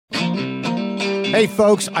Hey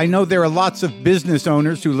folks, I know there are lots of business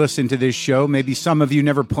owners who listen to this show. Maybe some of you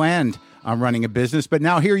never planned on running a business, but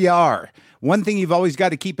now here you are. One thing you've always got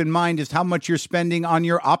to keep in mind is how much you're spending on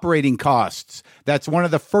your operating costs. That's one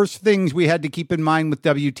of the first things we had to keep in mind with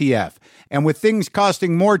WTF. And with things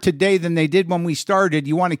costing more today than they did when we started,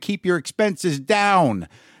 you want to keep your expenses down.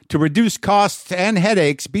 To reduce costs and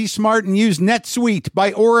headaches, be smart and use NetSuite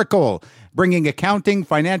by Oracle, bringing accounting,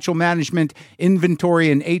 financial management,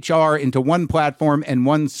 inventory, and HR into one platform and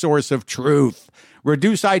one source of truth.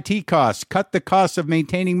 Reduce IT costs, cut the costs of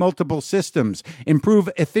maintaining multiple systems, improve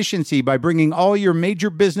efficiency by bringing all your major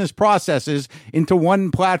business processes into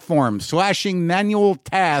one platform, slashing manual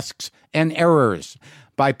tasks and errors.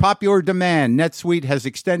 By popular demand, NetSuite has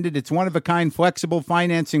extended its one-of-a-kind flexible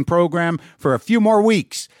financing program for a few more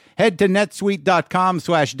weeks. Head to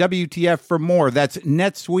netsuite.com/WTF for more. That's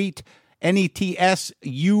NetSuite,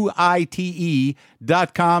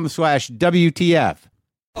 NetSuite.com/WTF.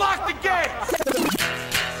 Lock the gate!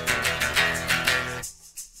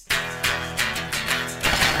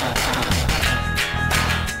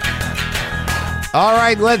 All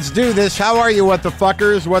right, let's do this. How are you, what the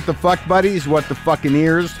fuckers, what the fuck buddies, what the fucking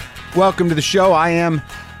ears? Welcome to the show. I am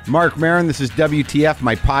Mark Maron. This is WTF,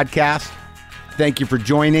 my podcast. Thank you for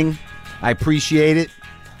joining. I appreciate it.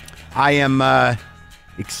 I am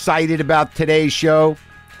excited about today's show,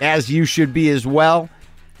 as you should be as well.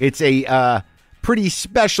 It's a pretty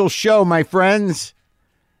special show, my friends.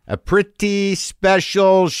 A pretty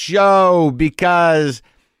special show because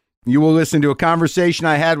you will listen to a conversation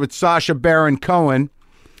I had with Sacha Baron Cohen,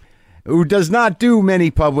 who does not do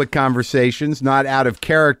many public conversations, not out of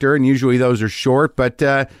character, and usually those are short,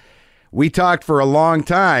 but we talked for a long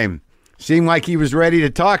time. Seemed like he was ready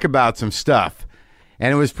to talk about some stuff,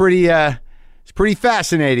 and it was pretty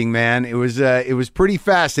fascinating, man. It was pretty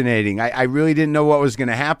fascinating. I really didn't know what was going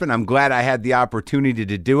to happen. I'm glad I had the opportunity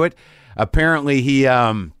to do it. Apparently, he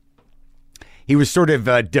was sort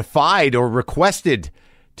of defied or requested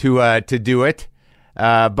to do it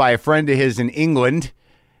by a friend of his in England,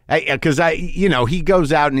 because he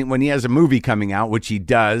goes out and when he has a movie coming out, which he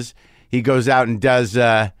does, he goes out and does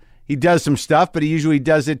some stuff, but he usually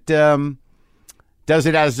does it as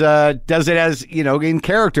in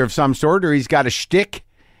character of some sort, or he's got a shtick,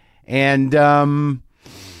 and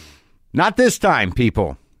not this time,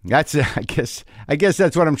 people. That's I guess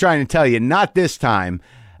that's what I'm trying to tell you. Not this time.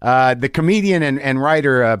 The comedian and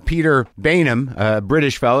writer Peter Baynham, a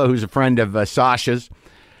British fellow who's a friend of Sacha's,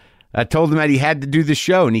 told him that he had to do the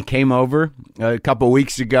show, and he came over a couple of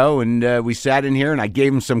weeks ago, and we sat in here, and I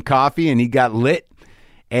gave him some coffee, and he got lit,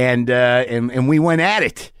 and we went at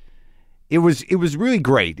it. It was really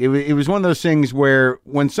great. It was one of those things where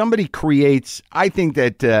when somebody creates, I think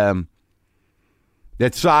that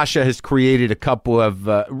Sacha has created a couple of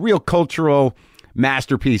real cultural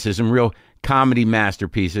masterpieces and real comedy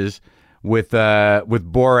masterpieces with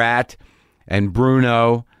Borat and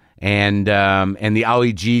Bruno and the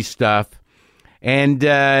Ali G stuff, and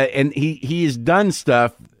he has done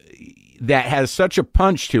stuff that has such a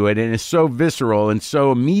punch to it and is so visceral and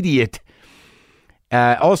so immediate,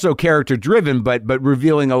 also character driven, but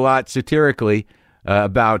revealing a lot satirically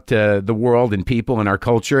about the world and people and our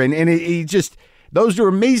culture, and he just, those are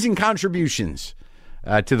amazing contributions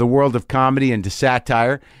to the world of comedy and to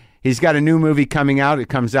satire. He's got a new movie coming out. It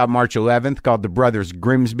comes out March 11th called The Brothers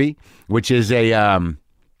Grimsby, which is a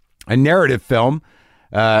narrative film,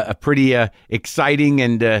 a pretty exciting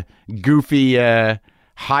and goofy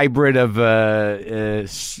hybrid of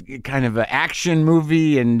kind of an action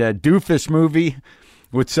movie and a doofus movie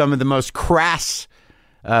with some of the most crass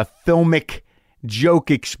filmic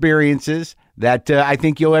joke experiences that I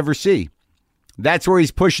think you'll ever see. That's where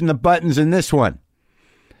he's pushing the buttons in this one.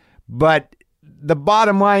 But the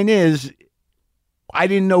bottom line is, I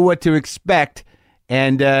didn't know what to expect,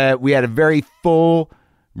 and we had a very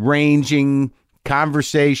full-ranging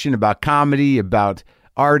conversation about comedy, about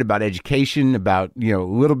art, about education, about, a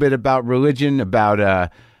little bit about religion, about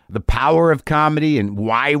the power of comedy and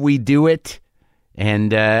why we do it.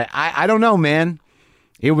 And I don't know, man.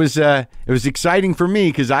 It was exciting for me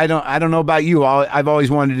because I don't know about you. I've always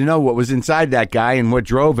wanted to know what was inside that guy and what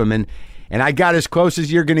drove him, and I got as close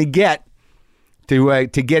as you're going to get to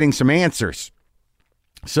getting some answers.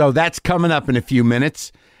 So that's coming up in a few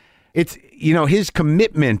minutes. It's, his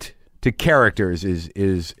commitment to characters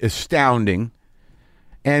is astounding.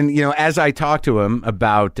 And, as I talk to him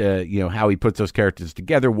about, how he puts those characters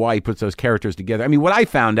together, why he puts those characters together. I mean, what I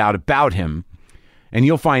found out about him, and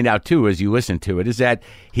you'll find out too as you listen to it, is that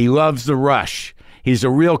he loves the rush. he's a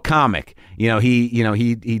real comic. He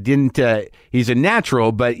didn't. He's a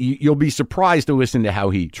natural, but you'll be surprised to listen to how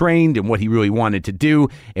he trained and what he really wanted to do,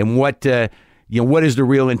 and what is the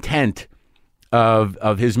real intent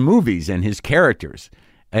of his movies and his characters,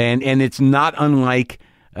 and it's not unlike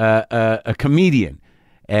a comedian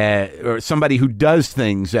or somebody who does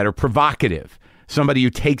things that are provocative. Somebody who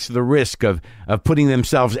takes the risk of putting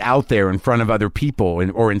themselves out there in front of other people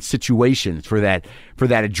or in situations for that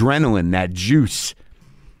adrenaline, that juice.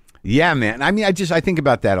 Yeah, man. I mean, I think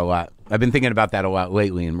about that a lot. I've been thinking about that a lot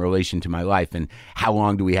lately in relation to my life and how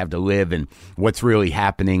long do we have to live and what's really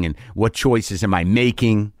happening and what choices am I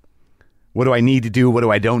making? What do I need to do? What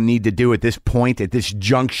do I don't need to do at this point, at this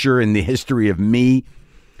juncture in the history of me?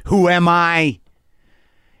 Who am I?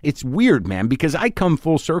 It's weird, man, because I come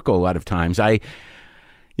full circle a lot of times.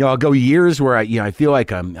 I'll go years where I feel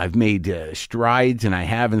like I've made strides, and I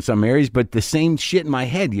have in some areas, but the same shit in my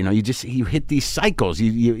head. You hit these cycles.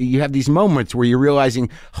 You have these moments where you're realizing,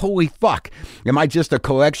 holy fuck, am I just a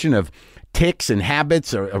collection of tics and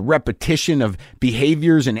habits, or a repetition of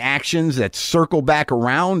behaviors and actions that circle back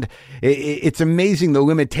around? It's amazing the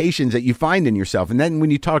limitations that you find in yourself. And then when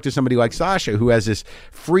you talk to somebody like Sasha, who has this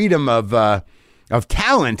freedom of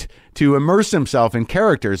talent to immerse himself in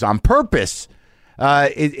characters on purpose,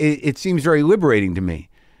 it seems very liberating to me,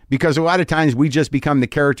 because a lot of times we just become the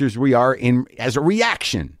characters we are in as a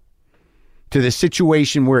reaction to the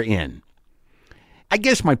situation we're in. I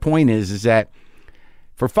guess my point is that,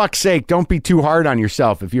 for fuck's sake, don't be too hard on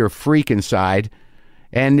yourself if you're a freak inside,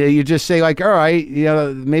 and you just say like, all right,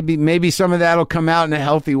 maybe some of that'll come out in a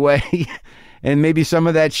healthy way, and maybe some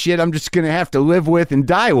of that shit I'm just going to have to live with and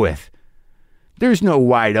die with. There's no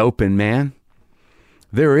wide open, man.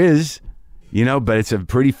 There is, but it's a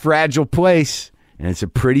pretty fragile place, and it's a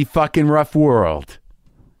pretty fucking rough world.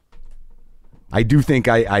 I do think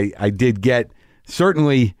I did get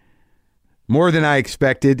certainly more than I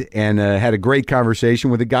expected, and had a great conversation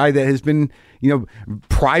with a guy that has been,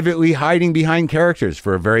 privately hiding behind characters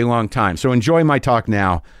for a very long time. So enjoy my talk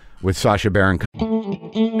now with Sacha Baron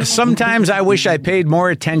Cohen. Sometimes I wish I paid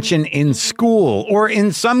more attention in school, or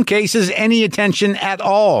in some cases, any attention at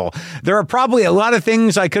all. There are probably a lot of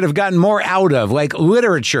things I could have gotten more out of, like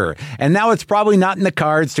literature, and now it's probably not in the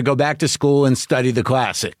cards to go back to school and study the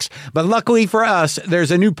classics. But luckily for us,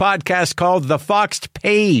 there's a new podcast called The Foxed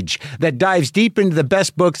Page that dives deep into the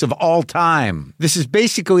best books of all time. This is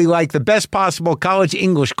basically like the best possible college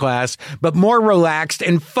English class, but more relaxed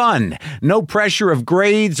and fun. No pressure of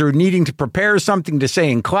grades or needing to prepare something to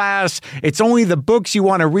say in class. It's only the books you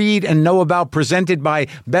want to read and know about, presented by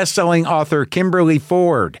best-selling author Kimberly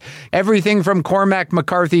Ford. Everything from Cormac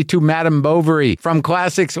McCarthy to Madame Bovary, from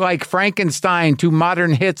classics like Frankenstein to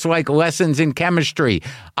modern hits like Lessons in Chemistry.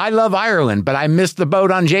 I love Ireland, but I missed the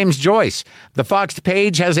boat on James Joyce. The Foxed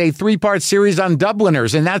Page has a 3-part series on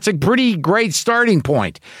Dubliners, and that's a pretty great starting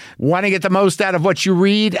point. Want to get the most out of what you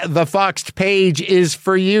read? The Foxed Page is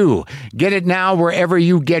for you. Get it now wherever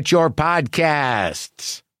you get your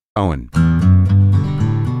podcasts. Owen.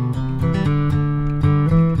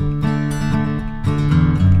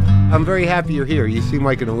 I'm very happy you're here. You seem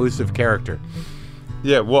like an elusive character.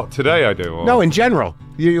 Yeah, what, today I do? Or? No, in general.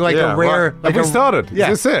 You're like a rare... Like we started. Yeah,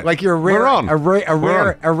 is this it? Like you're a rare... We're on.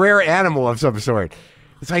 A rare animal of some sort.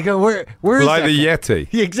 It's like, where is like that the guy? Yeti.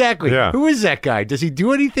 Yeah, exactly. Yeah. Who is that guy? Does he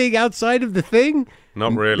do anything outside of the thing?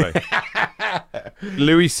 Not really.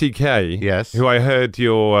 Louis C.K., yes, who I heard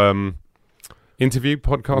your interview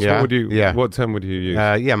podcast. Yeah. What term would you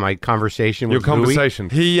use? My conversation with your conversation.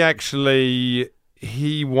 Louis.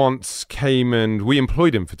 He once came and we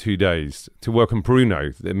employed him for 2 days to work on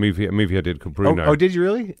Bruno, a movie I did called Bruno. Oh, did you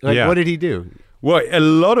really? Yeah. What did he do? Well, a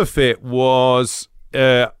lot of it was...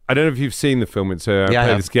 I don't know if you've seen the film. It's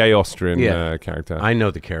this gay Austrian character. I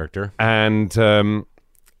know the character. And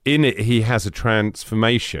in it, he has a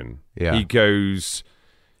transformation. Yeah. He goes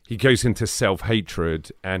into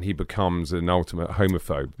self-hatred and he becomes an ultimate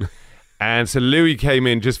homophobe. And so Louis came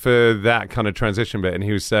in just for that kind of transition bit, and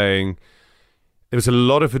he was saying there was a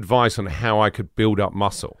lot of advice on how I could build up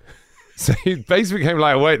muscle. So he basically became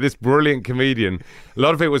like, wait, this brilliant comedian. A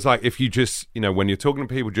lot of it was like, if you just, when you're talking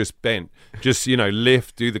to people, just bent, just,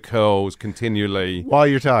 lift, do the curls continually. While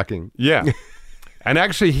you're talking. Yeah. And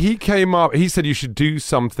actually, he said you should do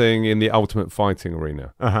something in the Ultimate Fighting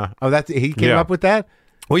arena. Uh-huh. Oh, he came up with that?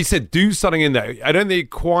 Well, he said do something in there. I don't think he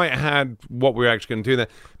quite had what we were actually going to do there.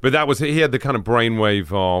 But he had the kind of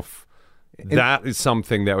brainwave of... that is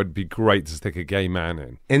something that would be great to stick a gay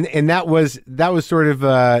man in. And that was sort of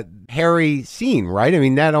a hairy scene, right? I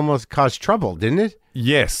mean, that almost caused trouble, didn't it?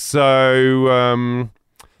 Yes. So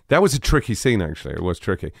that was a tricky scene, actually. It was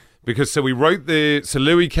tricky. Because so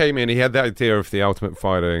Louis came in, he had the idea of the Ultimate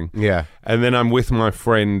Fighting. Yeah. And then I'm with my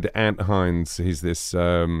friend Ant Hines. He's this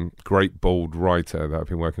great bald writer that I've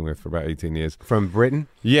been working with for about 18 years. From Britain?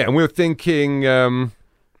 Yeah, and we were thinking,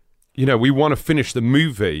 we want to finish the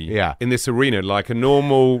movie in this arena, like a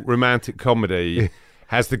normal romantic comedy.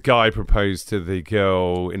 Has the guy proposed to the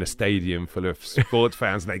girl in a stadium full of sports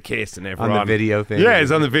fans and they kiss and everyone. On the video thing? Yeah,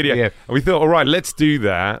 it's on the video. Yeah. And we thought, all right, let's do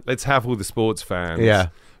that. Let's have all the sports fans. Yeah.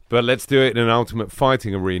 But let's do it in an Ultimate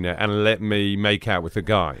Fighting arena and let me make out with the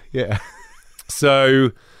guy. Yeah.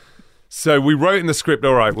 So we wrote in the script,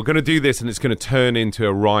 all right, we're going to do this and it's going to turn into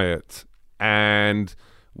a riot. And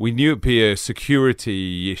we knew it'd be a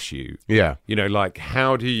security issue. Yeah. Like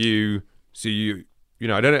how do you...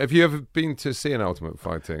 I don't know. Have you ever been to see an Ultimate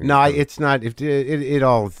Fighting? No, it's not. It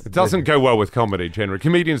all. It doesn't go well with comedy generally.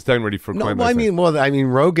 Comedians don't really frequent. No, I mean,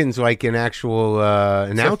 Rogan's like an actual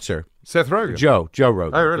announcer. Seth Rogen. Joe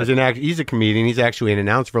Rogan. Oh, really? He's a comedian. He's actually an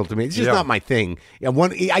announcer to me. It's just not my thing.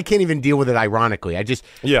 I can't even deal with it ironically.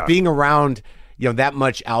 Being around that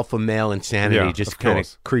much alpha male insanity just kind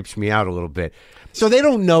of creeps me out a little bit. So they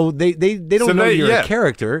don't know. They don't know you're a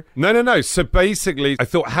character. No. So basically, I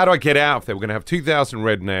thought, how do I get out of there? We're going to have 2,000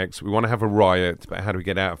 rednecks. We want to have a riot, but how do we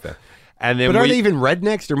get out of there? And then, are they even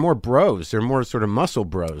rednecks? They're more bros. They're more sort of muscle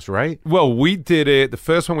bros, right? Well, we did it. The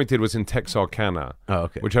first one we did was in Texarkana,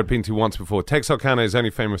 which I'd been to once before. Texarkana is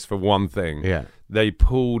only famous for one thing. Yeah, they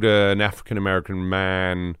pulled an African American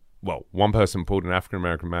man. Well, one person pulled an African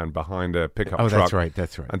American man behind a pickup truck.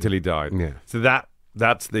 That's right. Until he died. Yeah. So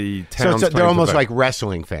that's the town's So they're almost like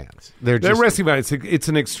wrestling fans. They're wrestling fans. It's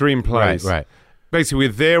an extreme place. Right. Basically,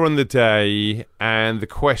 we're there on the day, and the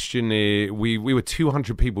question is, we were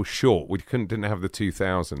 200 people short. We didn't have the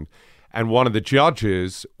 2,000. And one of the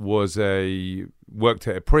judges worked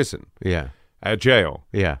at a prison. Yeah. At a jail.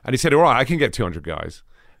 Yeah. And he said, all right, I can get 200 guys.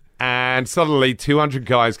 And suddenly 200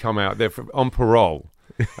 guys come out. They're on parole.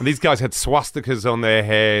 And these guys had swastikas on their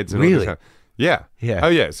heads. And really? Yeah. Yeah. Oh,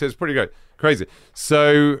 yeah. So it's pretty great. Crazy.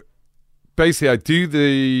 So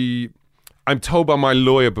basically, I'm told by my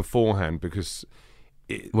lawyer beforehand because...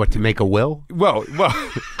 to make a will? Well.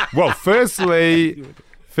 Firstly,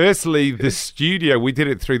 the studio, we did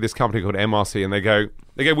it through this company called MRC, and they go,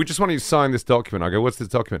 we just want you to sign this document. I go, what's this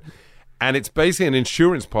document? And it's basically an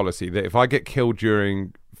insurance policy that if I get killed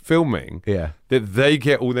during filming, that they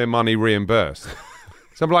get all their money reimbursed.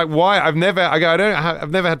 So I'm like, why? I've never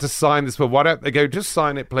had to sign this, but why don't they go, just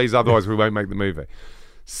sign it, please, otherwise we won't make the movie.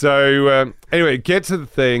 So anyway, get to the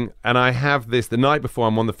thing, and I have this, the night before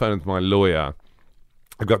I'm on the phone with my lawyer,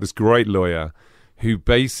 I've got this great lawyer who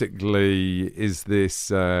basically is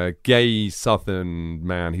this gay Southern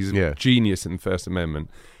man. He's a genius in the First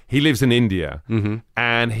Amendment. He lives in India,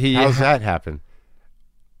 and how's that happen?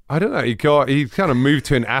 I don't know. He kind of moved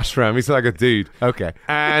to an ashram. He's like a dude. Okay,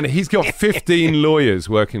 and he's got 15 lawyers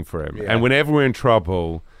working for him. Yeah. And whenever we're in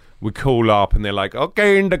trouble, we call up, and they're like,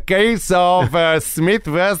 "Okay, in the case of Smith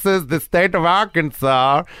versus the state of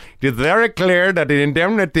Arkansas, it is very clear that the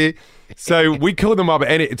indemnity." So we call them up,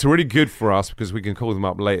 and it's really good for us because we can call them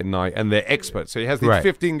up late at night, and they're experts. So he has these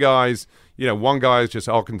 15 guys. One guy is just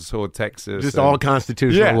Arkansas, Texas. Just all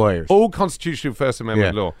constitutional lawyers. All constitutional First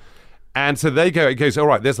Amendment law. And so it goes, all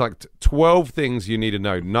right, there's like 12 things you need to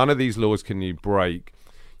know. None of these laws can you break.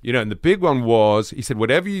 And the big one was, he said,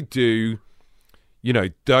 whatever you do,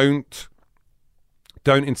 don't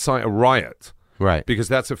incite a riot. Right. Because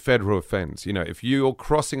that's a federal offense. If you're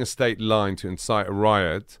crossing a state line to incite a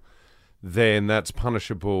riot, then that's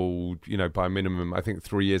punishable, by a minimum, I think,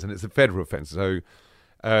 3 years, and it's a federal offense. So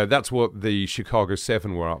that's what the Chicago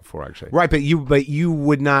 7 were up for, actually. Right, but you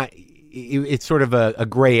would not. It's sort of a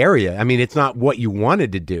gray area. I mean, it's not what you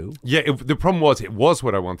wanted to do. Yeah, the problem was it was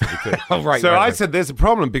what I wanted to do. Oh, right. So right, I said, there's a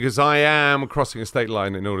problem because I am crossing a state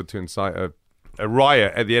line in order to incite a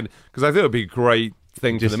riot at the end, because I thought it would be a great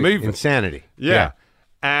thing for the movie. Insanity. Yeah.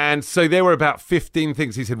 And so there were about 15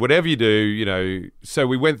 things. He said, whatever you do, so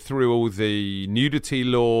we went through all the nudity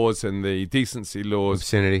laws and the decency laws.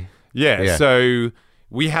 Obscenity. Yeah. So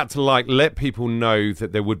we had to let people know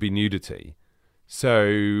that there would be nudity.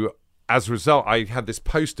 So as a result, I had this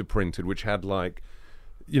poster printed which had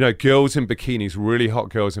girls in bikinis, really hot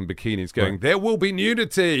girls in bikinis going, there will be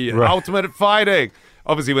nudity, Ultimate Fighting.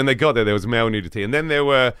 Obviously, when they got there was male nudity. And then there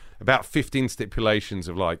were about 15 stipulations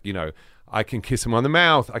of I can kiss him on the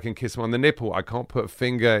mouth, I can kiss him on the nipple, I can't put a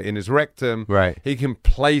finger in his rectum. Right. He can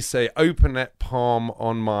place a open palm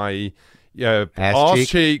on my arse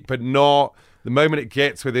cheek, but not the moment it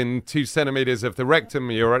gets within 2 centimeters of the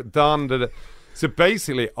rectum, you're done. So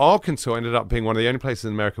basically, Arkansas ended up being one of the only places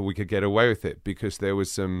in America we could get away with it because there was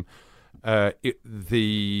some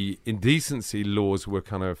the indecency laws were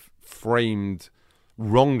kind of framed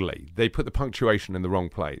wrongly. They put the punctuation in the wrong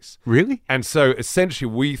place. Really? And so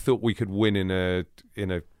essentially we thought we could win in a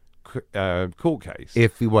court case.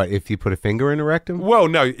 If you put a finger in a rectum? Well,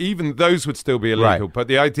 no, even those would still be illegal. Right. But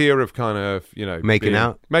the idea of kind of, making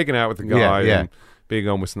out with the guy and being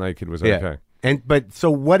almost naked was okay. But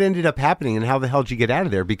so what ended up happening, and how the hell did you get out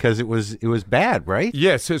of there? Because it was bad, right?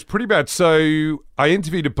 Yeah, so it's pretty bad. So I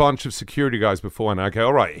interviewed a bunch of security guys before, and I go,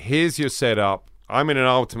 all right, here's your setup. I'm in an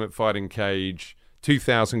ultimate fighting cage,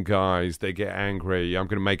 2,000 guys. They get angry. I'm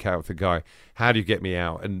going to make out with the guy. How do you get me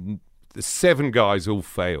out? And the 7 guys all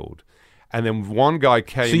failed. And then one guy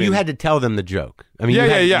came in. So you had to tell them the joke. I mean,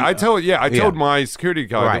 I told my security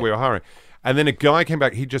guy that we were hiring. And then a guy came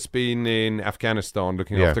back. He'd just been in Afghanistan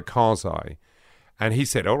looking after Karzai. And he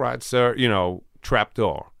said, all right, sir,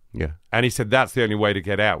 trapdoor. Yeah. And he said, that's the only way to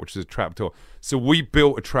get out, which is a trapdoor. So we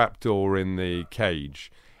built a trapdoor in the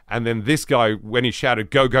cage. And then this guy, when he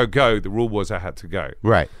shouted, go, go, go, the rule was I had to go.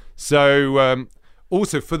 Right. So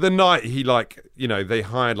also for the night, he they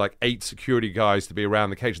hired 8 security guys to be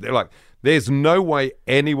around the cage. They're like, there's no way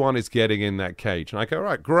anyone is getting in that cage. And I go, all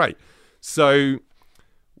right, great. So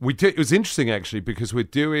it was interesting, actually, because we're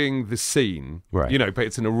doing the scene, right. But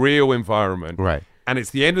it's in a real environment. Right. And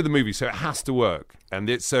it's the end of the movie, so it has to work.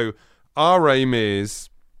 And so our aim is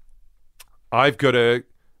I've got to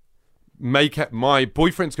my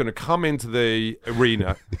boyfriend's going to come into the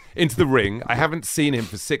arena, into the ring. I haven't seen him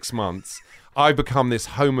for 6 months. I become this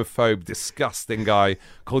homophobe, disgusting guy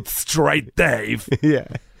called Straight Dave. Yeah.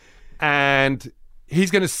 And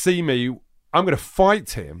he's going to see me. I'm going to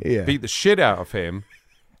fight him, beat the shit out of him.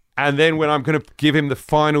 And then when I'm going to give him the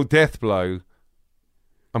final death blow,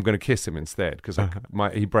 I'm going to kiss him instead because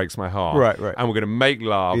he breaks my heart. Right. And we're going to make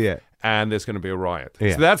love, and there's going to be a riot.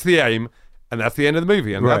 Yeah. So that's the aim, and that's the end of the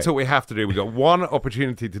movie, and that's what we have to do. We've got one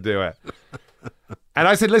opportunity to do it. And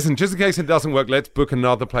I said, listen, just in case it doesn't work, let's book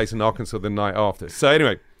another place in Arkansas the night after. So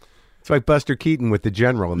anyway. It's like Buster Keaton with the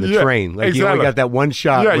general and the train. Like you only got that one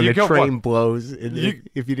shot when the train blows. And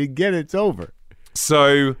if you didn't get it, it's over.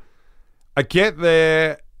 So I get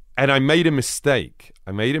there, and I made a mistake.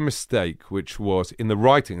 Which was in the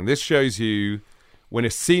writing. And this shows you when a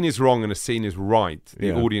scene is wrong and a scene is right,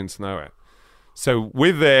 the audience know it. So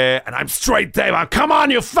we're there, and I'm Straight Dave. Come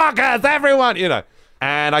on, you fuckers, everyone,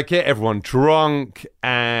 And I get everyone drunk,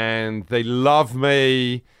 and they love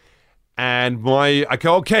me. And I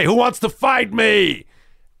go, okay, who wants to fight me?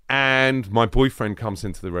 And my boyfriend comes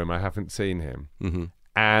into the room. I haven't seen him. Mm-hmm.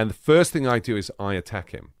 And the first thing I do is I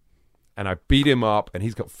attack him. And I beat him up, and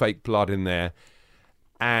he's got fake blood in there.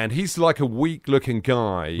 And he's like a weak-looking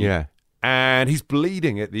guy. Yeah. And he's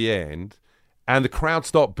bleeding at the end. And the crowd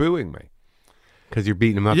start booing me. Because you're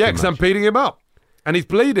beating him up. Yeah, because I'm beating him up. And he's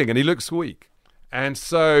bleeding, and he looks weak. And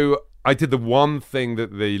so I did the one thing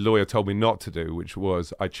that the lawyer told me not to do, which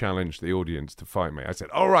was I challenged the audience to fight me. I said,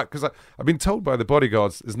 all right, because I've been told by the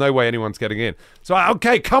bodyguards there's no way anyone's getting in. So,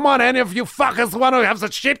 okay, come on, any of you fuckers want to have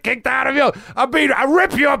some shit kicked out of you? I'll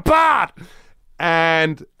rip you apart.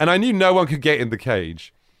 And I knew no one could get in the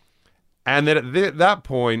cage. And then at that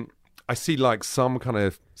point, I see some kind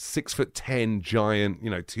of 6'10" giant,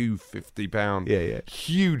 250-pound,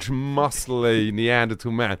 huge, muscly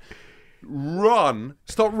Neanderthal man.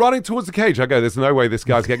 Start running towards the cage. I go, there's no way this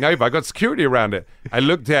guy's getting over. I got security around it. I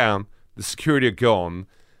look down, the security are gone.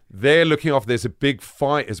 They're looking off. There's a big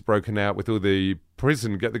fight has broken out with all the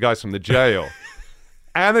prison, get the guys from the jail.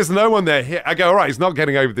 And there's no one there. Here I go, all right, he's not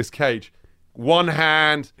getting over this cage. One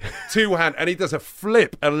hand, two hand, and he does a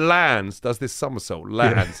flip and lands, does this somersault,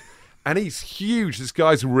 lands. And he's huge. This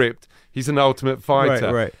guy's ripped. He's an ultimate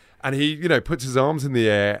fighter. Right. And he, puts his arms in the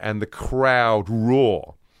air and the crowd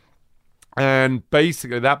roar. And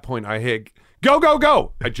basically at that point I hear, go, go,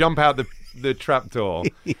 go. I jump out the trapdoor.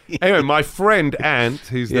 Anyway, my friend Ant,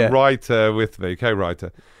 who's the writer with me,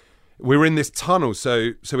 co-writer, we're in this tunnel.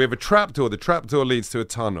 So we have a trapdoor. The trapdoor leads to a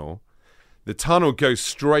tunnel. The tunnel goes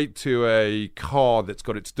straight to a car that's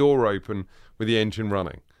got its door open with the engine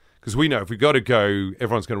running. Because we know if we got to go,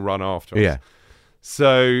 everyone's going to run after us. Yeah.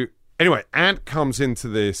 So anyway, Ant comes into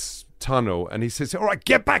this tunnel and he says, all right,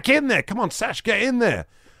 get back in there. Come on, Sash, get in there.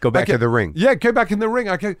 Go back to the ring. Yeah, go back in the ring.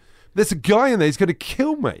 I go, there's a guy in there. He's going to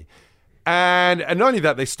kill me. And not only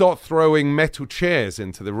that, they start throwing metal chairs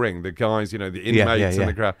into the ring. The guys, the inmates and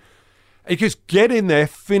the crowd. He goes, get in there,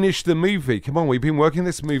 finish the movie. Come on, we've been working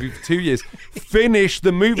this movie for 2 years. Finish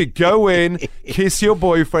the movie. Go in, kiss your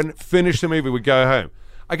boyfriend, finish the movie. We go home.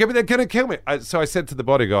 I go, but they're going to kill me. So I said to the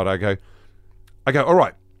bodyguard, I go, all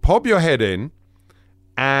right, pop your head in,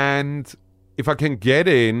 and if I can get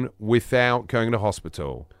in without going to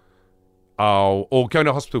hospital, or going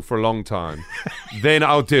to hospital for a long time, then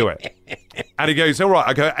I'll do it. And he goes, all right.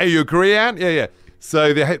 I go, hey, you agree, Ant? Yeah.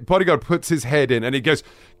 So the bodyguard puts his head in and he goes,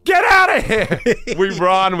 get out of here. We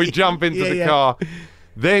run, we jump into the car.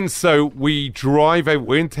 Then, so we drive over,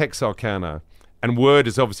 we're in Texarkana, and word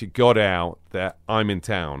has obviously got out that I'm in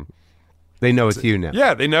town. They know it's you now.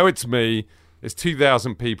 Yeah, they know it's me. There's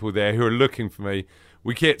 2,000 people there who are looking for me.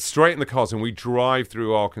 We get straight in the cars and we drive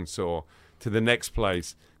through Arkansas to the next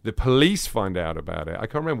place. The police find out about it. I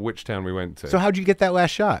can't remember which town we went to. So how'd you get that last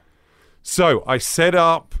shot? So I set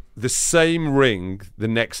up the same ring the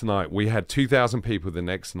next night. We had 2,000 people the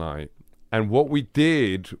next night. And what we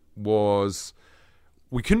did was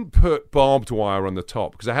we couldn't put barbed wire on the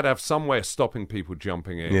top because I had to have some way of stopping people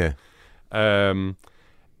jumping in. Yeah.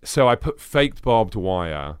 So I put faked barbed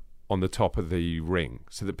wire on the top of the ring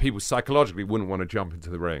so that people psychologically wouldn't want to jump into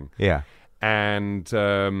the ring. Yeah. And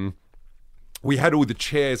we had all the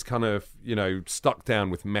chairs kind of, stuck down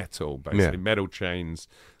with metal, basically, metal chains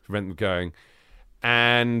to prevent them going.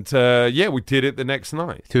 And, we did it the next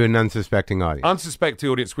night. To an unsuspecting audience. Unsuspecting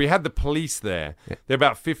audience. We had the police there. Yeah. There were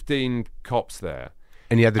about 15 cops there.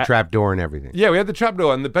 And you had the trap door and everything. Yeah, we had the trap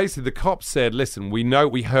door. And basically the cops said, listen,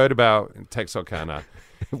 we heard about Texarkana.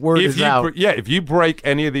 Word is out. If you break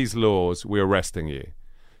any of these laws, we're arresting you.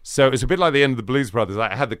 So it's a bit like the end of the Blues Brothers.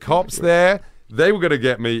 I had the cops there. They were going to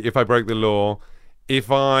get me if I broke the law. It's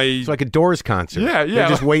like a Doors concert. Yeah. They're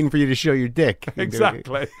just waiting for you to show your dick.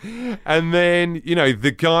 Exactly. And then,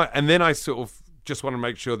 the guy, and then I sort of just want to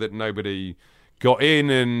make sure that nobody got in.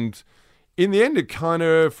 And in the end, it kind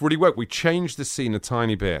of really worked. We changed the scene a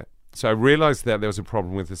tiny bit. So I realized that there was a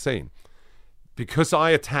problem with the scene. Because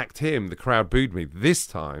I attacked him, the crowd booed me. This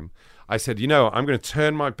time, I said, I'm going to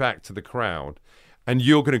turn my back to the crowd and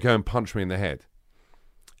you're going to go and punch me in the head.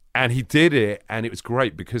 And he did it, and it was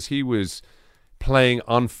great because he was playing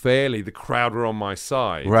unfairly. The crowd were on my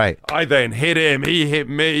side. Right. I then hit him. He hit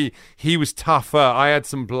me. He was tougher. I had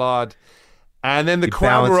some blood. And then the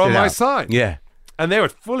crowd were on my side. Yeah. And they were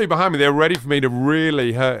fully behind me. They were ready for me to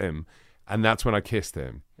really hurt him. And that's when I kissed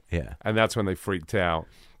him. Yeah. And that's when they freaked out.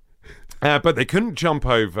 But they couldn't jump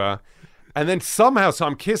over. And then somehow, so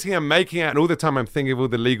I'm kissing him, making out, and all the time I'm thinking of all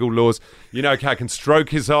the legal laws. Okay, I can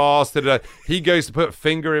stroke his ass. He goes to put a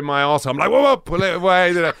finger in my ass. I'm like, whoa, pull it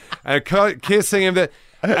away. And kissing him.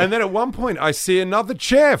 And then at one point, I see another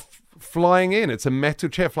chair flying in. It's a metal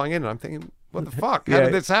chair flying in. And I'm thinking, what the fuck? How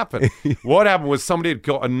did this happen? What happened was somebody had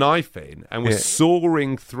got a knife in and was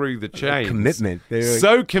sawing through the chains. Commitment.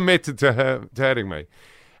 So committed to hurting me.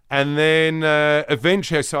 And then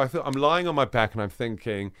eventually, so I thought, I'm lying on my back and I'm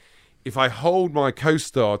thinking, if I hold my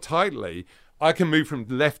co-star tightly, I can move from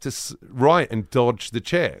left to right and dodge the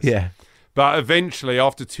chairs. Yeah. But eventually,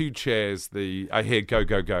 after 2 chairs, I hear go,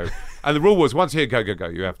 go, go. And the rule was, once you hear go, go, go,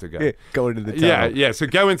 you have to go. Yeah, go into the tunnel. Yeah. So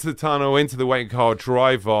go into the tunnel, into the waiting car,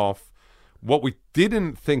 drive off. What we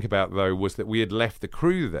didn't think about, though, was that we had left the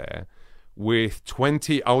crew there with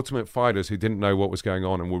 20 Ultimate Fighters who didn't know what was going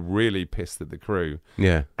on and were really pissed at the crew.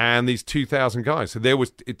 Yeah. And these 2,000 guys. So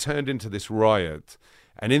it turned into this riot.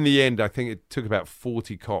 And in the end, I think it took about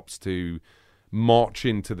 40 cops to march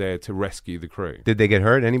into there to rescue the crew. Did they get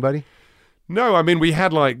hurt? Anybody? No, I mean, we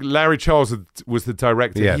had Larry Charles was the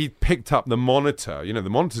director. Yeah. He picked up the monitor. The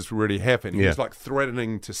monitors were really heavy. And he Yeah. was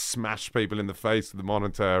threatening to smash people in the face with the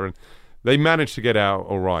monitor. And they managed to get out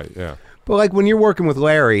all right, yeah. But when you're working with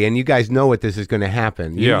Larry and you guys know what this is going to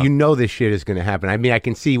happen, you know this shit is going to happen. I mean, I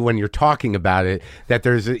can see when you're talking about it that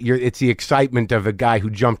it's the excitement of a guy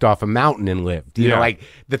who jumped off a mountain and lived. You know,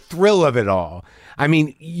 the thrill of it all. I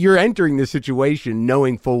mean, you're entering this situation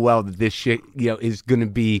knowing full well that this shit, is going to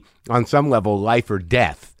be on some level life or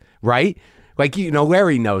death, right?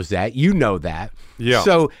 Larry knows that. You know that. Yeah.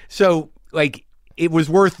 So it was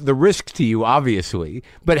worth the risk to you, obviously,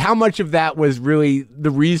 but how much of that was really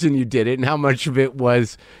the reason you did it and how much of it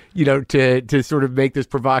was, to sort of make this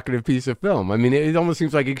provocative piece of film? I mean, it almost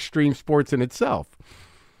seems like extreme sports in itself.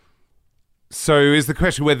 So is the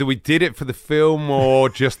question whether we did it for the film or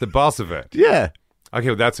just the buzz of it? Yeah. Okay,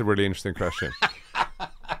 well, that's a really interesting question.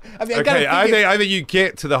 I mean, I think you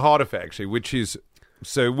get to the heart of it, actually, which is,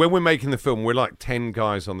 so when we're making the film, we're 10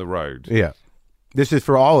 guys on the road. Yeah. This is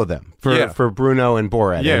for all of them, for Bruno and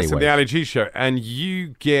Borat. Yes, anyway. and the Ali G show. And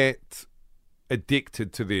you get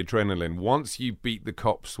addicted to the adrenaline. Once you beat the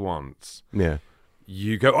cops once,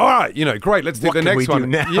 you go, all right, great, let's do the next one.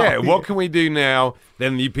 Now? Yeah, what can we do now?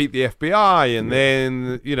 Then you beat the FBI, and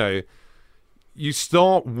then, you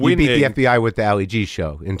start winning. You beat the FBI with the Ali G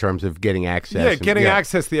show in terms of getting access. Yeah, getting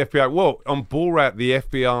access to the FBI. Well, on Borat, the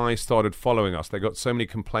FBI started following us. They got so many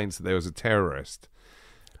complaints that there was a terrorist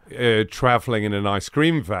traveling in an ice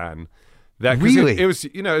cream van 'cause Really?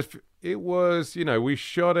 It was, we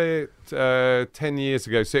shot it 10 years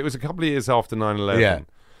ago. So it was a couple of years after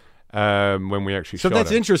 9/11 when we actually So shot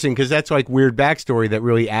that's it. interesting because that's like weird backstory that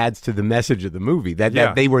really adds to the message of the movie.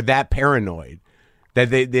 That they were that paranoid. That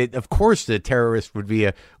they of course, the terrorist would be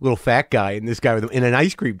a little fat guy and this guy in an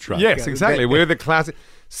ice cream truck. Yes, exactly. We're the classic.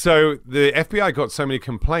 So the FBI got so many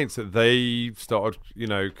complaints that they started,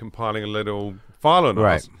 compiling a little file on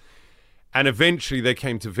us. And eventually they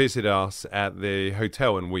came to visit us at the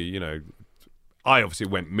hotel, and we, I obviously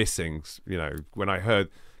went missing, when I heard,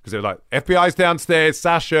 because they were like, FBI's downstairs,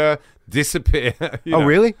 Sasha, disappear. Oh,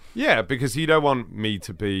 really? Yeah, because you don't want me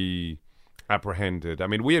to be apprehended. I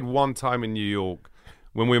mean, we had one time in New York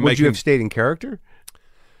when we were Would you have stayed in character?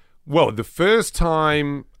 Well, the first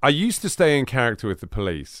time, I used to stay in character with the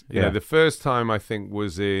police. You Yeah. know, the first time I think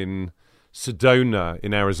was in Sedona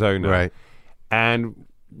in Arizona. Right. And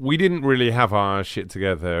we didn't really have our shit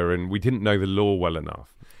together, and we didn't know the law well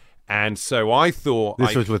enough. And so I thought...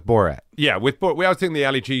 This was with Borat. Yeah, we was doing the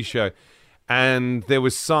Ali G show, and there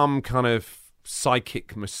was some kind of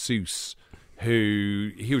psychic masseuse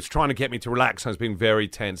who he was trying to get me to relax. I was being very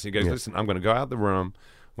tense. He goes, listen, I'm going to go out the room.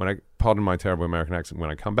 Pardon my terrible American accent, when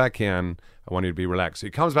I come back in, I want you to be relaxed. So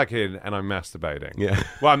he comes back in, and I'm masturbating. Yeah.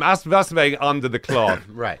 Well, I'm masturbating under the cloth.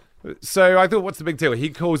 Right. So I thought, what's the big deal? He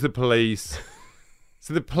calls the police.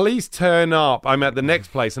 So the police turn up. I'm at the next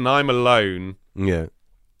place, and I'm alone. Yeah.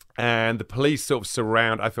 And the police sort of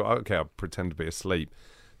surround. I thought, okay, I'll pretend to be asleep.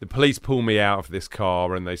 The police pull me out of this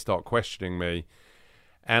car, and they start questioning me.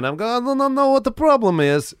 And I'm going, I don't know what the problem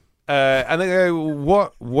is. And they go,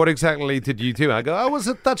 what exactly did you do? I go, I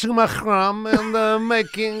was touching my khram and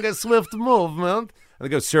making a swift movement. And they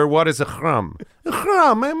go, sir, what is a khram? A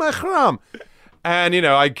khram, my khram. And,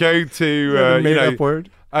 I go to... made up word?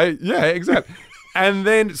 Yeah, exactly. And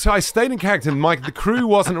then, so I stayed in character, and the crew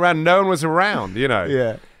wasn't around, no one was around,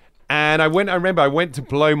 Yeah. And I remember I went to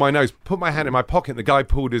blow my nose, put my hand in my pocket, and the guy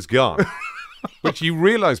pulled his gun. Which you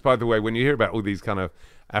realize, by the way, when you hear about all these kind of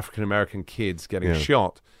African-American kids getting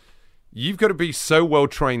shot, you've got to be so well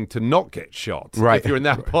trained to not get shot. Right. If you're in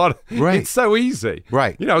that part. Right. It's so easy.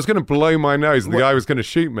 Right. I was going to blow my nose, and the guy was going to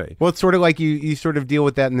shoot me. Well, it's sort of like you sort of deal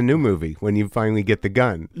with that in the new movie when you finally get the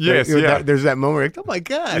gun. Yes, There's that moment, like, oh my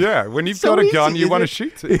God. Yeah, when you've So got a gun, easy, you want to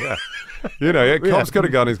isn't shoot it. Yeah. A cop's got a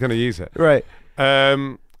gun, he's going to use it. Right.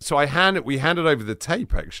 So we handed over the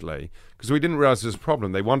tape, actually, because we didn't realize there was a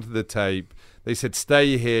problem. They wanted the tape. They said,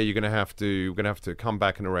 stay here, we're going to have to come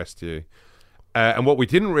back and arrest you. And what we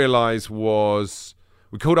didn't realize was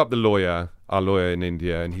we called up our lawyer in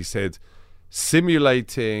India, and he said,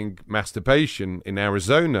 simulating masturbation in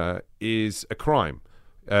Arizona is a crime.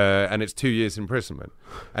 And it's 2 years imprisonment.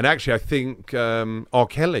 And actually, I think R.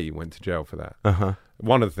 Kelly went to jail for that. Uh-huh.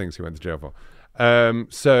 One of the things he went to jail for.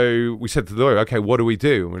 So we said to the lawyer, okay, what do we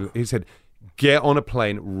do? And he said, get on a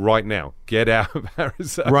plane right now. Get out of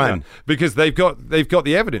Arizona. Run. Because they've got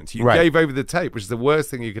the evidence. You Right. gave over the tape, which is the worst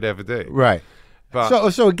thing you could ever do. Right.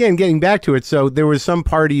 But, So again, getting back to it, so there was some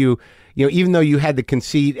part of you, even though you had the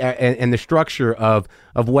conceit and the structure of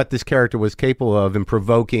what this character was capable of in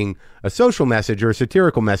provoking a social message or a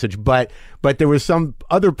satirical message, but there was some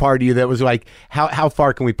other part of you that was like, how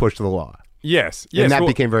far can we push the law? yes. And that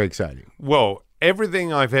became very exciting. Well,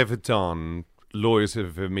 everything I've ever done, lawyers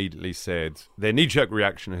have immediately said, their knee-jerk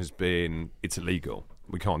reaction has been, it's illegal.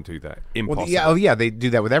 We can't do that. Impossible. Well, they do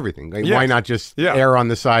that with everything. Like, Yeah. Why not just Yeah. err on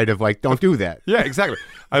the side of like, don't do that? Yeah, exactly.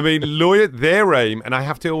 I mean, their aim, and I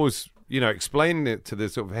have to always, explain it to the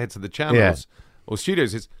sort of heads of the channels or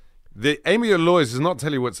studios, is the aim of your lawyers is not to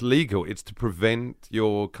tell you what's legal, it's to prevent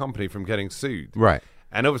your company from getting sued. Right.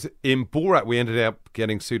 And obviously, in Borat, we ended up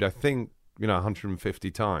getting sued, I think,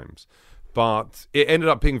 150 times. But it ended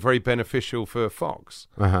up being very beneficial for Fox.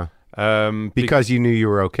 Uh-huh. Um, Because you knew you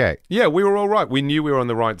were okay. Yeah, we were all right. We knew we were on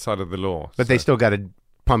the right side of the law. But they still got to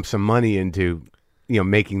pump some money into,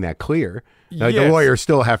 making that clear. The Yes. lawyers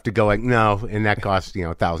still have to go like, no, and that costs,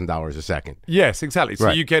 $1,000 a second. Yes, exactly. So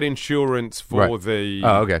Right. you get insurance for Right. the,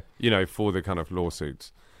 Oh, okay. for the kind of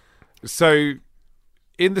lawsuits. So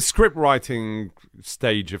in the script writing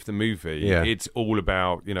stage of the movie, it's all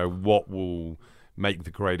about, what will make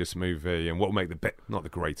the greatest movie and what will make not the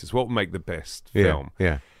greatest, what will make the best film.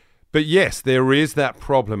 Yeah. But yes, there is that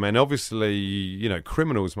problem, and obviously,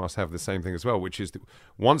 criminals must have the same thing as well, which is that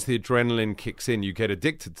once the adrenaline kicks in, you get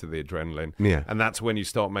addicted to the adrenaline, and that's when you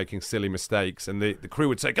start making silly mistakes, and the crew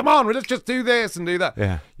would say, come on, let's just do this and do that.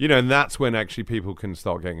 Yeah. And that's when actually people can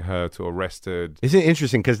start getting hurt or arrested. Isn't it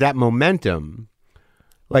interesting? Because that momentum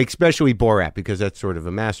like especially Borat, because that's sort of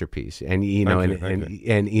a masterpiece, and you know,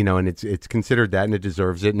 and you know, and it's considered that, and it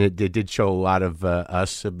deserves it, and it did show a lot of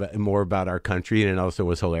us more about our country, and it also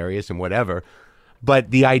was hilarious and whatever.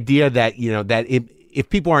 But the idea that you know that if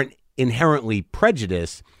people aren't inherently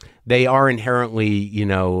prejudiced, they are inherently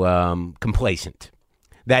complacent.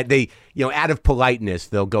 That they, out of politeness,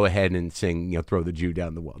 they'll go ahead and sing, throw the Jew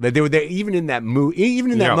down the wall. They were there even in that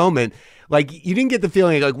that moment. Like you didn't get the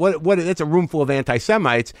feeling like what? That's a room full of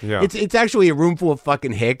anti-Semites. Yeah. It's actually a room full of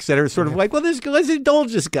fucking hicks that are sort of like, well, let's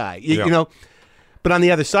indulge this guy, you know. But on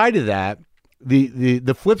the other side of that,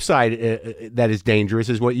 the flip side that is dangerous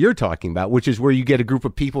is what you're talking about, which is where you get a group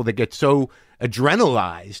of people that get so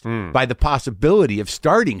adrenalized by the possibility of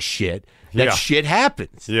starting shit that shit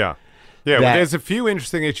happens. Yeah. Yeah, well, there's a few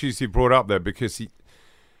interesting issues you brought up there because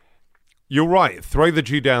you're right. Throw the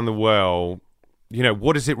Jew down the well.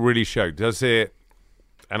 What does it really show? Does it?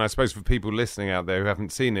 And I suppose for people listening out there who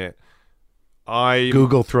haven't seen it,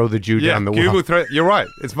 Google throw the Jew down the well. You're right.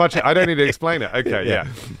 It's much. I don't need to explain it. Okay, yeah.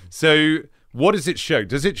 So what does it show?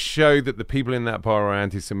 Does it show that the people in that bar are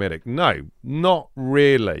anti-Semitic? No, not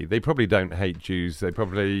really. They probably don't hate Jews. They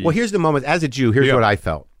probably. Well, here's the moment. As a Jew, here's what I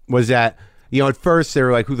felt was that. At first they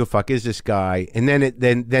were like, "Who the fuck is this guy?" And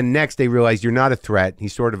then next they realized you're not a threat.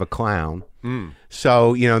 He's sort of a clown.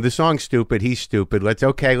 So the song's stupid. He's stupid. Let's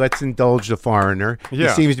indulge the foreigner. Yeah.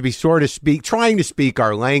 He seems to be trying to speak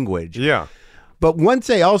our language. Yeah. But once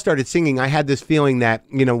they all started singing, I had this feeling that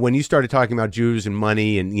when you started talking about Jews and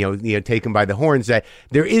money and taken by the horns, that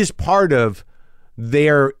there is part of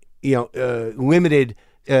their limited.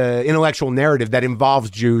 Intellectual narrative that involves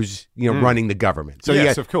Jews, running the government. So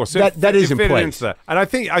yes, of course, that is in place. That. And I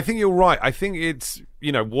think you're right. I think it's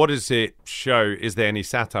what does it show? Is there any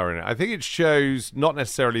satire in it? I think it shows not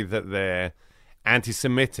necessarily that they're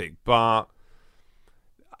anti-Semitic, but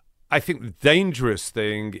I think the dangerous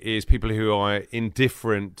thing is people who are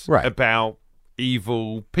indifferent about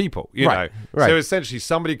evil people. You know, so essentially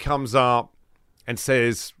somebody comes up and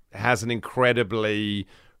has an incredibly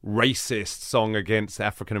racist song against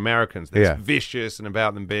African Americans that's vicious and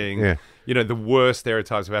about them being the worst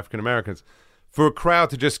stereotypes of African Americans, for a crowd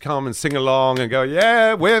to just come and sing along and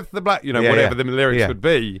go with the black whatever the lyrics would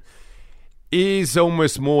be is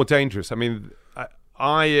almost more dangerous. I mean,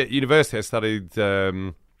 I at university I studied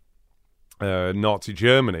Nazi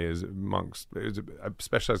Germany I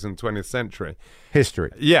specialized in the 20th century history.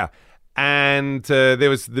 And there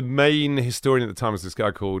was the main historian at the time was this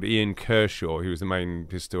guy called Ian Kershaw, who was the main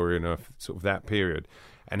historian of sort of that period.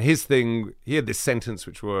 And he had this sentence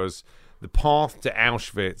which was, the path to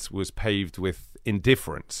Auschwitz was paved with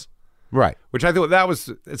indifference. Right. Which I thought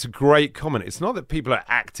it's a great comment. It's not that people are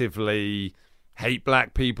actively hate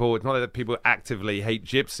black people. It's not that people actively hate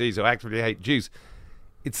gypsies or actively hate Jews.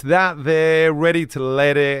 It's that they're ready to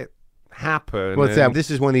let it happen. Well,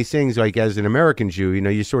 this is one of these things, like as an American Jew,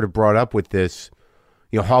 you're sort of brought up with this,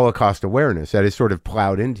 Holocaust awareness that is sort of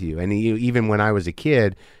plowed into you. And even when I was a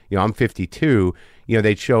kid, I'm 52,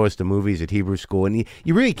 they'd show us the movies at Hebrew school, and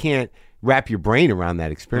you really can't wrap your brain around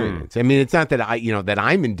that experience. I mean, it's not that that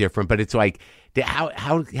I'm indifferent, but it's like,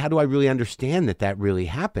 how do I really understand that really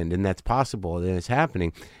happened and that's possible and it's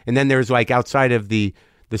happening? And then there's like outside of the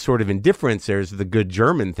sort of indifference, there's the good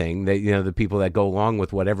German thing that the people that go along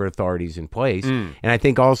with whatever authority's in place. And I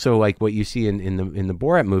think also like what you see in the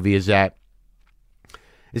Borat movie is that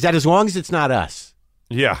as long as it's not us,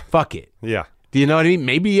 fuck it. Yeah. Do you know what I mean?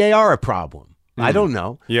 Maybe they are a problem. I don't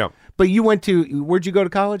know. Yeah. But where'd you go to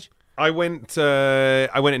college? I went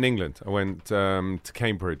in England. I went to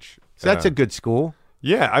Cambridge. So that's a good school.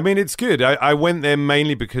 Yeah, I mean, it's good. I went there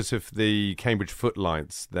mainly because of the Cambridge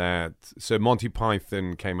Footlights. So Monty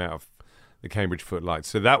Python came out of the Cambridge Footlights.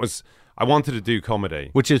 So I wanted to do comedy.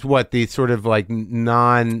 Which is what, the sort of like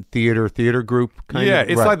theater group kind of? Yeah,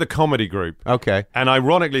 it's like the comedy group. Okay. And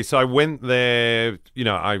ironically, so I went there,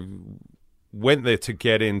 I went there to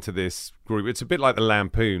get into this group. It's a bit like the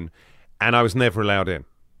Lampoon, and I was never allowed in.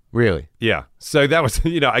 Really? Yeah. So that was,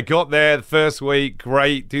 I got there the first week,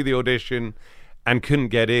 great, do the audition, and couldn't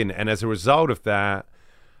get in. And as a result of that,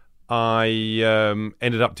 I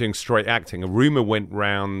ended up doing straight acting. A rumor went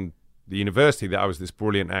round the university that I was this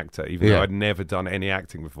brilliant actor, even though I'd never done any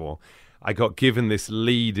acting before. I got given this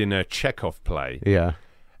lead in a Chekhov play. Yeah.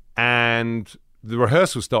 And the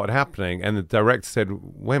rehearsal started happening, and the director said,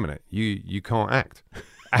 wait a minute, you can't act.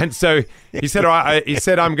 And so he said,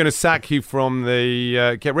 I'm going to sack you from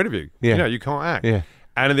the, get rid of you. Yeah. You can't act. Yeah.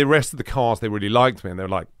 And the rest of the cast, they really liked me. And they were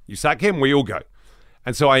like, you sack him, we all go.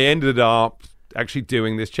 And so I ended up actually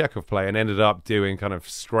doing this Chekhov play and ended up doing kind of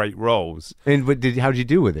straight roles. And how'd you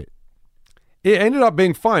do with it? It ended up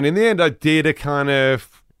being fine. In the end, I did a kind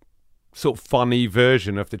of sort of funny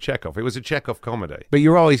version of the Chekhov. It was a Chekhov comedy. But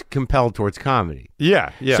you're always compelled towards comedy.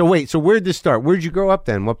 Yeah, yeah. So wait, so where'd this start? Where'd you grow up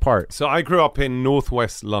then? What part? So I grew up in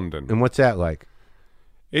northwest London. And what's that like?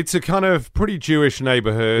 It's a kind of pretty Jewish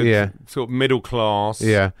neighborhood. Yeah. Sort of middle class.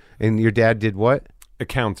 Yeah. And your dad did what?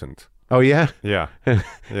 Accountant. Oh, yeah? Yeah. Yeah.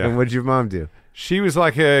 And what did your mom do? She was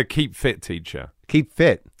like a keep fit teacher. Keep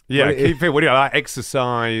fit. Yeah, keep fit. What do you like?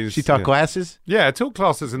 Exercise. She taught classes? Yeah, I taught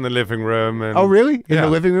classes in the living room. And, Oh, really? In yeah. the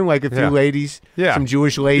living room? Like a few ladies? Yeah. Some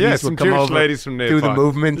Jewish ladies Yeah, would some come Jewish over ladies from nearby. do the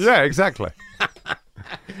movements? Yeah, exactly.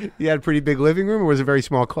 You had a pretty big living room, or was it a very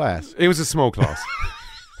small class? It was a small class.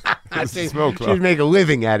 She small class. didn't make a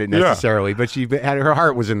living at it Yeah. necessarily, but she had her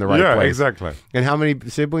heart was in the right Yeah, place. exactly. And how many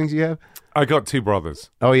siblings do you have? I got 2 brothers.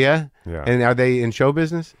 Oh, yeah? Yeah. And are they in show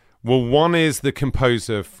business? Well, one is the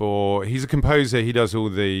composer he's a composer. He does all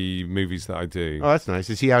the movies that I do. Oh, that's nice.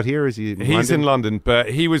 Is he out here? Is he in He's London? in London, but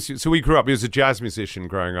we grew up, he was a jazz musician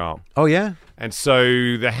growing up. Oh, yeah? And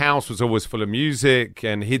so the house was always full of music,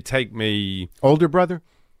 and he'd take me, Older brother?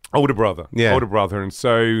 older brother. Yeah. And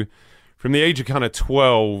so from the age of kind of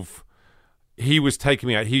 12, he was taking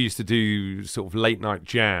me out. He used to do sort of late night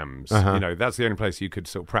jams. Uh-huh. You know, that's the only place you could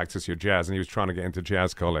sort of practice your jazz, and he was trying to get into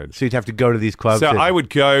jazz college. So you'd have to go to these clubs. So and- I would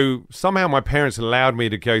go. Somehow my parents allowed me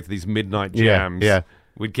to go to these midnight jams. Yeah.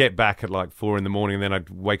 We'd get back at like 4 a.m, and then I'd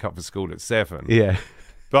wake up for school at 7. Yeah.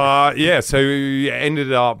 But yeah, so it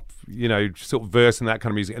ended up, you know, sort of versing that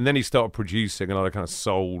kind of music, and then he started producing a lot of kind of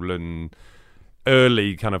soul and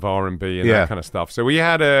early kind of R&B and Yeah. that kind of stuff. So we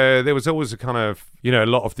had there was always a kind of, you know, a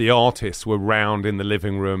lot of the artists were round in the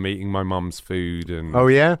living room eating my mum's food. And Oh,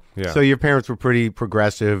 yeah? Yeah. So your parents were pretty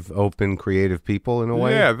progressive, open, creative people in a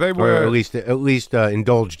way? Yeah, they Or were. at least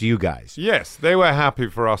indulged you guys. Yes, they were happy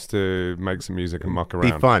for us to make some music and muck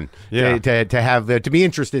around. Be fun. Yeah. To have to be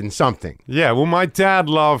interested in something. Yeah, well, my dad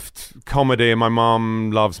loved comedy and my mum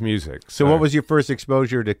loves music. So what was your first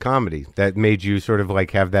exposure to comedy that made you sort of like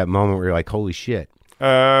have that moment where you're like, holy shit?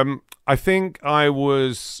 I think I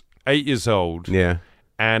was 8 years old. Yeah.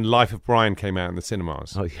 And Life of Brian came out in the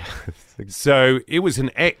cinemas. Oh, yeah. So it was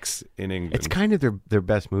an X in England. It's kind of their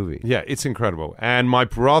best movie. Yeah, it's incredible. And my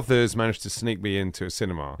brothers managed to sneak me into a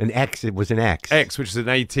cinema. It was an X. X, which is an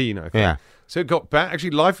 18, I think. Yeah. So it got banned.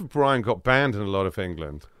 Actually, Life of Brian got banned in a lot of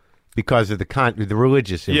England. Because of the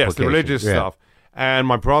religious implications. Yes, the religious Yeah. stuff. And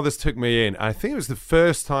my brothers took me in. I think it was the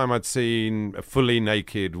first time I'd seen a fully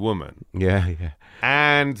naked woman. Yeah, yeah.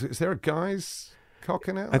 And is there a guy's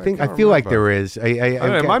cocking out? I can't feel like remember. there is. I don't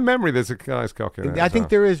know, in my memory, there's a guy's cocking out. I think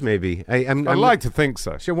there is maybe. I'm I'd like to think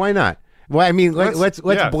so. Sure, why not? Well, I mean, let's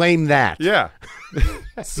yeah. blame that. Yeah.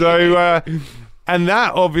 So, and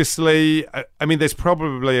that obviously, I mean, there's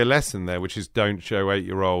probably a lesson there, which is don't show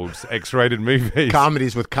 8-year-olds X-rated movies.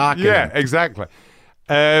 Comedies with cock in Yeah, them. exactly.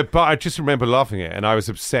 But I just remember loving it, and I was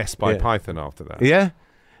obsessed by Python after that. Yeah.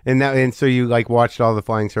 And so you like watched all the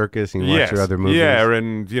Flying Circus and you watched your other movies. Yeah,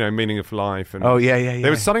 and you know, Meaning of Life. And Oh yeah. there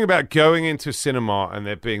was something about going into a cinema and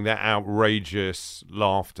there being that outrageous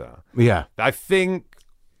laughter. Yeah. I think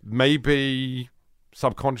maybe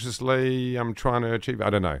subconsciously I'm trying to achieve. I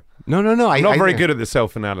don't know. No. I'm not very good at the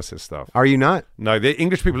self-analysis stuff. Are you not? No, the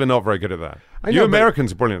English people are not very good at that. I You know, but-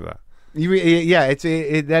 Americans are brilliant at that. Yeah,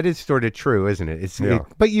 that is sort of true, isn't it? Yeah.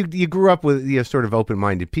 But you grew up with sort of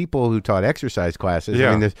open-minded people who taught exercise classes.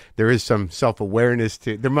 Yeah. I mean, there is some self-awareness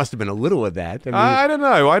to. There must have been a little of that. I mean, I don't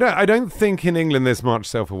know. I don't think in England there's much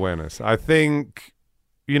self-awareness. I think,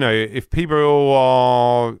 you know, if people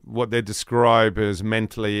are what they describe as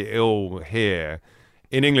mentally ill here,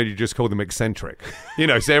 in England you just call them eccentric. You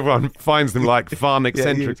know, so everyone finds them like fun,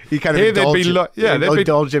 eccentric. you kind of here they'd be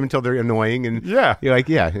indulge them until they're annoying, and Yeah. you're like,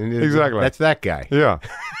 yeah, and Exactly. That's that guy. Yeah.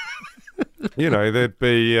 You know, there'd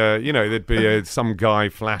be some guy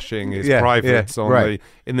flashing his privates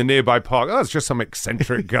in the nearby park. Oh, it's just some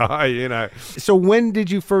eccentric guy, you know. So when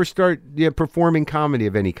did you first start performing comedy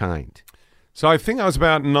of any kind? So I think I was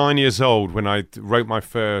about 9 years old when I wrote my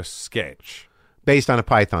first sketch. Based on a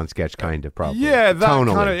Python sketch, kind of, probably. Yeah, that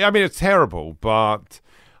Tonally. kind of. I mean, it's terrible, but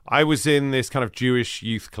I was in this kind of Jewish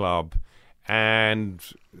youth club, and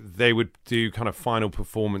they would do kind of final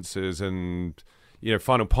performances and, you know,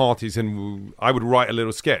 final parties, and I would write a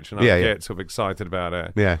little sketch, and I'd get sort of excited about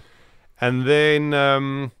it. Yeah. And then,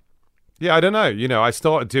 I don't know. You know, I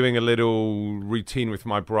started doing a little routine with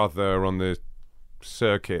my brother on the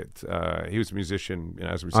circuit. He was a musician, you know,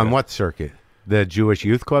 as we said. On what circuit? The Jewish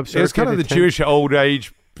Youth Club circuit? It was kind of the Jewish old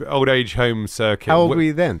age home circuit. How old were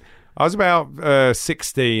you then? I was about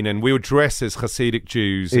 16, and we would dress as Hasidic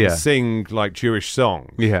Jews and sing like Jewish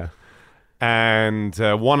songs. Yeah. And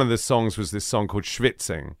one of the songs was this song called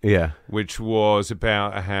Schwitzing, Yeah. which was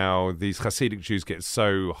about how these Hasidic Jews get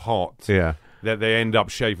so hot Yeah. that they end up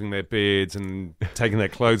shaving their beards and taking their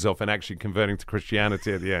clothes off and actually converting to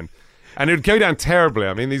Christianity at the end. And it would go down terribly.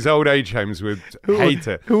 I mean, these old age homes would hate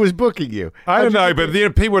it. Who was booking you? I don't know, but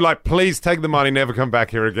people were like, please take the money, never come back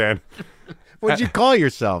here again. What'd you call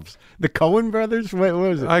yourselves? The Coen brothers? What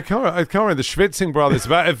was it? I can't remember the Schwitzing brothers,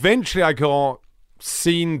 but eventually I got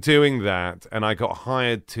seen doing that, and I got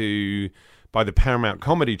hired by the Paramount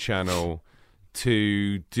Comedy Channel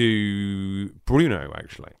to do Bruno,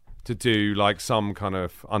 actually, to do like some kind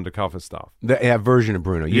of undercover stuff. The version of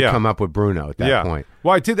Bruno. You come up with Bruno at that point.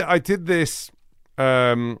 Well, I did this.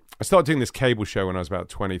 I started doing this cable show when I was about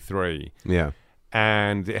 23. Yeah.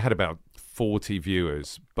 And it had about 40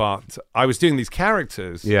 viewers, but I was doing these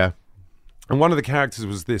characters. Yeah. And one of the characters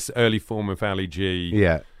was this early form of Ali G.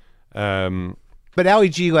 Yeah. But Ali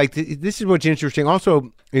G, like, this is what's interesting.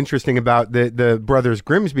 Also interesting about the brothers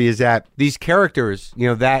Grimsby is that these characters, you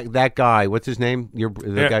know, that guy, what's his name?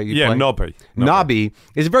 Guy you play? Nobby. Nobby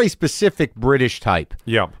is a very specific British type.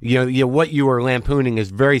 Yeah. You know, what you were lampooning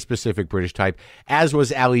is very specific British type, as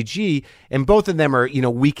was Ali G. And both of them are, you know,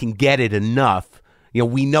 we can get it enough. You know,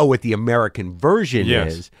 we know what the American version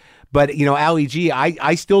is. But, you know, Ali G,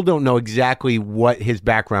 I still don't know exactly what his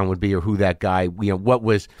background would be or who that guy, you know, what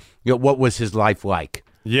was his life like?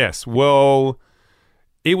 Yes, well,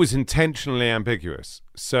 it was intentionally ambiguous.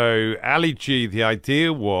 So Ali G, the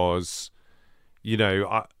idea was, you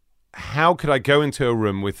know, how could I go into a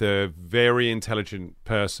room with a very intelligent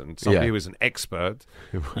person, somebody who is an expert,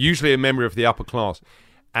 usually a member of the upper class,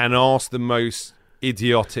 and ask the most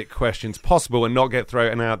idiotic questions possible and not get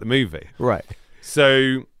thrown out the movie? Right.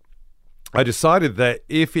 So I decided that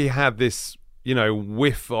if he had this, you know,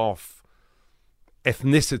 whiff of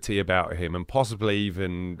ethnicity about him, and possibly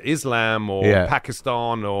even Islam or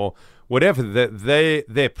Pakistan or whatever, that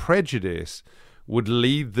their prejudice would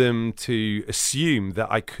lead them to assume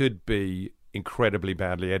that I could be incredibly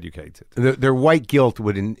badly educated. Their white guilt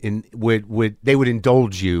would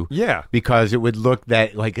indulge you, because it would look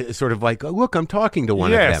that like sort of like, oh, look, I'm talking to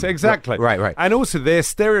one of them. Yes, exactly. Right. And also their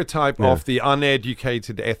stereotype of the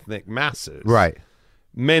uneducated ethnic masses,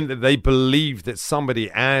 meant that they believed that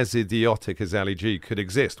somebody as idiotic as Ali G could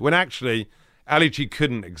exist, when actually Ali G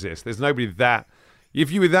couldn't exist. There's nobody that.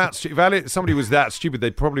 If you were that, if somebody was that stupid,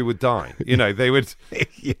 they probably would die. You know, they would.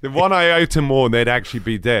 The one iota more, and they'd actually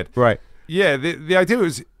be dead. Right. Yeah. The idea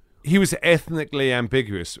was he was ethnically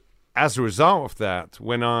ambiguous. As a result of that,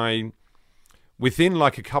 within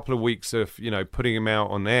like a couple of weeks of putting him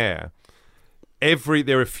out on air,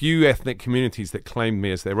 there are a few ethnic communities that claimed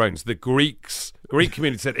me as their own. So the Greek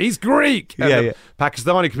community said, he's Greek. And the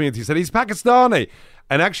Pakistani community said, he's Pakistani.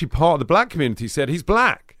 And actually part of the black community said, he's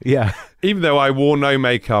black. Yeah. Even though I wore no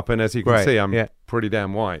makeup, and as you can see, I'm pretty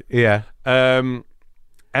damn white. Yeah. And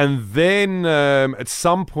then at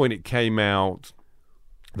some point it came out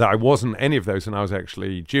that I wasn't any of those and I was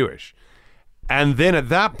actually Jewish. And then at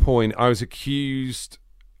that point I was accused...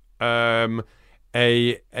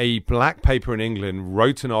 A black paper in England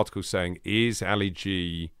wrote an article saying, is Ali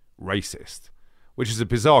G racist? Which is a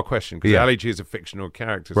bizarre question, because Ali G is a fictional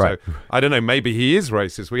character. So I don't know, maybe he is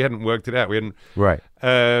racist. We hadn't worked it out. But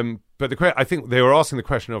I think they were asking the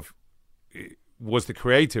question of, was the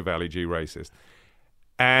creator of Ali G racist?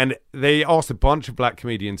 And they asked a bunch of black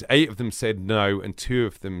comedians. 8 of them said no, and 2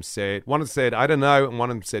 of them said, one of them said, I don't know, and one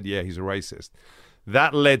of them said, yeah, he's a racist.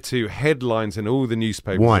 That led to headlines in all the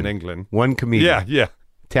newspapers in England. One comedian. Yeah.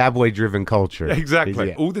 Tabloid-driven culture. Exactly.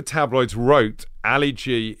 Yeah. All the tabloids wrote, Ali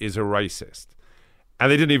G is a racist.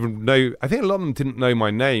 And they didn't even know, I think a lot of them didn't know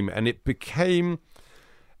my name. And it became,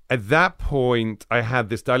 at that point, I had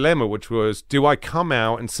this dilemma, which was, do I come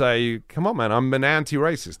out and say, come on, man, I'm an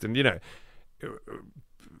anti-racist? And,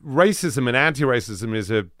 racism and anti-racism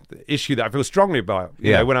is a issue that I feel strongly about.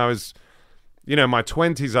 You know, when I was... in my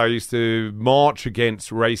 20s, I used to march against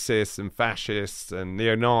racists and fascists and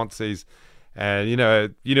neo-Nazis. And,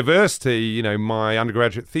 at university, my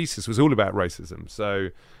undergraduate thesis was all about racism. So,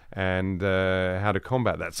 and how to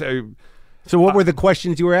combat that. So what were the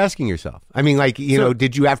questions you were asking yourself? I mean, like,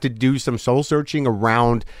 did you have to do some soul searching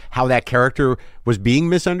around how that character was being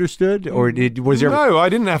misunderstood? Or was there... No, I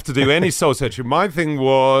didn't have to do any soul searching. My thing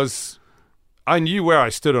was... I knew where I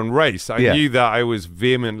stood on race. I knew that I was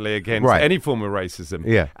vehemently against any form of racism.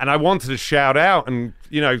 Yeah. And I wanted to shout out and,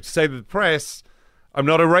 say to the press, I'm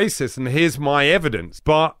not a racist and here's my evidence.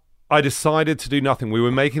 But I decided to do nothing. We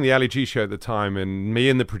were making the Ali G show at the time, and me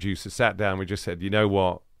and the producer sat down. We just said, you know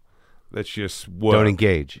what? Let's just work. Don't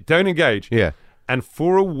engage. Don't engage. Yeah. And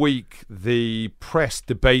for a week, the press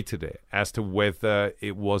debated it as to whether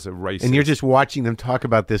it was a racist. And you're just watching them talk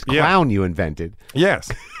about this clown you invented.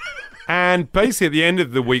 Yes. And basically, at the end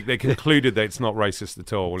of the week, they concluded that it's not racist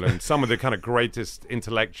at all. And some of the kind of greatest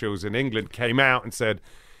intellectuals in England came out and said,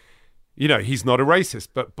 you know, he's not a racist.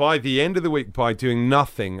 But by the end of the week, by doing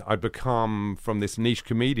nothing, I become, from this niche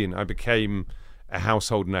comedian, I became a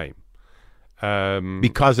household name.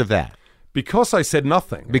 Because of that. Because I said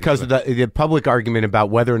nothing. Because of the public argument about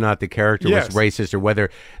whether or not the character Yes. was racist or whether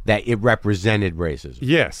that it represented racism.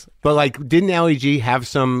 Yes. But like, didn't Ali G have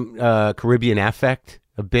some Caribbean affect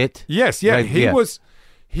a bit? Yes, yeah. Like,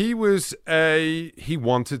 he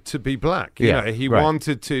wanted to be black. You know, he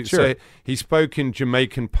wanted to. Sure. So he spoke in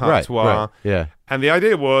Jamaican patois. Yeah. And the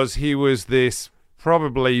idea was he was this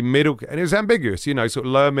probably middle, and it was ambiguous, you know, sort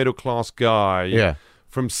of lower middle class guy. Yeah.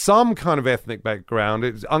 From some kind of ethnic background.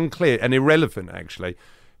 It's unclear and irrelevant, actually,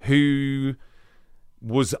 who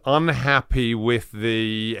was unhappy with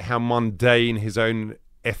how mundane his own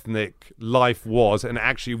ethnic life was and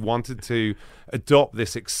actually wanted to adopt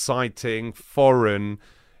this exciting foreign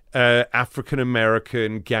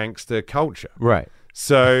African-American gangster culture. Right.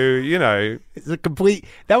 So, you know, It's a complete.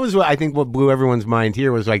 That was what I think what blew everyone's mind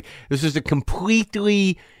here was like, this is a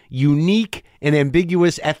completely unique and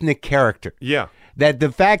ambiguous ethnic character. yeah. That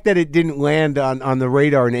the fact that it didn't land on the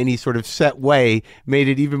radar in any sort of set way made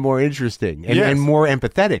it even more interesting and, Yes. and more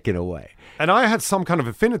empathetic in a way. And I had some kind of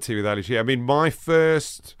affinity with Ali G. I mean, my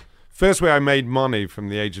first way I made money from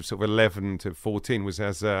the age of sort of 11 to 14 was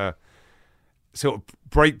as a sort of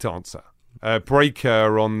break dancer, a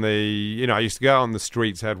breaker on the, you know, I used to go out on the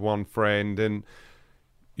streets, had one friend, and,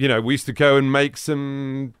 you know, we used to go and make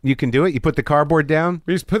some, You can do it. You put the cardboard down.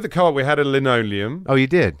 we used to put the car, we had a linoleum. Oh, you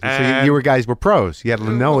did. So And- you guys were pros. You had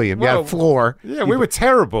linoleum. you Well, had a floor. Yeah, we were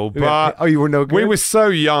terrible, but Oh, you were no good? we were so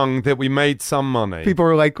young that we made some money. People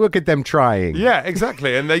were like, look at them trying. Yeah,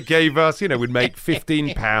 exactly. And they gave us, you know, we'd make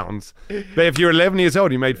 £15. But if you're 11 years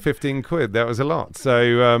old, you made 15 quid. That was a lot.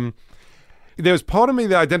 So there was part of me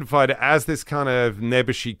that identified as this kind of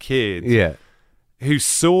nebbishy kid Yeah. who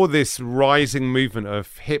saw this rising movement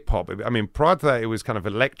of hip hop. I mean, prior to that, it was kind of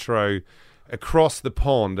electro across the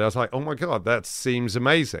pond. I was like, oh my God, that seems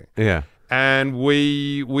amazing. Yeah. And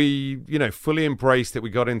we you know, fully embraced it.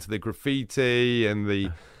 We got into the graffiti and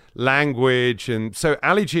the language. And so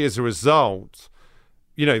Ali G, as a result,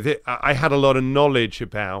 you know, I had a lot of knowledge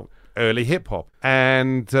about early hip hop.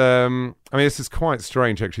 And I mean, this is quite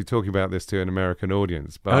strange actually talking about this to an American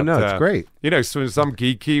audience. But, Oh, no, it's great. You know, so some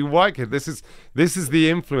geeky white kid. This is the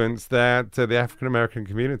influence that the African American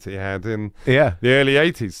community had in Yeah. the early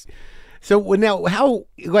 80s. So now, how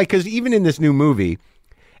like because even in this new movie,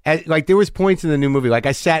 like there was points in the new movie, like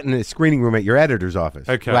I sat in the screening room at your editor's office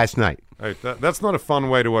last night. Oh, that's not a fun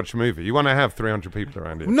way to watch a movie. You want to have 300 people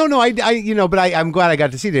around you. No, I you know, but I'm glad I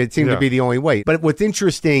got to see that. It seemed to Yeah. be the only way. But what's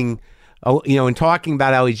interesting, you know, in talking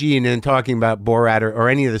about Ali G and then talking about Borat or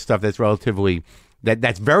any of the stuff that's relatively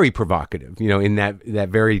that's very provocative, you know, in that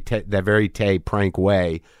very prank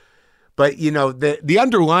way. But you know, the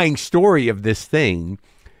underlying story of this thing.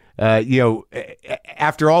 You know,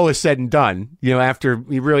 after all is said and done, you know, after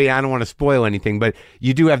you really, I don't want to spoil anything, but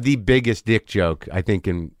you do have the biggest dick joke, I think,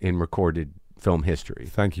 in recorded film history.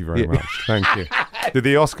 Thank you very much. Thank you. Did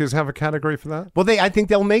the Oscars have a category for that? Well, I think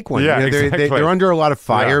they'll make one. Yeah, You know, exactly. they're under a lot of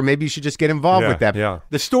fire. Yeah. Maybe you should just get involved Yeah, with that. yeah.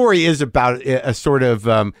 The story is about a sort of,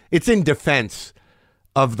 it's in defense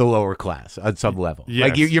of the lower class on some level. Yes.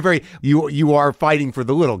 Like you are fighting for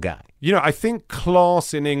the little guy. You know, I think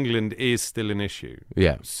class in England is still an issue.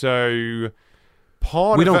 Yeah. So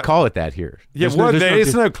We don't call it that here. Yeah, There's there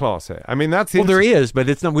is no class here. I mean, that's Well, there is, but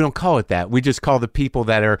it's not. We don't call it that. We just call the people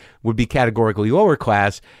that would be categorically lower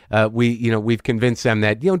class. We've convinced them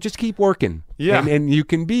that just keep working. Yeah. and you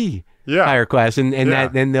can be Yeah. higher class, and Yeah.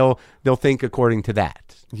 that then they'll think according to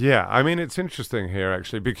that. Yeah, I mean, it's interesting here,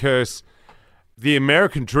 actually, because the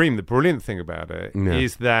American dream, the brilliant thing about it, Yeah.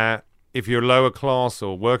 is that if you're lower class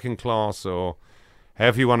or working class or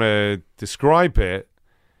however you want to describe it,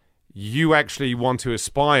 you actually want to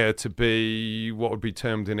aspire to be what would be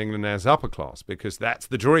termed in England as upper class, because that's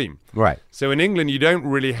the dream. Right. So in England, you don't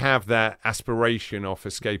really have that aspiration of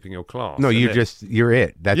escaping your class. No, And you're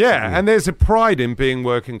it. That's and there's a pride in being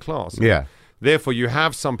working class. Yeah. Therefore, you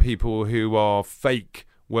have some people who are fake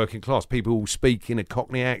working class, people who speak in a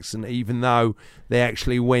Cockney accent, even though they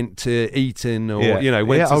actually went to Eton or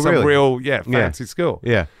went to some real fancy school.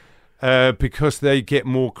 Yeah. Because they get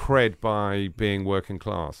more cred by being working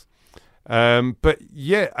class. But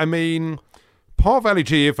yeah, I mean, part of Ali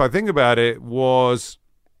G, if I think about it,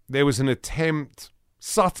 there was an attempt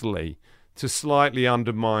subtly to slightly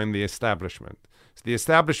undermine the establishment. So the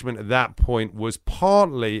establishment at that point was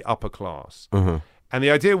partly upper class. And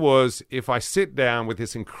the idea was, if I sit down with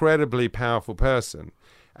this incredibly powerful person,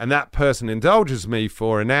 and that person indulges me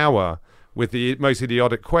for an hour with the most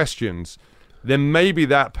idiotic questions, then maybe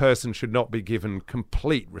that person should not be given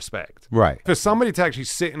complete respect. Right. For somebody to actually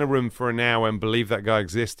sit in a room for an hour and believe that guy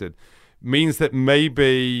existed means that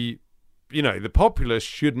maybe, you know, the populace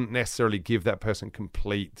shouldn't necessarily give that person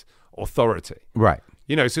complete authority. Right.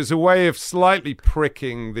 You know, so it's a way of slightly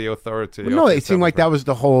pricking the authority. Well, no, it seemed like that was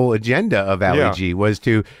the whole agenda of Ali G, was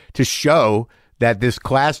to show that this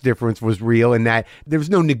class difference was real and that there was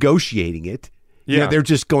no negotiating it. You know, they're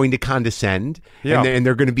just going to condescend and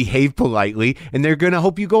they're going to behave politely and they're going to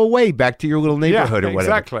hope you go away back to your little neighborhood or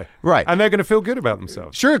whatever. Exactly. Right. And they're going to feel good about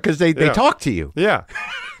themselves. Sure, because they talk to you. Yeah.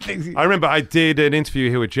 I remember I did an interview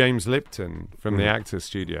here with James Lipton from the Actors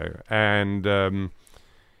Studio, and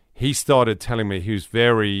he started telling me, he was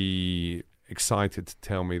very excited to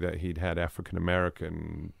tell me that he'd had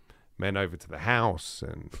African-American men over to the house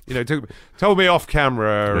and, you know, told me off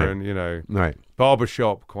camera and, you know,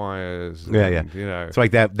 barbershop choirs. And, you know. It's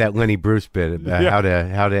like that Lenny Bruce bit about how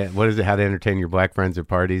to entertain your black friends at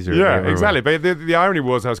parties. Or, exactly. But the irony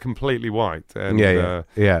was I was completely white. And,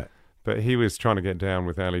 but he was trying to get down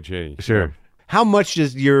with Ali G. Sure. Yeah. How much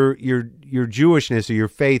does your Jewishness or your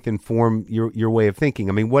faith inform your way of thinking?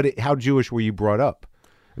 I mean, how Jewish were you brought up?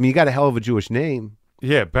 I mean, you got a hell of a Jewish name.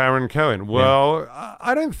 Yeah, Baron Cohen. Well,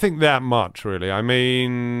 I don't think that much, really. I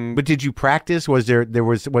mean, but did you practice? Was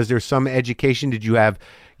there some education? Did you have,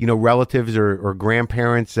 you know, relatives or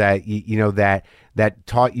grandparents that you know that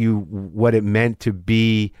taught you what it meant to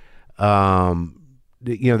be,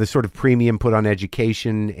 you know, the sort of premium put on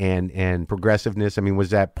education and progressiveness? I mean, was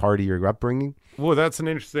that part of your upbringing? Well, that's an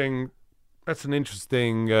interesting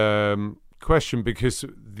question, because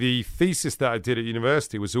the thesis that I did at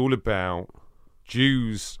university was all about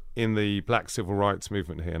Jews in the Black Civil Rights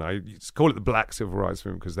Movement here. And I used to call it the Black Civil Rights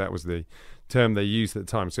Movement because that was the term they used at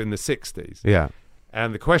the time. So in the 60s. Yeah.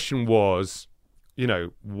 And the question was, you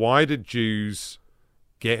know, why did Jews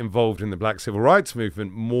get involved in the Black Civil Rights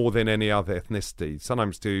Movement more than any other ethnicity?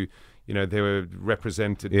 Sometimes they were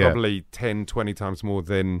represented probably 10, 20 times more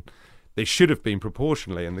than they should have been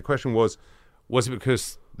proportionally. And the question was it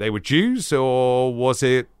because they were Jews or was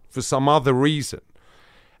it for some other reason?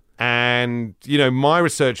 And, you know, my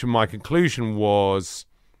research and my conclusion was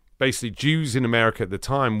basically Jews in America at the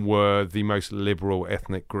time were the most liberal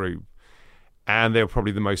ethnic group. And they were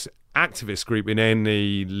probably the most activist group in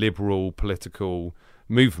any liberal political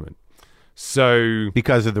movement. So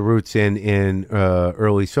because of the roots in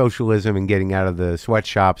early socialism and getting out of the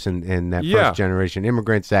sweatshops and that first generation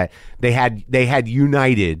immigrants, that they had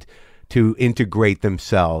united to integrate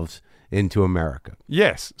themselves into America.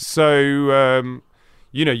 Yes. So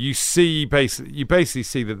you know, you basically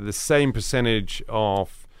see that the same percentage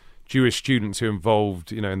of Jewish students who are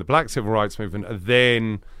involved, you know, in the Black Civil Rights Movement are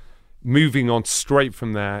then moving on straight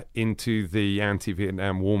from that into the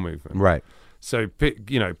anti-Vietnam War movement. Right. So,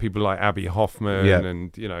 you know, people like Abby Hoffman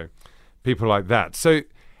and, you know, people like that. So,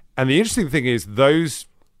 and the interesting thing is those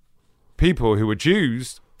people who were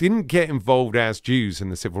Jews didn't get involved as Jews in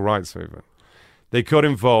the Civil Rights Movement. They got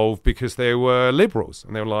involved because they were liberals.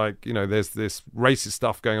 And they were like, you know, there's this racist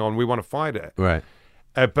stuff going on. We want to fight it. Right.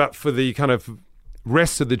 But for the kind of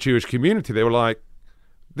rest of the Jewish community, they were like,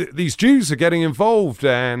 these Jews are getting involved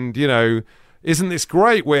and, you know, isn't this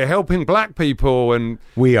great? We're helping black people. And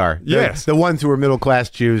we are. Yes. The ones who are middle-class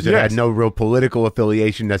Jews that had no real political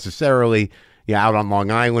affiliation necessarily, out on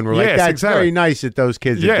Long Island, were like, that's very nice that those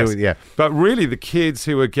kids are doing it. Yeah. But really, the kids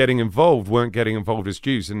who were getting involved weren't getting involved as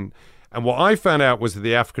Jews. And what I found out was that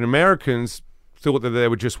the African Americans thought that they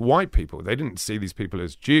were just white people. They didn't see these people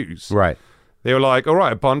as Jews. Right. They were like, all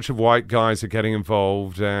right, a bunch of white guys are getting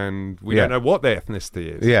involved and we don't know what their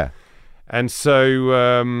ethnicity is. Yeah. And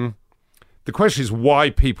so the question is why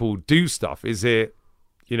people do stuff. Is it,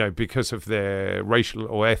 you know, because of their racial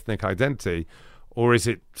or ethnic identity, or is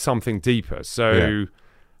it something deeper? So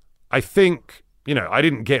I think, you know, I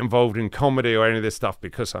didn't get involved in comedy or any of this stuff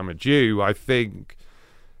because I'm a Jew. I think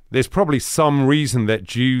there's probably some reason that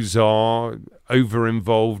Jews are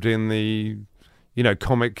over-involved in the, you know,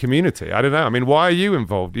 comic community. I don't know. I mean, why are you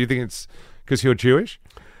involved? Do you think it's because you're Jewish?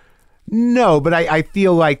 No, but I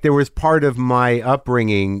feel like there was part of my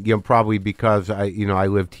upbringing, you know, probably because I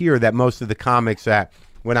lived here, that most of the comics that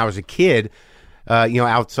when I was a kid, you know,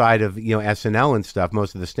 outside of, you know, SNL and stuff,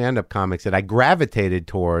 most of the stand-up comics that I gravitated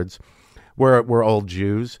towards were old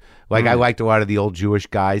Jews. Like I liked a lot of the old Jewish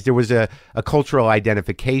guys. There was a cultural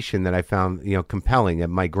identification that I found, you know, compelling at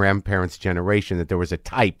my grandparents' generation, that there was a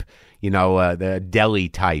type, the deli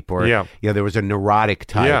type, or Yeah. there was a neurotic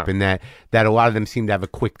type, Yeah. and that a lot of them seemed to have a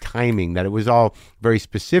quick timing. That it was all very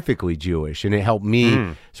specifically Jewish, and it helped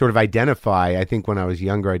me sort of identify. I think when I was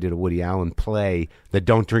younger, I did a Woody Allen play, that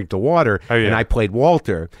Don't Drink the Water, Oh, yeah. and I played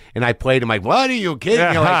Walter, and I played him like, what are you kidding?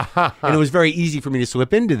 And it was very easy for me to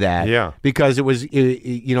slip into that, Yeah. because it was,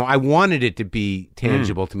 I wanted it to be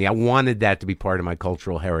tangible to me. I wanted that to be part of my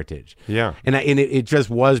cultural heritage. Yeah. And it just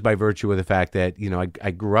was by virtue of the fact that,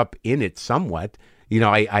 I grew up in it somewhat.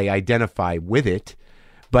 I identify with it,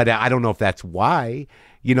 but I don't know if that's why.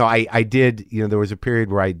 I did, there was a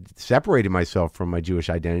period where I separated myself from my Jewish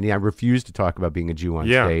identity. I refused to talk about being a Jew on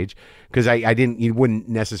Yeah. stage because you wouldn't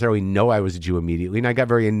necessarily know I was a Jew immediately. And I got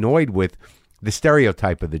very annoyed with the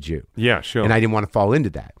stereotype of the Jew. Yeah, sure. And I didn't want to fall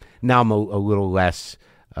into that. Now I'm a little less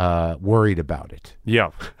worried about it. Yeah.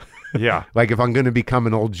 Yeah. Like if I'm going to become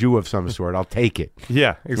an old Jew of some sort, I'll take it.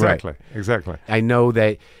 Yeah, exactly. Exactly. I know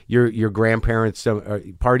that your grandparents,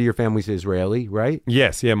 part of your family's Israeli, right?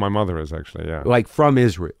 Yes, yeah, my mother is actually, yeah. Like from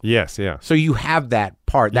Israel. Yes, yeah. So you have that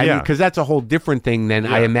part. Yeah. Because that's a whole different thing than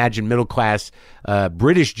I imagine middle class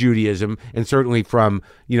British Judaism, and certainly from,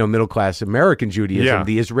 middle class American Judaism. Yeah.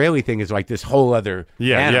 The Israeli thing is like this whole other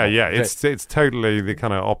animal. Yeah. It's totally the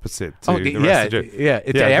kind of opposite to the rest yeah, of Jew. yeah.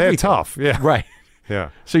 It's they're everything. tough. Yeah. Right.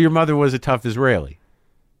 Yeah. So your mother was a tough Israeli.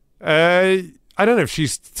 I don't know if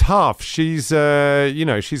she's tough. She's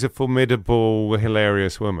she's a formidable,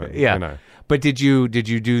 hilarious woman. Yeah. But did you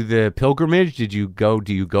do the pilgrimage? Do you go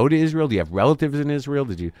to Israel? Do you have relatives in Israel?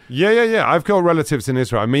 Did you? Yeah. I've got relatives in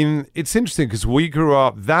Israel. I mean, it's interesting because we grew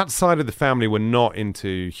up, that side of the family were not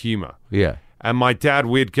into humor. Yeah. And my dad,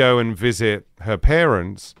 we'd go and visit her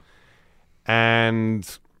parents,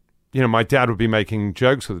 and my dad would be making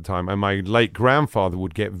jokes all the time, and my late grandfather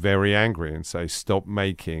would get very angry and say, "Stop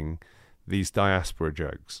making these diaspora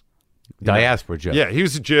jokes." Diaspora jokes. Yeah, he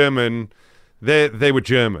was a German. They were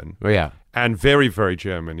German. Oh, yeah. And very, very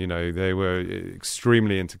German. They were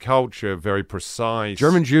extremely into culture, very precise.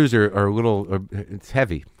 German Jews are a little. It's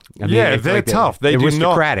heavy. I mean, Yeah, it's they're like tough. They do not-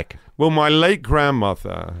 aristocratic. Well, my late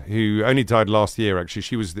grandmother, who only died last year, actually,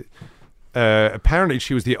 she was apparently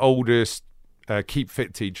she was the oldest Keep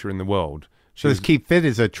Fit teacher in the world. So this Keep Fit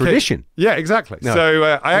is a tradition. Yeah, exactly. No. So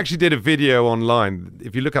I actually did a video online.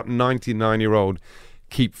 If you look up 99-year-old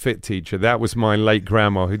Keep Fit teacher, that was my late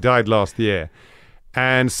grandma who died last year.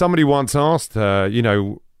 And somebody once asked her,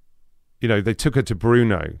 they took her to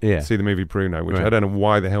Bruno to see the movie Bruno, which I don't know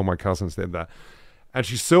why the hell my cousins did that. And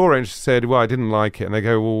she saw it and she said, well, I didn't like it. And they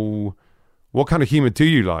go, well, what kind of humor do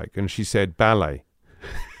you like? And she said, ballet.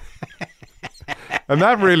 And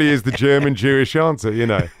that really is the German Jewish answer,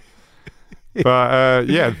 But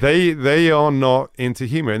they are not into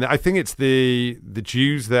humor. And I think it's the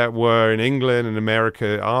Jews that were in England and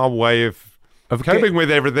America, our way of coping with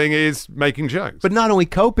everything is making jokes. But not only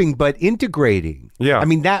coping, but integrating. Yeah. I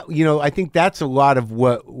mean, that, I think that's a lot of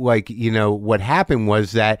what happened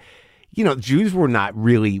was that, Jews were not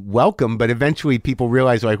really welcome, but eventually people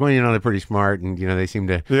realized, like, well, they're pretty smart and, they seem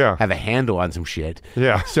to have a handle on some shit.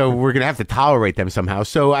 Yeah. So we're going to have to tolerate them somehow.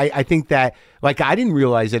 So I think that, like, I didn't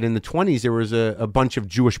realize that in the 1920s there was a bunch of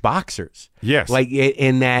Jewish boxers. Yes. Like,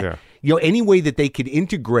 in that, any way that they could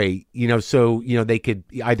integrate, so, they could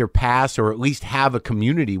either pass or at least have a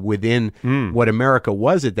community within what America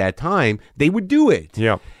was at that time, they would do it.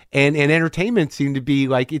 Yeah. And entertainment seemed to be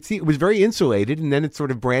like, it was very insulated, and then it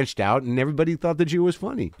sort of branched out, and everybody thought the Jew was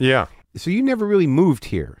funny. Yeah. So you never really moved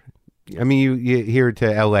here. I mean, you here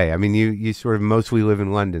to L.A. I mean, you sort of mostly live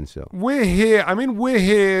in London still. We're here. I mean, we're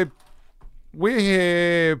here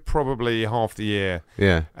probably half the year.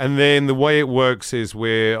 Yeah. And then the way it works is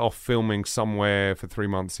we're off filming somewhere for 3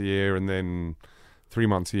 months a year, and then 3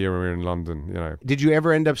 months a year we're in London, Did you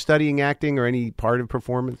ever end up studying acting or any part of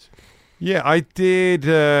performance? Yeah, I did.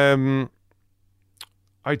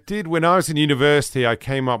 I did when I was in university. I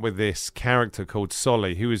came up with this character called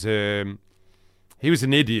Solly. He was an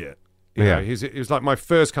idiot. You know, he was like my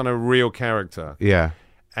first kind of real character. Yeah.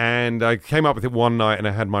 And I came up with it one night, and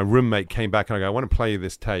I had my roommate came back, and I go, I want to play you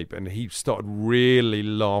this tape. And he started really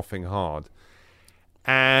laughing hard.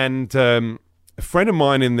 And a friend of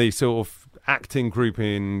mine in the sort of acting group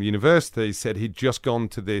in university said he'd just gone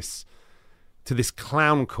to this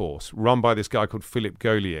clown course run by this guy called Philippe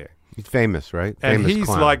Gaulier. He's famous, right? And famous he's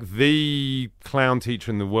clown. like the clown teacher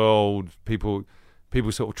in the world. People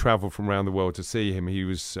sort of travel from around the world to see him. He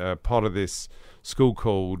was part of this school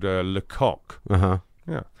called Lecoq. Uh-huh.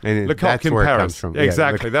 Yeah. And Lecoq that's in where Paris. it comes from.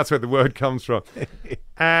 Exactly. That's where the word comes from.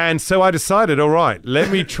 And so I decided, all right, let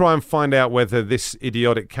me try and find out whether this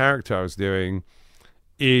idiotic character I was doing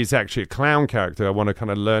is actually a clown character. I want to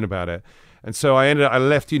kind of learn about it. And so I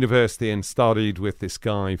left university and studied with this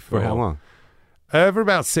guy For how long? For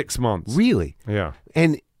about 6 months. Really? Yeah.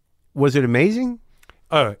 And was it amazing?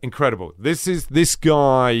 Oh, incredible. This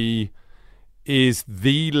guy is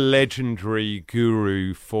the legendary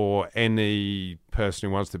guru for any person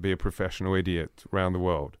who wants to be a professional idiot around the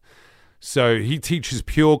world. So he teaches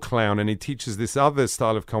pure clown, and he teaches this other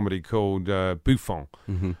style of comedy called bouffon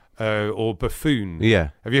or buffoon. Yeah.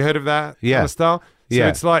 Have you heard of that Yeah. kind of style? So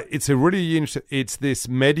Yeah. it's a really interesting, it's this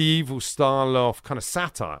medieval style of kind of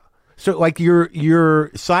satire. So, like, your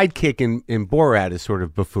sidekick in Borat is sort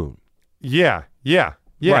of buffoon. Yeah.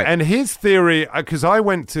 Right. And his theory, because I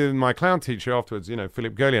went to my clown teacher afterwards,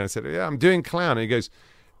 Philip Gurley, and I said, yeah, I'm doing clown. And he goes,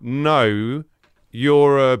 no,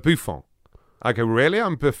 you're a bouffon. I go, really?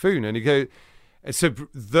 I'm buffoon. And he goes, so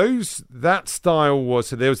that style was,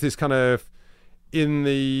 so there was this kind of, in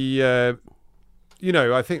the,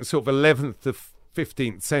 I think sort of 11th to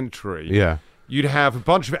 15th century, Yeah. you'd have a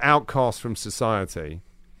bunch of outcasts from society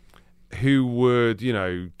who would,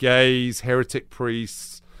 gays, heretic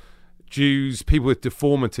priests, Jews, people with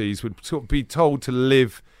deformities would sort of be told to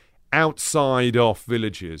live outside off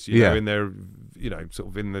villages, in their, sort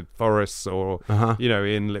of in the forests or,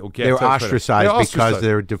 in little ghettos. They were ostracized because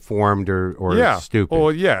they're deformed or stupid.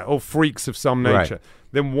 Or freaks of some nature. Right.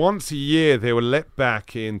 Then once a year, they were let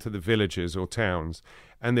back into the villages or towns,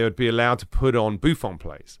 and they would be allowed to put on bouffon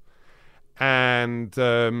plays. And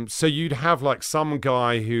so you'd have like some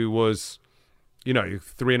guy who was,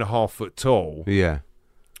 3.5 foot tall. Yeah.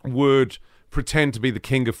 Would pretend to be the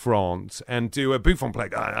King of France and do a bouffon play.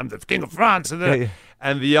 I'm the King of France.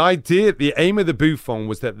 And the aim of the bouffon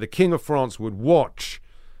was that the King of France would watch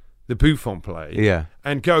the bouffon play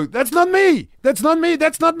and go, that's not me. That's not me.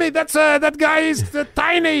 That's not me. That's that guy is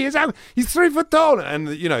tiny. He's 3 foot tall. And,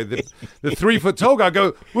 the 3 foot tall guy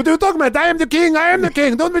go, what are you talking about? I am the king. I am the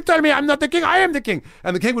king. Don't be telling me I'm not the king. I am the king.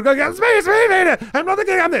 And the king would go, it's me. I'm not the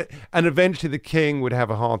king. And eventually the king would have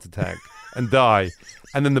a heart attack and die.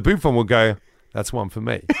 And then the bouffon will go, that's one for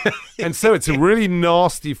me. And so it's a really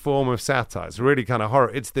nasty form of satire. It's really kind of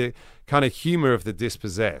horror. It's the kind of humor of the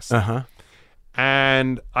dispossessed. Uh-huh.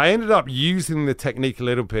 And I ended up using the technique a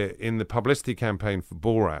little bit in the publicity campaign for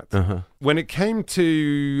Borat. Uh-huh. When it came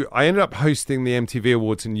to, I ended up hosting the MTV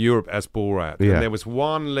Awards in Europe as Borat. Yeah. And there was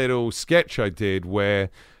one little sketch I did where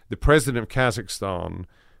the president of Kazakhstan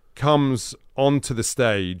comes onto the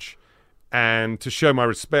stage, and to show my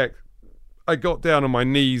respect, I got down on my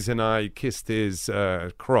knees and I kissed his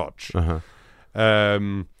crotch.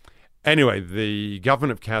 Uh-huh. Anyway, the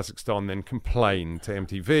government of Kazakhstan then complained to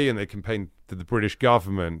MTV, and they complained to the British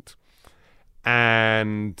government.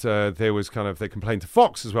 And there was they complained to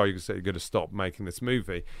Fox as well. You could say, you've got to stop making this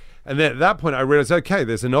movie. And then at that point, I realized, okay,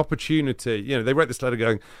 there's an opportunity. They wrote this letter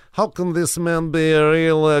going, how can this man be a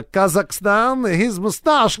real Kazakhstan? His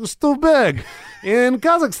mustache is too big. In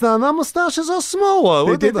Kazakhstan, our mustaches are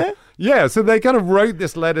smaller. They did that? Yeah, so they kind of wrote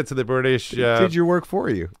this letter to the British. Did your work for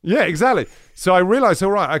you? Yeah, exactly. So I realized,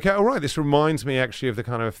 all right, this reminds me actually of the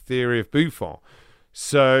kind of theory of bouffon.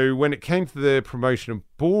 So when it came to the promotion of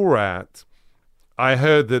Borat, I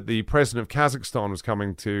heard that the president of Kazakhstan was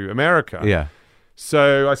coming to America. Yeah.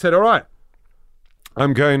 So I said, all right,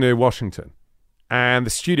 I'm going to Washington. And the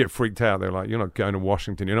studio freaked out. They were like, you're not going to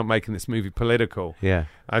Washington. You're not making this movie political. Yeah.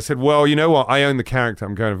 I said, well, you know what? I own the character.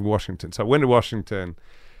 I'm going to Washington. So I went to Washington,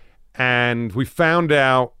 and we found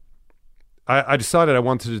out, I decided I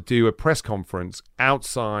wanted to do a press conference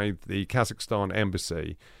outside the Kazakhstan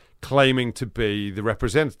embassy, claiming to be the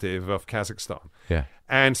representative of Kazakhstan. Yeah.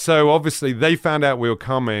 And so obviously they found out we were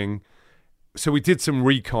coming. So we did some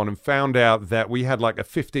recon and found out that we had like a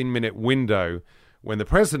 15-minute window when the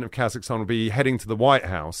president of Kazakhstan would be heading to the White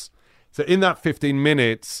House. So in that 15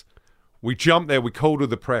 minutes, we jumped there, we called all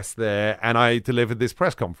the press there, and I delivered this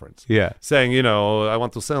press conference. Yeah. Saying, I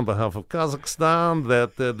want to say on behalf of Kazakhstan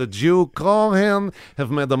that the Jew Cohen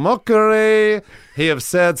have made a mockery. He have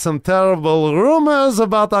said some terrible rumors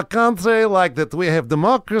about our country, like that we have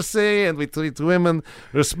democracy and we treat women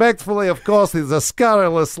respectfully. Of course, these are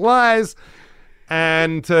scurrilous lies.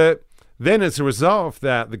 And then as a result of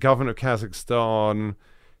that, the government of Kazakhstan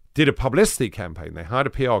did a publicity campaign. They hired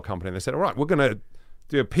a PR company, and they said, all right, we're going to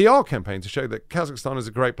do a PR campaign to show that Kazakhstan is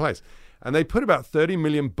a great place. And they put about $30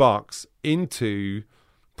 million into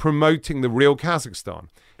promoting the real Kazakhstan.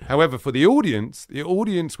 However, for the audience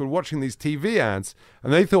were watching these TV ads,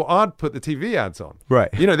 and they thought I'd put the TV ads on.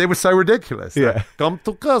 Right. They were so ridiculous. Yeah. Like, come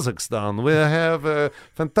to Kazakhstan, we have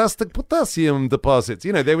fantastic potassium deposits.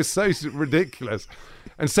 They were so ridiculous.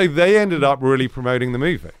 And so they ended up really promoting the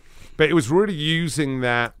movie. But it was really using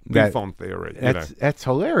that Buffon theory. That's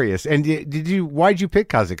hilarious. And why'd you pick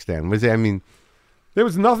Kazakhstan? Was it? I mean, there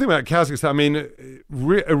was nothing about Kazakhstan. I mean,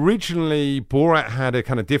 originally Borat had a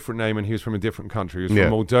kind of different name, and he was from a different country. He was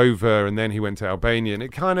from Moldova, and then he went to Albania. And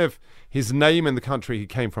it kind of, his name and the country he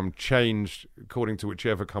came from changed according to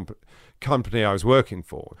whichever company I was working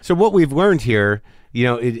for. So what we've learned here,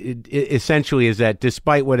 it essentially is that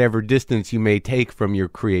despite whatever distance you may take from your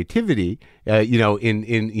creativity,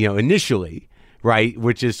 initially, right,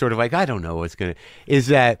 which is sort of like, I don't know what's going to, is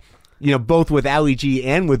that, both with Ali G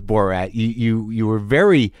and with Borat, you were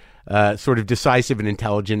very sort of decisive and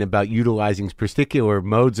intelligent about utilizing particular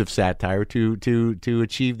modes of satire to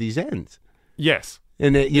achieve these ends. Yes.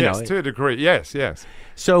 And yes, to a degree. Yes.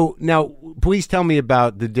 So now, please tell me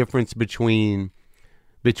about the difference between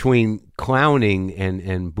clowning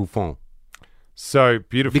and Buffon. So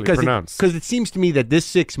beautifully pronounced. Because it seems to me that this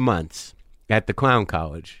 6 months at the clown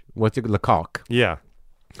college, Le Coq? Yeah.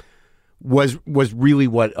 Was really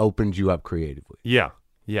what opened you up creatively. Yeah.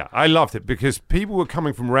 I loved it because people were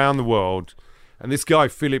coming from around the world, and this guy,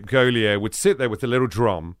 Philippe Gaulier, would sit there with a little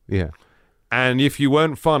drum. Yeah. And if you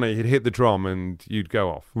weren't funny, he'd hit the drum and you'd go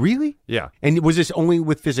off. Really? Yeah. And was this only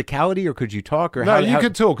with physicality, or could you talk? Or no, you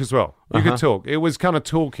could talk as well. You could talk. It was kind of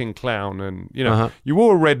talking clown, and, you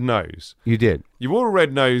wore a red nose. You did? You wore a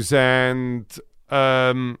red nose, and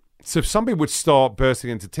so some people would start bursting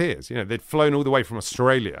into tears. They'd flown all the way from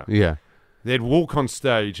Australia. Yeah. They'd walk on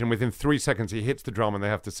stage, and within 3 seconds, he hits the drum, and they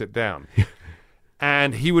have to sit down.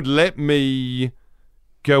 And he would let me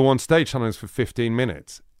go on stage sometimes for 15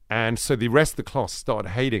 minutes. And so the rest of the class started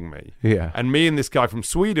hating me. Yeah. And me and this guy from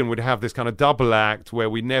Sweden would have this kind of double act where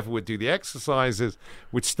we never would do the exercises.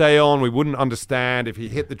 We'd stay on. We wouldn't understand. If he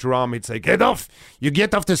hit the drum, he'd say, "Get off. You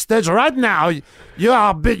get off the stage right now. You're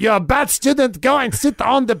a bad student. Go and sit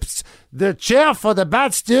on the chair for the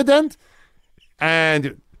bad student."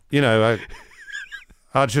 And,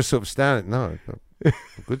 I'd just sort of stand. No, a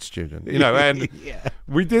good student. And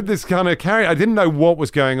we did this kind of carry. I didn't know what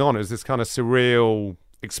was going on. It was this kind of surreal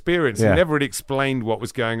experience. He never really explained what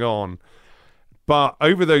was going on. But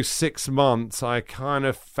over those 6 months, I kind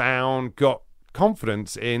of got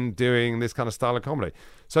confidence in doing this kind of style of comedy.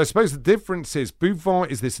 So I suppose the difference is Buffon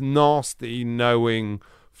is this nasty, knowing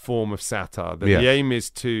form of satire. The aim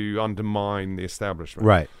is to undermine the establishment.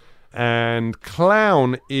 Right. And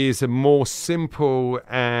clown is a more simple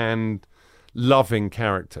and loving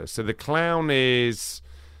character. So the clown is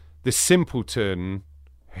the simpleton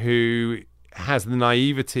who has the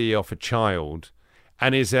naivety of a child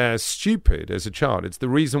and is as stupid as a child. It's the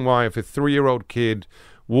reason why if a 3-year-old kid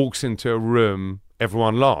walks into a room,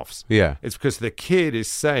 everyone laughs. Yeah. It's because the kid is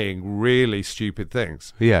saying really stupid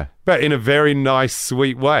things. Yeah. But in a very nice,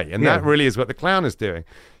 sweet way. And that really is what the clown is doing.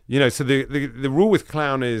 So the rule with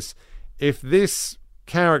clown is if this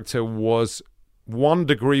character was 1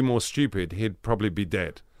 degree more stupid, he'd probably be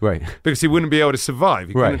dead. Right. Because he wouldn't be able to survive.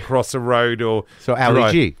 He couldn't cross a road or... So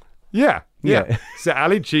Ali G. Yeah. So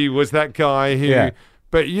Ali G was that guy who... Yeah.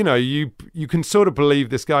 But, you can sort of believe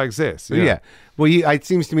this guy exists. Yeah. Well, it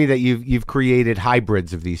seems to me that you've created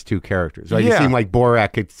hybrids of these two characters. Right? You seem like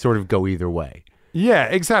Borat could sort of go either way. Yeah,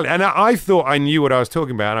 exactly. And I thought I knew what I was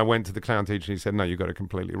talking about, and I went to the clown teacher, and he said, "No, you got it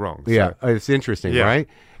completely wrong." So, yeah, it's interesting, right?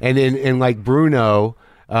 And in like Bruno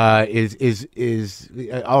is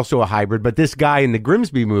also a hybrid, but this guy in the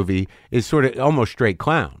Grimsby movie is sort of almost straight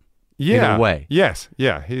clown. In a way. Yes.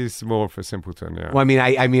 Yeah. He's more of a simpleton. Yeah. Well,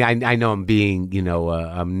 I know I'm being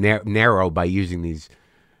narrow by using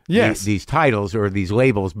these titles or these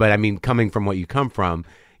labels, but I mean, coming from what you come from,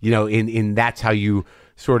 in that's how you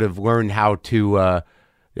sort of learn how to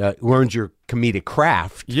learn your comedic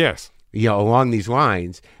craft. Yes. Along these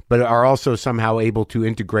lines, but are also somehow able to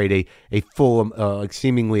integrate a full,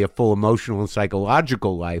 seemingly a full emotional and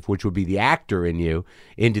psychological life, which would be the actor in you,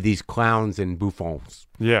 into these clowns and Buffons.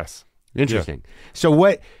 Yes. Interesting. Yeah. So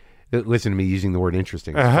what... Listen to me using the word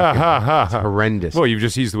interesting. It's horrendous. Well, you've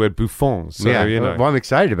just used the word Buffon. So, Well, I'm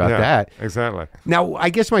excited about that. Exactly. Now, I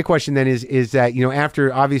guess my question then is that,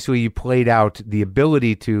 after obviously you played out the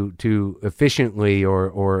ability to efficiently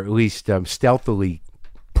or at least stealthily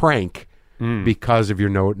prank because of your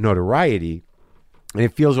notoriety, and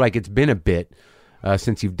it feels like it's been a bit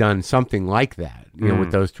since you've done something like that,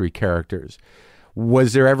 with those 3 characters.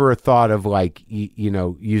 Was there ever a thought of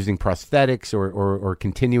using prosthetics or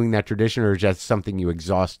continuing that tradition, or is that something you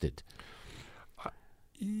exhausted?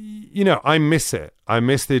 I miss it. I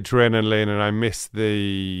miss the adrenaline, and I miss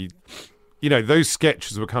the, those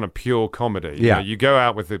sketches were kind of pure comedy. Yeah. You go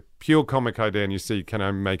out with a pure comic idea and you see, can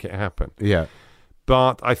I make it happen? Yeah.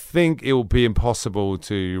 But I think it will be impossible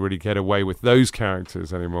to really get away with those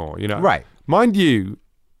characters anymore. You know, Right. Mind you,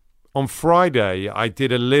 on Friday I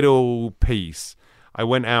did a little piece. I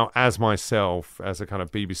went out as myself, as a kind of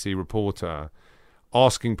BBC reporter,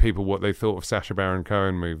 asking people what they thought of Sacha Baron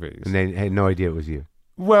Cohen movies. And they had no idea it was you.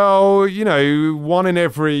 Well, you know, 1 in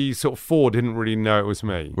every sort of 4 didn't really know it was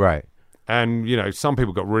me. Right. And, you know, some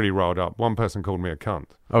people got really riled up. One person called me a cunt.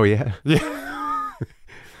 Oh, yeah? Yeah.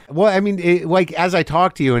 Well, I mean, like, as I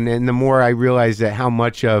talk to you, and the more I realize that how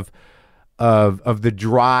much of the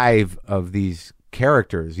drive of these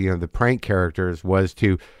characters, you know, the prank characters, was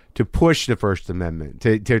to push the First Amendment,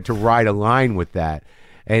 to ride a line with that,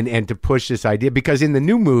 and to push this idea. Because in the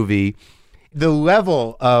new movie, the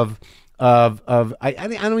level of I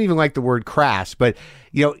don't even like the word crass, but,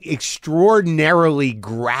 you know, extraordinarily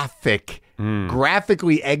graphically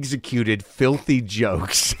executed filthy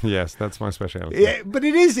jokes. Yes, that's my specialty. Yeah, but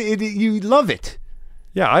you love it.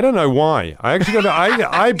 Yeah, I don't know why. I actually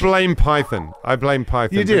I blame Python. I blame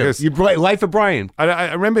Python. You do. Because Life of Brian.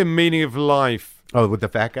 I remember Meaning of Life. Oh, with the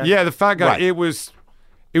fat guy? Yeah, the fat guy. Right. It was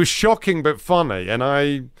shocking but funny,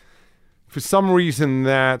 and for some reason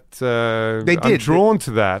I'm drawn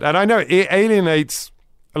to that. And I know it alienates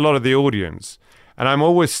a lot of the audience. And I'm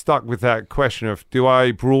always stuck with that question of, do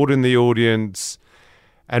I broaden the audience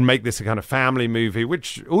and make this a kind of family movie,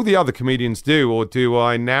 which all the other comedians do, or do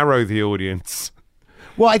I narrow the audience?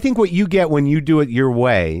 Well, I think what you get when you do it your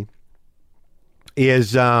way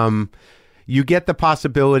is you get the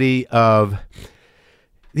possibility of...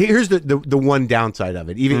 Here's the one downside of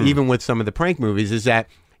it, even with some of the prank movies, is that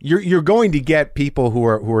you're going to get people who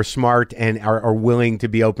are smart and are willing to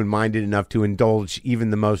be open-minded enough to indulge even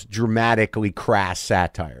the most dramatically crass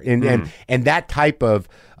satire, and that type of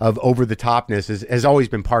over-the-topness has always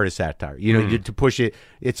been part of satire. You know, to push it,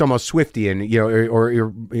 it's almost Swiftian, you know, or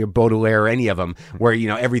Baudelaire, or any of them, where, you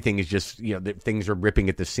know, everything is just, you know, things are ripping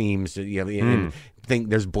at the seams. You know, and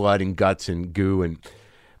there's blood and guts and goo and.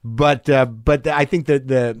 But I think that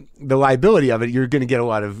the liability of it, you're going to get a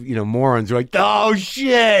lot of, you know, morons who are like, oh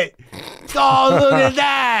shit, oh look at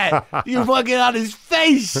that, you fucking on his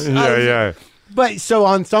face. Yeah. But so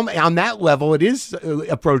on that level, it is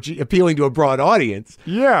appealing to a broad audience.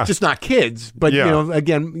 Yeah, just not kids, but you know,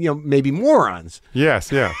 again, you know, maybe morons.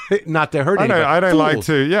 Yes, yeah. Not to hurt anybody. I don't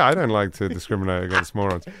like to discriminate against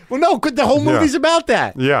morons. Well, no, the whole movie's about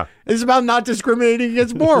that. Yeah, it's about not discriminating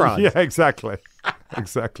against morons. Yeah, exactly.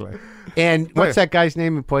 Exactly. And what's that guy's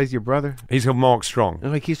name who plays your brother? He's called Mark Strong.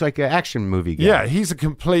 Like, he's like an action movie guy. Yeah, he's a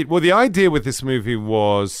complete... Well, the idea with this movie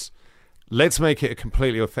was, let's make it a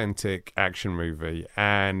completely authentic action movie,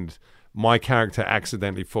 and my character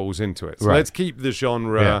accidentally falls into it. So let's keep the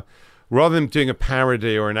genre... Yeah. Rather than doing a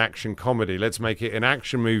parody or an action comedy, let's make it an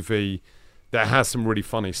action movie that has some really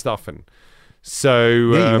funny stuff in. So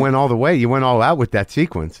you went all the way. You went all out with that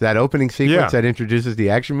sequence, that opening sequence that introduces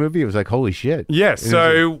the action movie. It was like, holy shit. Yes.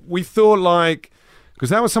 So we thought, like,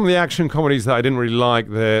 because that was some of the action comedies that I didn't really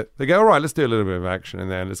like. That they go, all right, let's do a little bit of action,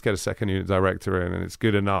 and then let's get a second unit director in, and it's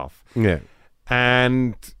good enough. Yeah.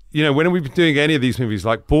 And you know, when we've been doing any of these movies,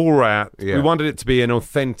 like Borat, we wanted it to be an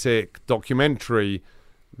authentic documentary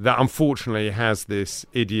that unfortunately has this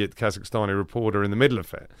idiot Kazakhstani reporter in the middle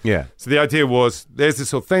of it. Yeah. So the idea was, there's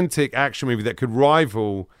this authentic action movie that could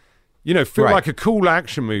rival, you know, feel like a cool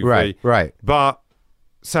action movie. Right. But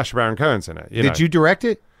Sacha Baron Cohen's in it. Did you direct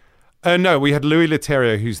it? No, we had Louis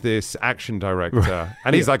Leterrier, who's this action director.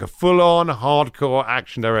 And he's like a full-on hardcore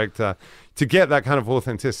action director to get that kind of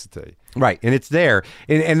authenticity. Right, and it's there.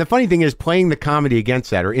 And the funny thing is, playing the comedy against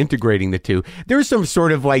that, or integrating the two, there's some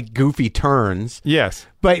sort of like goofy turns. Yes.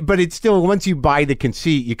 But it's still, once you buy the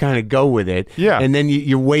conceit, you kind of go with it. Yeah. And then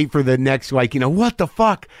you wait for the next, like, you know, what the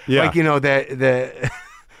fuck? Yeah. Like, you know, the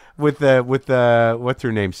with the what's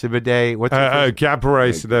her name? Sibade? What's her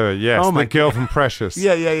Gabourey Sidibe, yes. Oh, my the girl from Precious.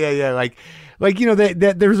 Yeah. Like, you know,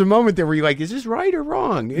 that there's a moment there where you're like, is this right or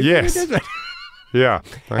wrong? Yes. Yeah.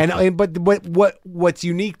 But what's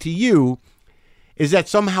unique to you is that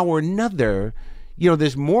somehow or another, you know,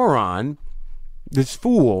 this moron, this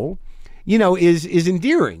fool, you know, is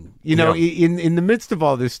endearing, you know, in the midst of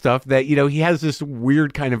all this stuff, that, you know, he has this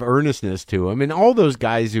weird kind of earnestness to him, and all those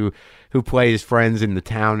guys who play his friends in the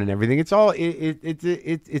town and everything. It's all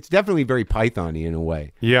it's definitely very Python-y in a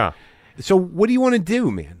way. Yeah. So what do you want to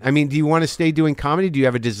do, man? I mean, do you want to stay doing comedy? Do you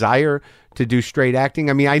have a desire to do straight acting?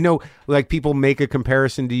 I mean, I know, like, people make a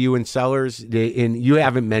comparison to you and Sellers, and you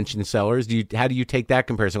haven't mentioned Sellers. How do you take that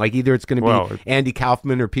comparison? Like, either it's going to be Andy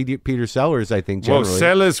Kaufman or Peter Sellers, I think, generally. Well,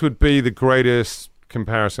 Sellers would be the greatest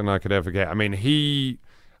comparison I could ever get. I mean,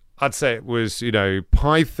 I'd say it was, you know,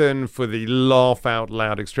 Python for the laugh out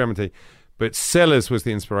loud extremity. But Sellers was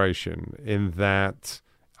the inspiration in that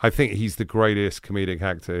I think he's the greatest comedic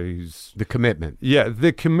actor who's... The commitment. Yeah,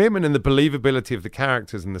 the commitment and the believability of the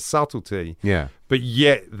characters and the subtlety. Yeah. But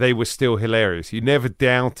yet they were still hilarious. You never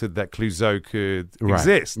doubted that Clouseau could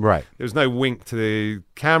exist. Right. There was no wink to the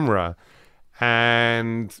camera.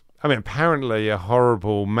 And, I mean, apparently a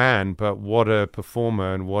horrible man, but what a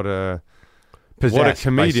performer and what a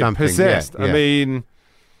comedian. Possessed. Yeah, yeah. I mean...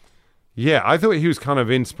 Yeah, I thought he was kind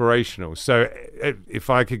of inspirational. So if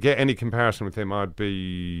I could get any comparison with him, I'd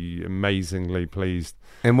be amazingly pleased.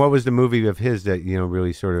 And what was the movie of his that,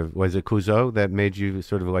 really sort of, was it Clouseau that made you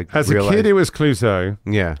sort of like As realize? a kid, it was Clouseau.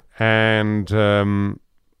 Yeah. And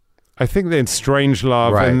I think then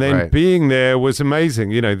Strangelove and then Being There was amazing.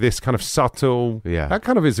 This kind of subtle, that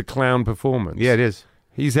kind of is a clown performance. Yeah, it is.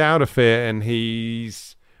 He's out of it and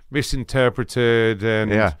he's misinterpreted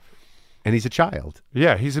and... Yeah. And he's a child.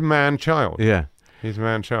 Yeah, he's a man-child. Yeah. He's a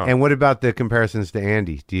man-child. And what about the comparisons to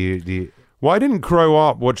Andy? Do you... Well, I didn't grow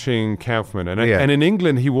up watching Kaufman, and in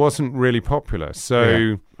England he wasn't really popular.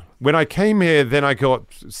 So when I came here, then I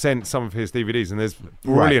got sent some of his DVDs, and there's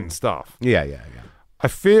brilliant stuff. Yeah. I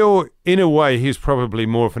feel, in a way, he's probably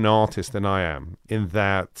more of an artist than I am, in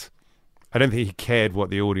that I don't think he cared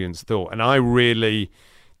what the audience thought. And I really,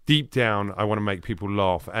 deep down, I want to make people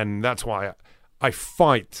laugh, and that's why I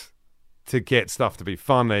fight to get stuff to be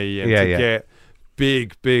funny and get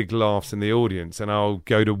big laughs in the audience. And I'll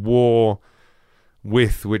go to war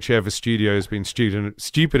with whichever studio has been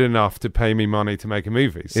stupid enough to pay me money to make a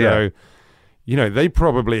movie. So, they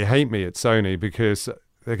probably hate me at Sony because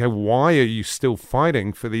they go, why are you still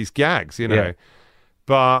fighting for these gags, Yeah.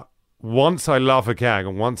 But once I love a gag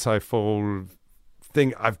and once I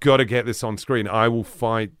think I've got to get this on screen, I will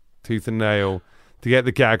fight tooth and nail to get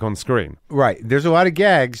the gag on screen. Right. There's a lot of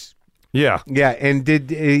gags. Yeah. Yeah, and at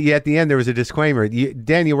the end there was a disclaimer.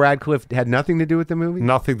 Daniel Radcliffe had nothing to do with the movie?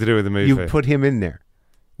 Nothing to do with the movie. You put him in there.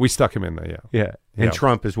 We stuck him in there, yeah. Yeah, and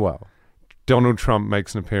Trump as well. Donald Trump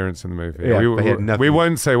makes an appearance in the movie. Yeah, we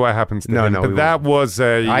won't say what happens to him, but that was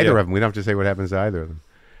either of them. We don't have to say what happens to either of them.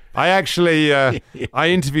 I actually, I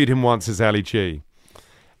interviewed him once as Ali G,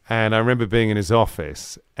 and I remember being in his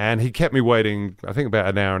office, and he kept me waiting, I think about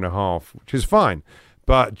an hour and a half, which is fine.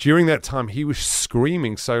 But during that time, he was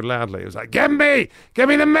screaming so loudly. It was like, get me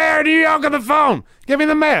the mayor of New York on the phone. Get me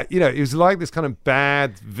the mayor. It was like this kind of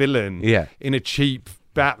bad villain in a cheap,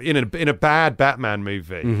 in a bad Batman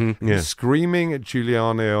movie. Mm-hmm, yeah. Screaming at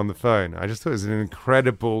Giuliani on the phone. I just thought it was an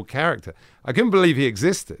incredible character. I couldn't believe he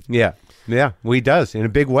existed. Yeah. Yeah. Well, he does in a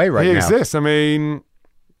big way right now. He exists. I mean,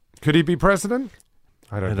 could he be president?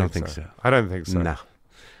 I don't think so. I don't think so. No.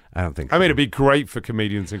 I don't think so. I mean, it'd be great for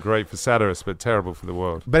comedians and great for satirists, but terrible for the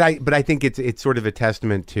world. But I think it's sort of a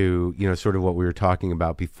testament to, sort of what we were talking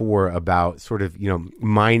about before about sort of,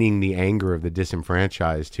 mining the anger of the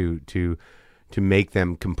disenfranchised to make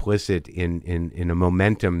them complicit in a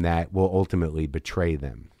momentum that will ultimately betray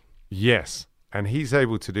them. Yes, and he's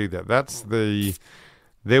able to do that.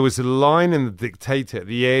 There was a line in The Dictator, at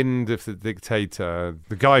the end of The Dictator,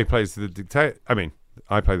 the guy who plays the dictator,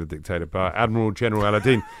 I play the dictator, but Admiral General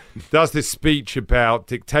Aladdin does this speech about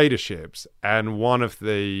dictatorships, and one of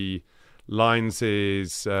the lines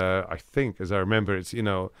is, I think, as I remember, it's,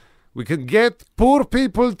 we can get poor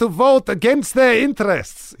people to vote against their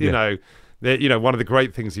interests, you know, one of the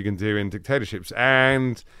great things you can do in dictatorships,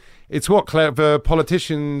 and it's what clever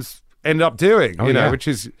politicians end up doing, which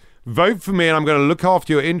is vote for me and I'm going to look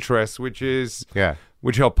after your interests,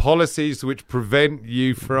 which are policies which prevent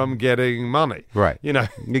you from getting money. Right.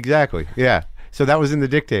 Exactly. Yeah. So that was in The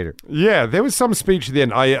Dictator. Yeah. There was some speech at the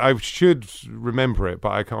end. I should remember it,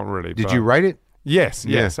 but I can't really. Did you write it?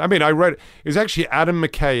 Yes. I mean, I wrote it. It was actually Adam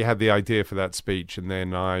McKay had the idea for that speech. And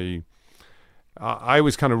then I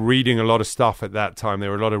was kind of reading a lot of stuff at that time. There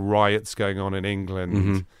were a lot of riots going on in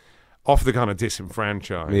England off the kind of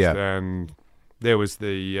disenfranchised. Yeah. And there was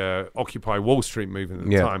the Occupy Wall Street movement at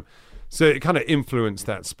the time. So it kind of influenced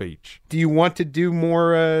that speech. Do you want to do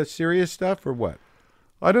more serious stuff or what?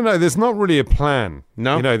 I don't know. There's not really a plan.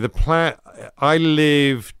 No? The plan... I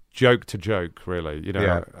live joke to joke, really.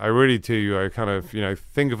 I really do. I kind of,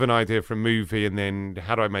 think of an idea for a movie and then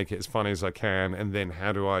how do I make it as funny as I can and then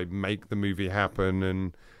how do I make the movie happen?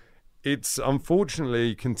 And it's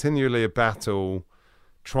unfortunately continually a battle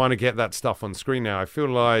trying to get that stuff on screen now. I feel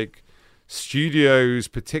like studios,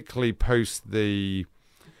 particularly post the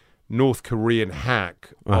North Korean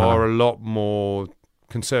hack, are a lot more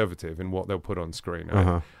conservative in what they'll put on screen.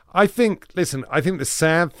 I think the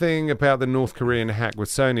sad thing about the North Korean hack with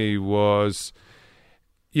Sony was,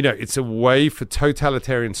 it's a way for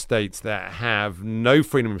totalitarian states that have no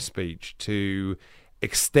freedom of speech to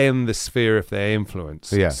extend the sphere of their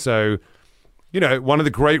influence. Yeah. So, one of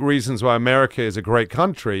the great reasons why America is a great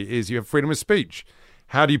country is you have freedom of speech.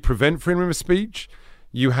 How do you prevent freedom of speech?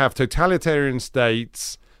 You have totalitarian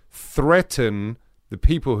states threaten the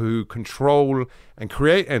people who control and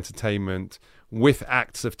create entertainment with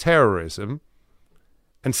acts of terrorism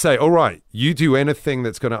and say, all right, you do anything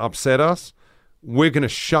that's going to upset us, we're going to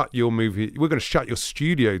shut your movie, we're going to shut your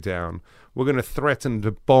studio down, we're going to threaten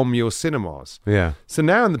to bomb your cinemas. Yeah. So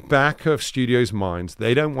now in the back of studios' minds,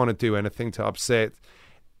 they don't want to do anything to upset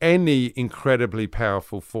any incredibly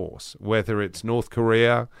powerful force, whether it's North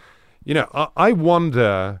Korea. I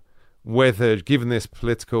wonder whether, given this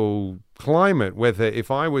political climate, whether if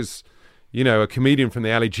I was, a comedian from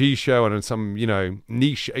the Ali G show and on some,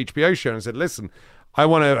 niche HBO show and said, listen, I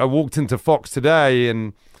walked into Fox today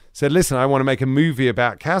and said, listen, I want to make a movie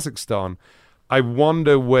about Kazakhstan. I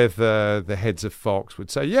wonder whether the heads of Fox would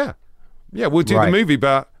say, yeah, we'll do the movie,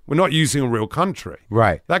 but we're not using a real country.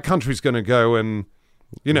 Right. That country's going to go and,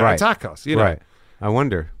 attack us. Right. I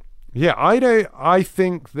wonder. Yeah, I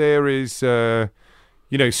think there is, studios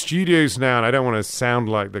now, and I don't want to sound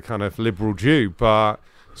like the kind of liberal Jew, but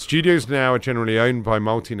studios now are generally owned by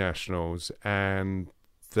multinationals, and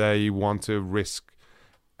they want to risk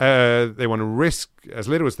as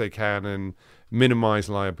little as they can and minimize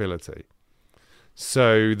liability.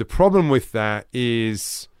 So the problem with that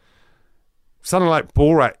is something like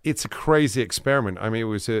Borat. It's a crazy experiment. I mean, it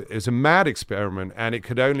was a mad experiment, and it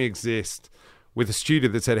could only exist with a studio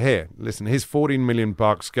that said, "Here, listen, here's $14 million.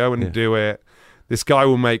 Go and do it. This guy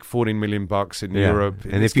will make $14 million in Europe,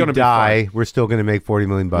 and if you die, we're still going to make $40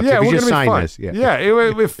 million. Yeah, if you we're just sign fine. this,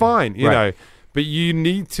 we're fine. You Right. know, but you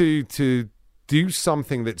need to do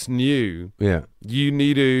something that's new. Yeah, you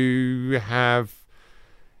need to have.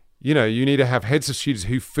 You need to have heads of studios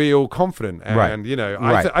who feel confident, and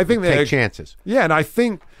right. I think they take chances. Yeah, and I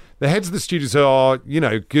think the heads of the studios are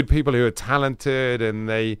good people who are talented,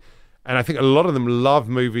 and I think a lot of them love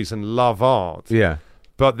movies and love art. Yeah,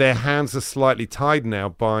 but their hands are slightly tied now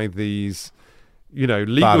by these, legal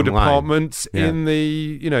Bottom departments line. Yeah. in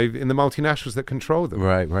the multinationals that control them.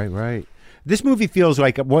 Right. This movie feels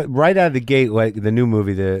like right out of the gate, like the new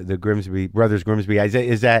movie, the Grimsby Brothers Grimsby.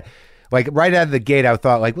 Is that like right out of the gate? I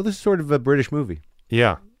thought like, well, this is sort of a British movie.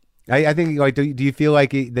 Yeah, I think like, do you feel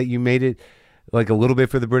like that you made it like a little bit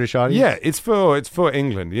for the British audience? Yeah, it's for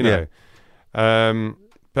England, Yeah.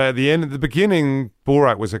 But at the beginning,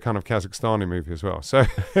 Borat was a kind of Kazakhstani movie as well. So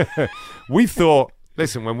we thought,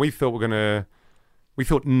 when we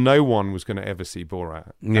thought no one was going to ever see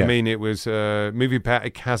Borat. Yeah. I mean, it was a movie about a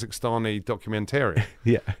Kazakhstani documentary.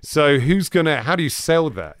 Yeah. So how do you sell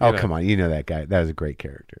that? Oh, come on. You know that guy. That was a great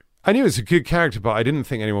character. I knew it was a good character, but I didn't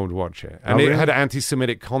think anyone would watch it. And it had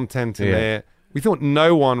anti-Semitic content in there. We thought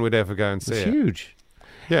no one would ever go and see it. It's huge.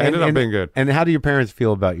 Yeah, it ended up being good. And how do your parents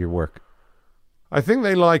feel about your work? I think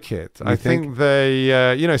they like it. I think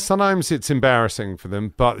they, sometimes it's embarrassing for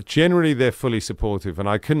them, but generally they're fully supportive. And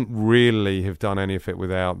I couldn't really have done any of it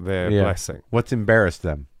without their blessing. What's embarrassed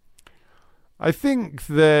them? I think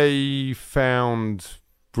they found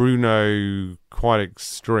Bruno quite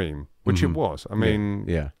extreme, which it was. I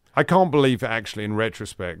mean, I can't believe actually in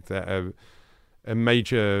retrospect that a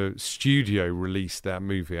major studio released that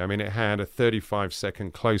movie. I mean, it had a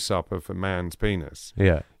 35-second close-up of a man's penis.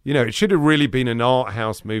 Yeah. It should have really been an art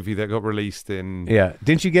house movie that got released in... Yeah.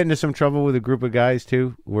 Didn't you get into some trouble with a group of guys,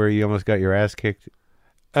 too, where you almost got your ass kicked?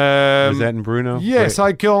 Was that in Bruno? Yes,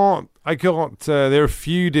 I got there are a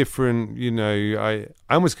few different, I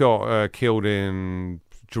almost got killed in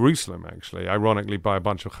Jerusalem, actually, ironically, by a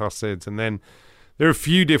bunch of Hasids. And then there are a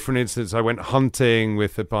few different incidents. I went hunting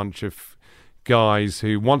with a bunch of guys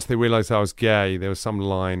who, once they realized I was gay, there was some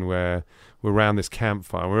line where we're around this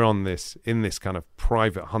campfire. We're in this kind of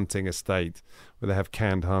private hunting estate where they have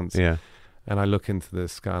canned hunts. Yeah. And I look into the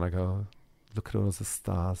sky and I go, look at all the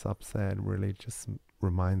stars up there. It really just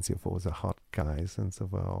reminds you of all the hot guys in the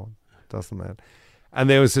world, doesn't it? And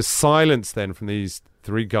there was a silence then from these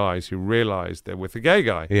three guys who realized they're with a gay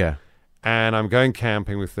guy. Yeah. And I'm going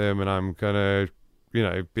camping with them and I'm going to,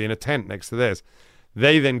 be in a tent next to theirs.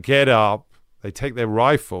 They then get up, they take their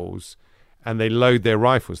rifles and they load their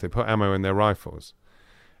rifles. They put ammo in their rifles.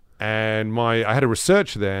 And I had a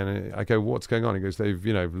researcher there and I go, what's going on? He goes, they've,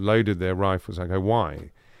 loaded their rifles. I go,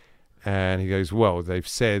 why? And he goes, well, they've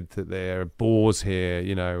said that there are boars here,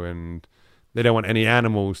 and they don't want any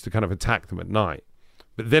animals to kind of attack them at night.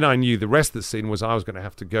 But then I knew the rest of the scene was I was going to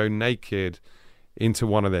have to go naked into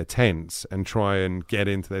one of their tents and try and get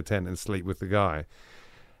into their tent and sleep with the guy.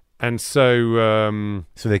 And so...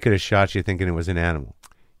 so they could have shot you thinking it was an animal.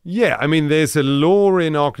 Yeah, I mean, there's a law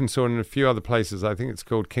in Arkansas and a few other places. I think it's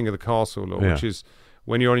called King of the Castle law, which is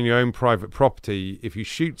when you're on your own private property, if you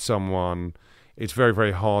shoot someone, it's very,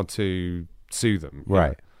 very hard to sue them.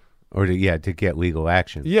 Right. Or to get legal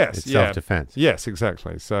action. Yes, it's self-defense. Yes,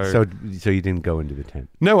 exactly. So you didn't go into the tent.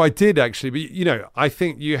 No, I did actually. But, I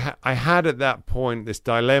think I had at that point this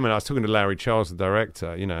dilemma. And I was talking to Larry Charles, the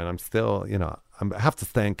director, and I'm still, I have to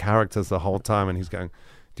stay in characters the whole time. And he's going,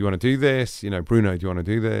 do you want to do this? Bruno, do you want to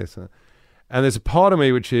do this? And there's a part of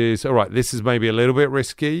me which is, all right, this is maybe a little bit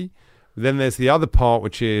risky. Then there's the other part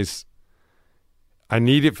which is, I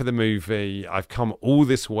need it for the movie. I've come all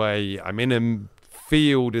this way. I'm in a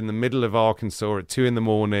field in the middle of Arkansas at 2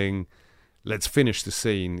 a.m. Let's finish the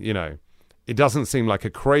scene. It doesn't seem like a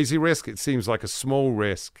crazy risk. It seems like a small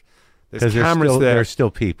risk. There's cameras there. There's still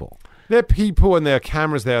people. There are people and there are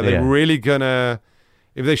cameras there. They're Yeah. really gonna,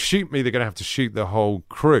 if they shoot me, they're gonna have to shoot the whole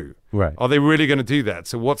crew. Right. Are they really gonna do that?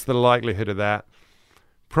 So what's the likelihood of that?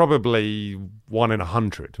 Probably 1 in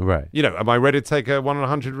 100. Right. Am I ready to take a 1 in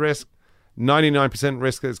 100 risk? 99%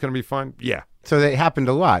 risk that it's going to be fine? Yeah. So that happened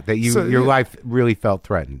a lot, that your life really felt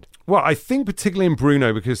threatened. Well, I think particularly in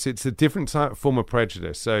Bruno, because it's a different form of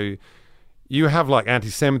prejudice. So you have like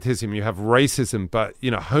anti-Semitism, you have racism, but,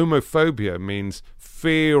 homophobia means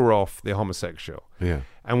fear of the homosexual. Yeah.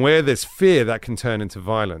 And where there's fear, that can turn into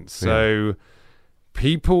violence. So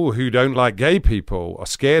people who don't like gay people are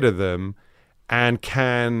scared of them, and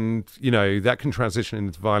can, that can transition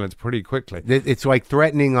into violence pretty quickly. It's like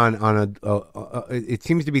threatening on it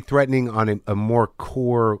seems to be threatening on a more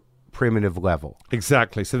core primitive level.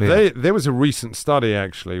 Exactly. So there was a recent study,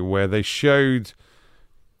 actually, where they showed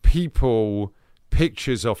people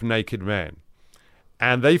pictures of naked men.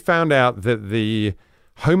 And they found out that the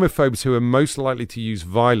homophobes who are most likely to use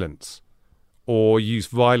violence or use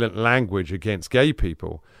violent language against gay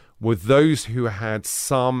people were those who had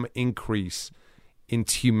some increase in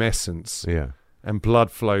tumescence and blood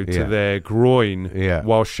flow to their groin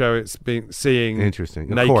while seeing Interesting.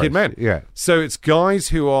 naked men. Yeah. So it's guys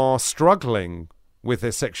who are struggling with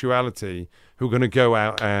their sexuality who are going to go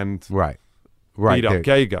out and beat up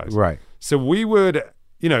gay guys. Right. So we would,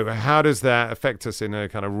 how does that affect us in a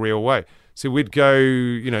kind of real way? So we'd go,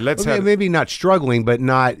 let's have... Maybe not struggling, but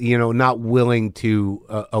not willing to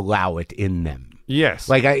allow it in them. Yes.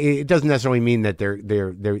 Like it doesn't necessarily mean that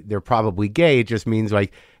they're probably gay. It just means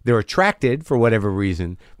like they're attracted for whatever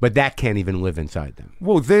reason, but that can't even live inside them.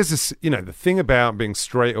 Well, there's this, the thing about being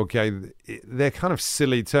straight or gay, they're kind of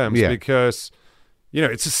silly terms because,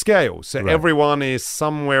 it's a scale. So everyone is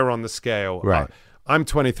somewhere on the scale. Right. I'm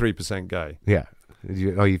 23% gay. Yeah.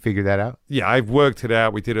 You figured that out? Yeah, I've worked it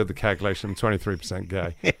out. We did all the calculation. I'm 23%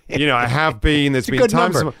 gay. I have been. There's been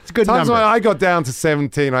times. It's a good times number. when I got down to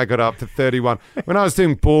 17. I got up to 31. When I was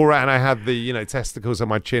doing Borat and I had the testicles on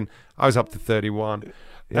my chin, I was up to 31.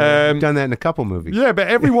 Yeah, I've done that in a couple movies. Yeah, but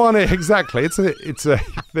everyone exactly. It's a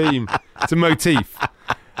theme. It's a motif,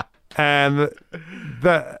 and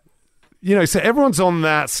so everyone's on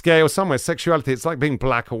that scale somewhere. Sexuality, it's like being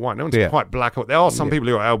black or white. No one's quite black or white. There are some people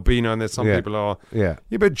who are albino and there's some people who are... Yeah,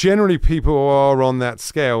 but generally people are on that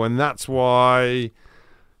scale, and that's why,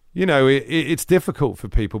 it's difficult for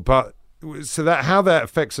people. But so that how that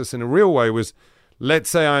affects us in a real way was, let's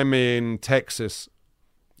say I'm in Texas.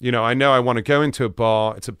 I know I want to go into a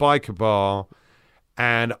bar. It's a biker bar.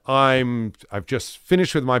 And I've just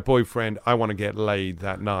finished with my boyfriend. I want to get laid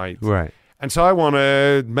that night. Right. And so I want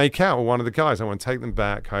to make out with one of the guys. I want to take them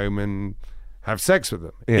back home and have sex with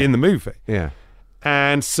them in the movie. Yeah.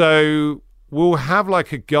 And so we'll have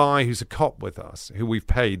like a guy who's a cop with us who we've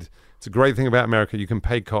paid. It's a great thing about America. You can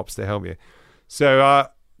pay cops to help you. So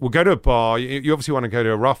we'll go to a bar. You obviously want to go to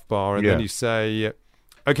a rough bar. And then you say,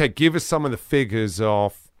 okay, give us some of the figures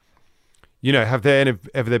of, have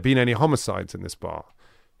there been any homicides in this bar?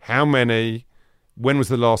 How many? When was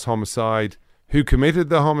the last homicide? Who committed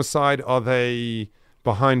the homicide? Are they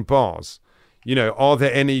behind bars? Are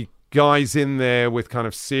there any guys in there with kind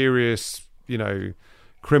of serious,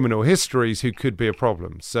 criminal histories who could be a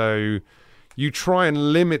problem? So you try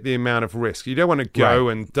and limit the amount of risk. You don't want to go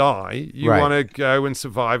and die. You want to go and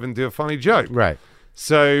survive and do a funny joke. Right.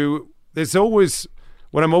 So there's always,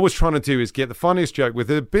 what I'm always trying to do is get the funniest joke with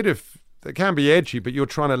a bit of, that can be edgy, but you're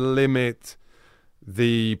trying to limit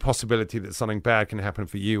the possibility that something bad can happen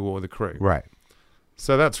for you or the crew. Right.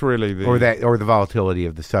 So that's really the... Or the volatility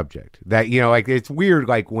of the subject. That, like it's weird,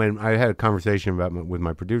 like when I had a conversation with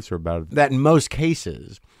my producer about it, that in most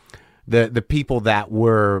cases, the people that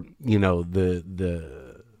were,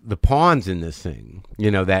 the pawns in this thing,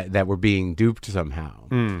 that were being duped somehow,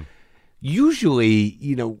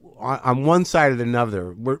 usually, on one side or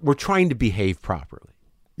another, we're trying to behave properly.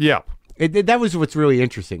 Yeah. That was what's really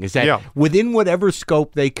interesting, is that within whatever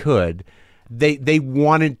scope they could, they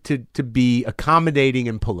wanted to be accommodating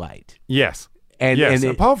and polite. Yes. And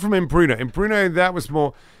apart from in Bruno, that was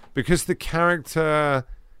more because the character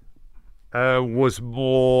was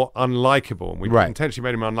more unlikable, and we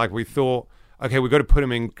intentionally made him unlikable. We thought, okay, we've got to put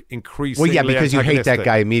him in increasingly because you hate that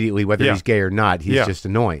guy immediately, whether he's gay or not. He's just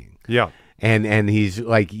annoying. Yeah. And he's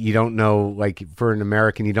like, you don't know, like, for an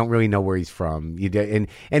American, you don't really know where he's from.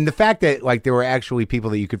 And the fact that, like, there were actually people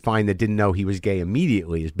that you could find that didn't know he was gay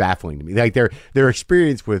immediately is baffling to me. Like, their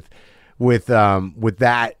experience with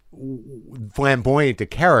that flamboyant a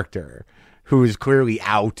character who is clearly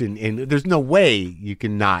out, and there's no way you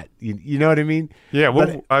can not, you know what I mean? Yeah,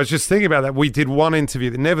 well, I was just thinking about that. We did one interview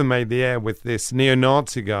that never made the air with this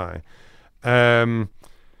neo-Nazi guy,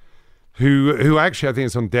 who actually I think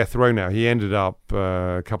is on death row now. He ended up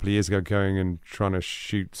a couple of years ago going and trying to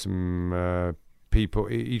shoot some people.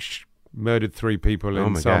 He murdered 3 people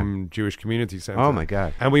in some Jewish community center. Oh, my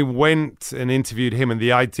God. And we went and interviewed him, and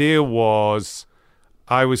the idea was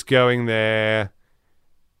I was going there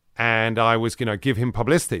and I was going to give him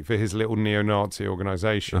publicity for his little neo-Nazi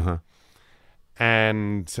organization. Uh-huh.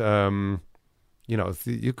 And,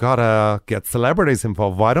 you got to get celebrities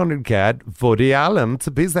involved. Why don't you get Woody Allen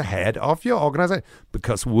to be the head of your organization?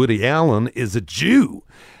 Because Woody Allen is a Jew.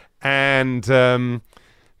 And the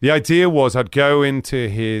idea was I'd go into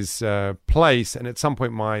his place, and at some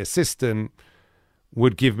point my assistant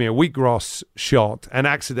would give me a wheatgrass shot, and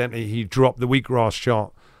accidentally he dropped the wheatgrass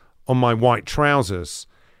shot on my white trousers,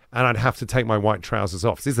 and I'd have to take my white trousers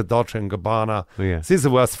off. This is a Dolce & Gabbana. Oh, yeah. This is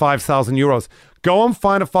worth 5,000 euros. Go and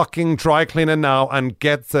find a fucking dry cleaner now and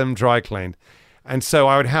get them dry cleaned. And so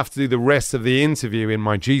I would have to do the rest of the interview in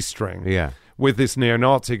my G-string with this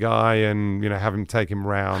neo-Nazi guy and, have him take him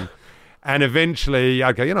around. And eventually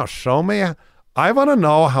I go, show me. I want to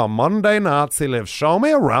know how Monday Nazi lives. Show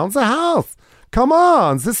me around the house. Come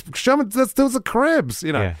on. Let's do the cribs,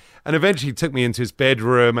 Yeah. And eventually he took me into his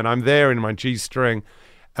bedroom, and I'm there in my G-string.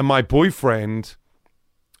 And my boyfriend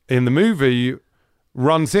in the movie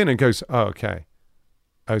runs in and goes, oh, okay.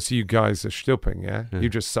 Oh, so you guys are stipping, yeah? You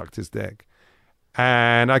just sucked his dick.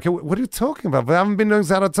 And I go, what are you talking about? I haven't been doing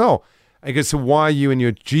that at all. And he goes, so why are you in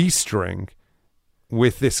your G-string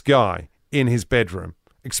with this guy in his bedroom?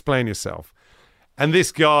 Explain yourself. And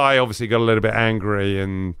this guy obviously got a little bit angry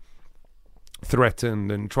and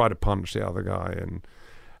threatened and tried to punch the other guy. And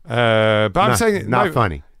but I'm saying... Not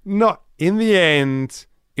funny. Not in the end...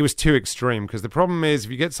 It was too extreme, because the problem is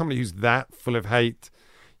if you get somebody who's that full of hate,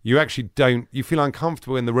 you actually you feel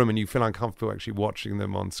uncomfortable in the room, and you feel uncomfortable actually watching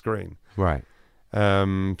them on screen. Right.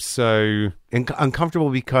 So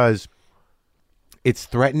uncomfortable because it's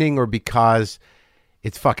threatening, or because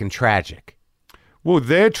it's fucking tragic? Well,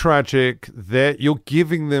 they're tragic. You're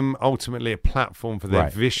giving them ultimately a platform for their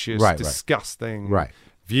vicious, disgusting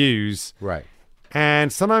views. Right.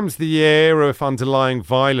 And sometimes the air of underlying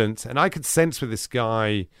violence, and I could sense with this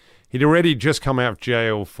guy, he'd already just come out of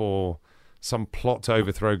jail for some plot to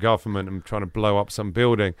overthrow government and trying to blow up some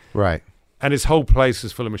building. Right. And his whole place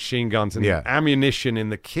was full of machine guns and ammunition in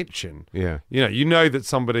the kitchen. Yeah. You know that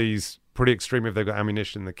somebody's pretty extreme if they've got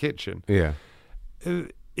ammunition in the kitchen. Yeah.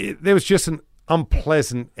 There was just an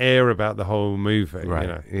unpleasant air about the whole movie.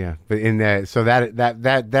 Right. Yeah. But in that, so that's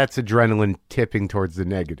adrenaline tipping towards the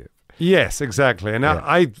negative. Yes, exactly. And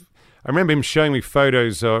I remember him showing me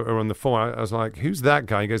photos on the phone. I was like, who's that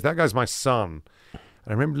guy? He goes, that guy's my son. And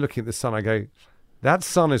I remember looking at the son. I go, that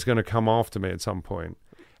son is going to come after me at some point.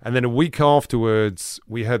 And then a week afterwards,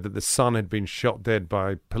 we heard that the son had been shot dead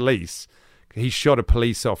by police. He shot a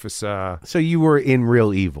police officer. So you were in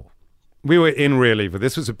real evil. We were in real evil.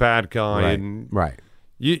 This was a bad guy. Right. And right.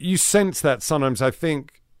 You sense that sometimes. I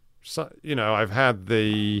think, I've had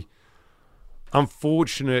the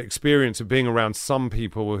unfortunate experience of being around some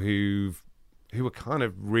people who are kind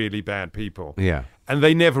of really bad people. Yeah. And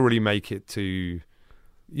they never really make it to,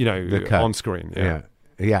 on screen. Yeah.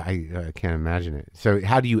 Yeah, I can't imagine it. So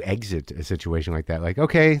how do you exit a situation like that? Like,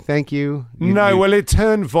 okay, thank you. Well, it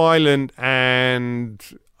turned violent, and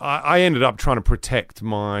I ended up trying to protect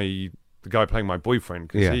the guy playing my boyfriend,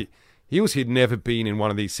 because he had never been in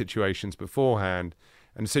one of these situations beforehand.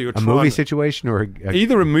 And so you're a movie situation, or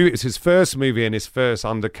either a movie. It's his first movie and his first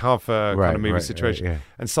undercover kind of movie situation. Right,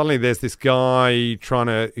 and suddenly there's this guy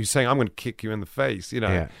who's saying, "I'm going to kick you in the face,"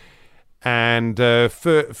 Yeah. And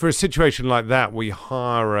for a situation like that, we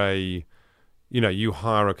hire you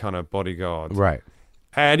hire a kind of bodyguard, right?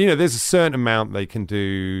 And there's a certain amount they can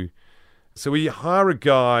do. So we hire a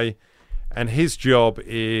guy, and his job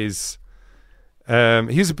is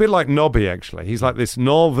he's a bit like Nobby, actually. He's like this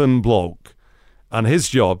northern bloke. And his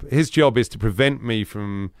job is to prevent me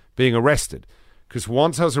from being arrested. Because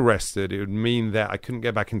once I was arrested, it would mean that I couldn't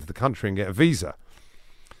get back into the country and get a visa.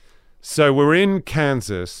 So we're in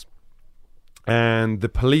Kansas, and the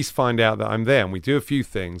police find out that I'm there, and we do a few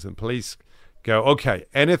things, and police go, okay,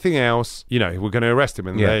 anything else, we're going to arrest him,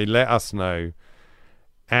 and they let us know.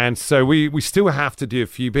 And so we still have to do a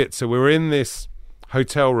few bits. So we're in this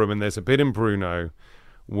hotel room, and there's a bit in Bruno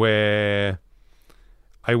where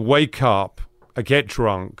I wake up, I get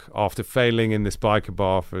drunk after failing in this biker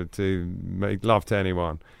bar to make love to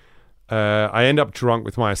anyone. I end up drunk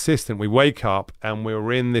with my assistant. We wake up and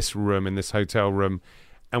we're in this room, in this hotel room,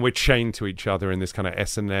 and we're chained to each other in this kind of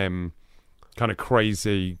S&M kind of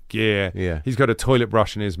crazy gear. Yeah. He's got a toilet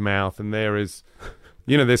brush in his mouth, and there is,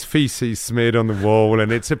 there's feces smeared on the wall,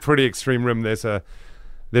 and it's a pretty extreme room. There's a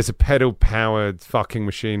pedal-powered fucking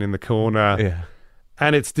machine in the corner. Yeah.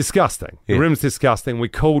 And it's disgusting. Yeah. The room's disgusting. We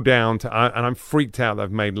call down and I'm freaked out that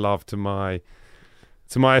I've made love to my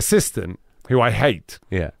assistant, who I hate.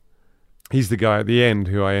 Yeah. He's the guy at the end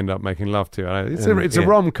who I end up making love to. It's a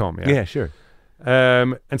rom-com. Yeah, sure.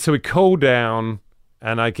 And so we call down,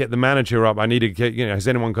 and I get the manager up. I need to get, has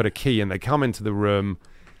anyone got a key? And they come into the room,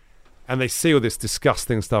 and they see all this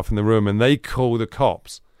disgusting stuff in the room, and they call the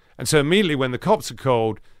cops. And so immediately when the cops are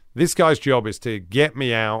called, this guy's job is to get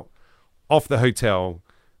me out off the hotel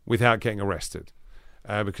without getting arrested,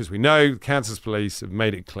 because we know Kansas police have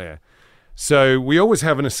made it clear. So we always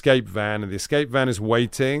have an escape van, and the escape van is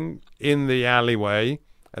waiting in the alleyway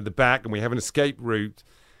at the back, and we have an escape route.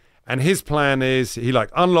 And his plan is he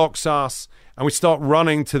unlocks us, and we start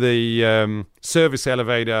running to the service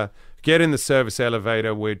elevator, get in the service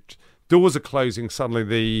elevator, which doors are closing. Suddenly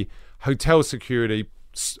the hotel security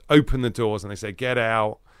open the doors, and they say, get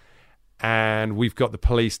out. And we've got the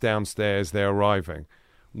police downstairs. They're arriving.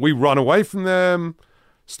 We run away from them,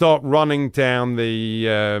 start running down the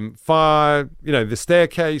the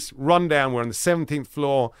staircase, run down. We're on the 17th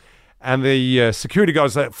floor, and the security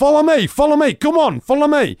guard's like, follow me, come on, follow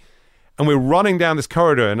me. And we're running down this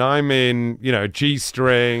corridor, and I'm in, a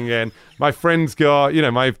G-string, and my friend's got,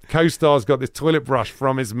 my co-star's got this toilet brush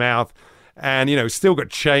from his mouth, and, still got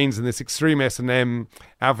chains and this extreme S&M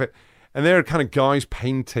outfit. And there are kind of guys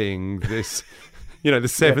painting this, the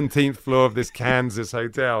 17th floor of this Kansas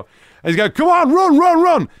hotel. And he's going, come on,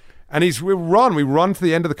 run. And we run to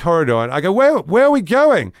the end of the corridor. And I go, where are we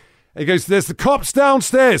going? And he goes, there's the cops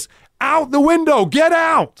downstairs. Out the window, get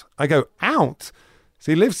out. I go, out?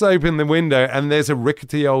 So he lifts open the window, and there's a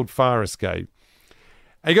rickety old fire escape.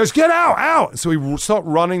 And he goes, get out. So we start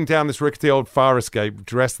running down this rickety old fire escape,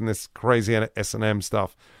 dressed in this crazy S&M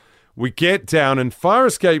stuff. We get down, and fire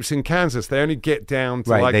escapes in Kansas, they only get down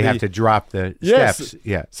to they have to drop the steps.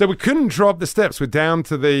 Yeah. So we couldn't drop the steps. We're down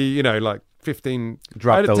to the, 15...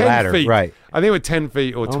 Drop the 10 ladder, feet. right. I think we're 10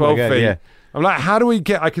 feet or 12 feet. Yeah. I'm like, how do we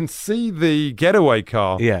get... I can see the getaway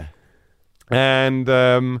car. Yeah.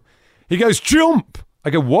 And he goes, jump. I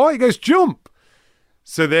go, what? He goes, jump.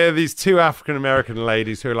 So there are these two African-American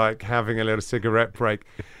ladies who are having a little cigarette break.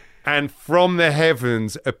 And from the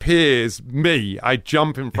heavens appears me. I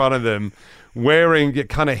jump in front of them wearing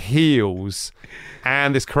kind of heels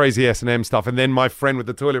and this crazy S&M stuff. And then my friend with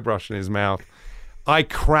the toilet brush in his mouth. I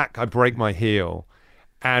break my heel.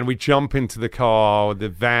 And we jump into the car. The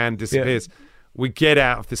van disappears. Yeah. We get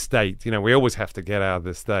out of the state. We always have to get out of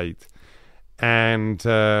the state. And,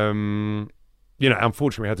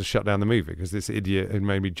 unfortunately we had to shut down the movie because this idiot had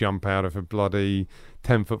made me jump out of a bloody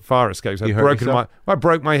 10-foot fire escape. So I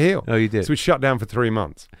broke my heel. Oh, you did? So we shut down for 3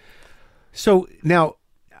 months. So now,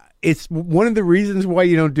 it's one of the reasons why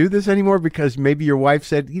you don't do this anymore, because maybe your wife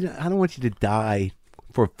said, I don't want you to die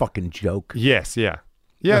for a fucking joke. Yes, yeah.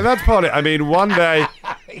 Yeah, that's part of it. I mean, one day,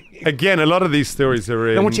 again, a lot of these stories are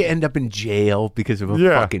in... I don't want you to end up in jail because of a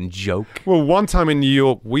fucking joke. Well, one time in New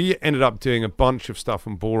York, we ended up doing a bunch of stuff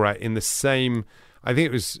on Borat in the same... I think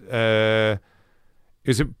it was a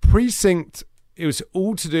precinct... It was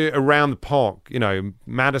all to do around the park,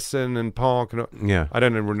 Madison and Park. And, I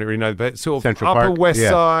don't really know, but sort of Central Upper Park. West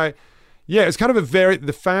Side. Yeah, it's kind of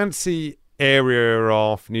the fancy area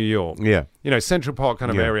of New York. Yeah. Central Park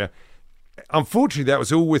kind of area. Unfortunately, that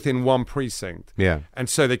was all within one precinct. Yeah. And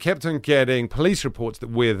so they kept on getting police reports that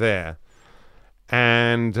we're there.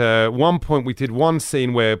 And at one point, we did one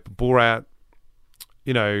scene where Borat,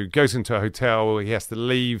 goes into a hotel. He has to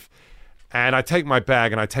leave. And I take my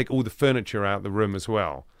bag and I take all the furniture out of the room as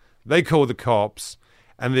well. They call the cops.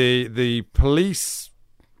 And the police,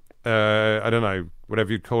 I don't know,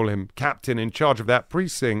 whatever you'd call him, captain in charge of that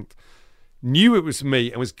precinct, knew it was me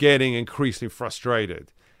and was getting increasingly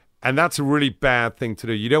frustrated. And that's a really bad thing to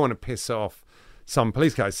do. You don't want to piss off some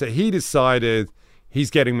police guys. So he decided he's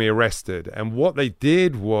getting me arrested. And what they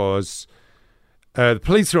did was, the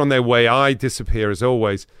police are on their way. I disappear as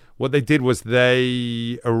always. What they did was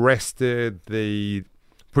they arrested the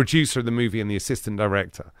producer of the movie and the assistant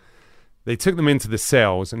director. They took them into the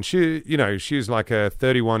cells, and she was like a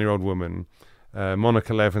 31-year-old woman,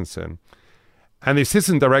 Monica Levinson. And the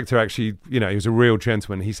assistant director actually, he was a real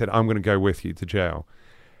gentleman. He said, I'm going to go with you to jail.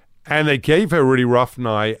 And they gave her a really rough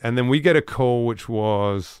night. And then we get a call, which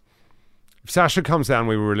was, if Sasha comes down,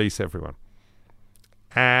 we will release everyone.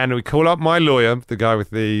 And we call up my lawyer, the guy with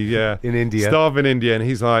the in India. staff in India, and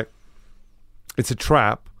he's like, it's a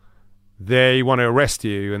trap. They want to arrest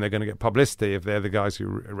you, and they're going to get publicity if they're the guys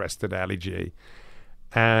who arrested Ali G.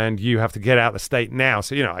 And you have to get out of the state now.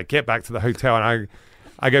 So, I get back to the hotel, and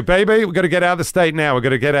I go, baby, we've got to get out of the state now. We've got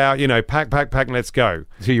to get out, pack, and let's go.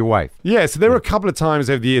 To your wife. Yeah, so there were a couple of times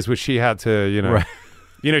over the years where she had to,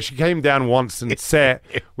 Right. She came down once and set.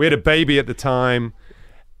 We had a baby at the time.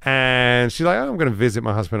 And she's like, I'm going to visit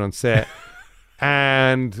my husband on set.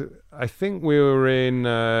 And I think we were in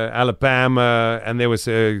Alabama, and there was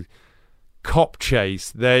a cop chase.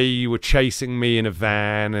 They were chasing me in a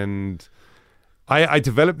van, and I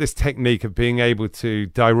developed this technique of being able to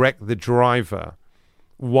direct the driver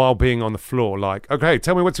while being on the floor. Like, okay,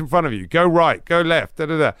 tell me what's in front of you. Go right, go left,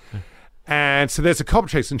 da-da-da. And so there's a cop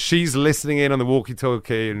chase, and she's listening in on the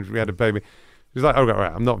walkie-talkie, and we had a baby. She's like, all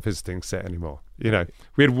right, I'm not visiting set anymore. We had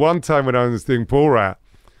one time when I was doing Borat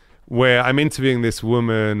where I'm interviewing this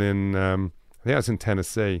woman in, I think I was in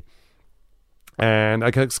Tennessee. And I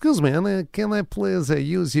go, excuse me, can I please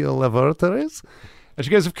use your lavatories? And she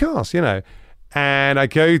goes, of course, And I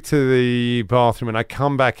go to the bathroom, and I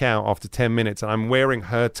come back out after 10 minutes, and I'm wearing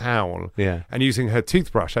her towel and using her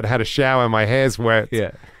toothbrush. I'd had a shower, my hair's wet.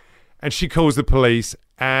 Yeah. And she calls the police,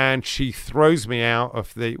 and she throws me out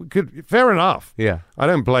of the... Fair enough. Yeah. I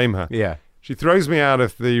don't blame her. Yeah. She throws me out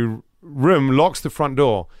of the room, locks the front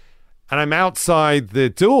door, and I'm outside the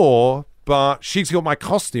door, but she's got my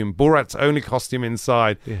costume, Borat's only costume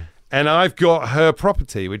inside, and I've got her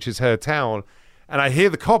property, which is her towel, and I hear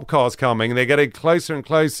the cop cars coming, and they're getting closer and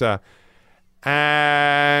closer,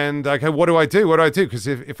 and I go, what do I do? What do I do? Because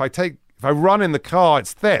if I run in the car,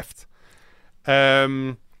 it's theft.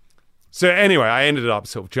 So anyway, I ended up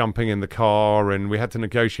sort of jumping in the car, and we had to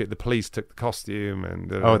negotiate. The police took the costume,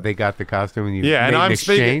 and they got the costume, and you made and an I'm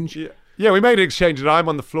exchange? Yeah, we made an exchange, and I'm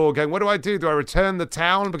on the floor going, what do I do? Do I return the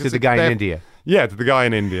towel? Because To the guy in India. Yeah, to the guy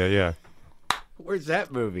in India, yeah. Where's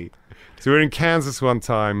that movie? So we were in Kansas one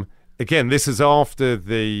time. Again, this is after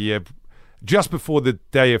just before the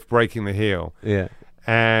day of breaking the heel. Yeah.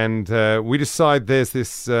 And we decide there's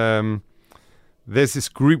this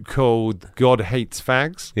group called God Hates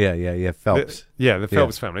Fags. Yeah. Phelps. The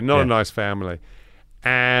Phelps family. Not a nice family.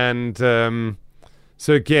 And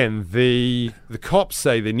so again, the cops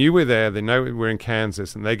say they knew we're there. They know we're in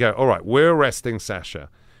Kansas. And they go, all right, we're arresting Sasha.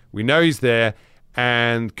 We know he's there.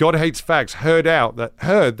 And God Hates Fags heard that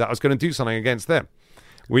I was going to do something against them.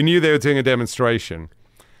 We knew they were doing a demonstration.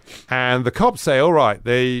 And the cops say, all right,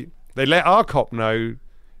 they let our cop know.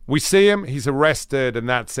 We see him, he's arrested, and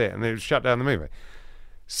that's it. And they shut down the movie.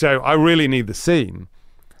 So I really need the scene.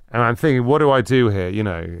 And I'm thinking, what do I do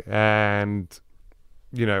here, And,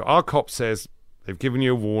 our cop says, they've given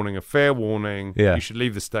you a warning, a fair warning. Yeah. You should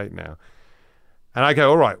leave the state now. And I go,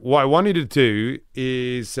 all right, what I want you to do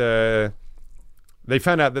is they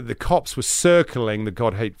found out that the cops were circling the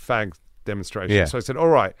God Hate Fags demonstration. Yeah. So I said, all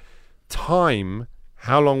right, time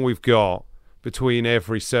how long we've got between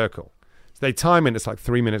every circle. They time it, it's like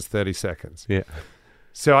 3 minutes, 30 seconds. Yeah.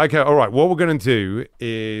 So I go, all right, what we're going to do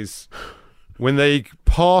is when they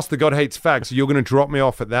pass the God Hates Fags, you're going to drop me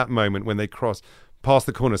off at that moment when they cross past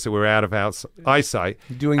the corner so we're out of eyesight.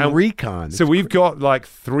 Doing recon. So we've got like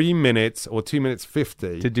 3 minutes or 2 minutes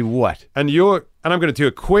 50. To do what? And I'm going to do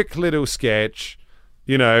a quick little sketch,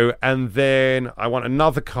 and then I want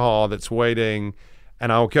another car that's waiting,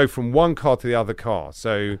 and I'll go from one car to the other car.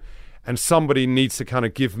 So... And somebody needs to kind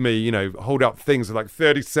of give me, hold up things for like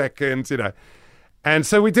 30 seconds, And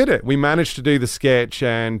so we did it. We managed to do the sketch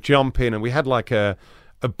and jump in. And we had like a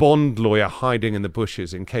Bond lawyer hiding in the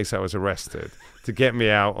bushes in case I was arrested to get me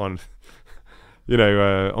out on,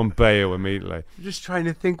 on bail immediately. I'm just trying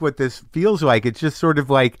to think what this feels like. It's just sort of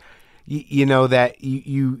like, that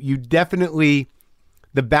you definitely...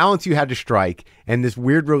 The balance you had to strike and this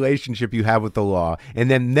weird relationship you have with the law,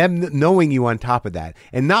 and then them knowing you on top of that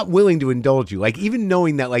and not willing to indulge you. Like, even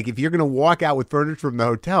knowing that, like, if you're going to walk out with furniture from the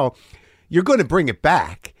hotel, you're going to bring it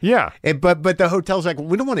back. Yeah. But the hotel's like,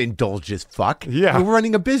 we don't want to indulge his fuck. Yeah. We're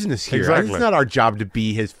running a business here. Exactly. It's not our job to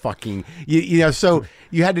be his fucking, you know, so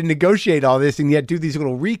you had to negotiate all this and yet do these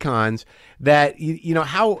little recons that, you know,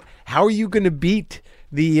 how are you going to beat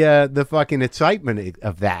the fucking excitement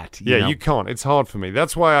of that? You know? You can't. It's hard for me.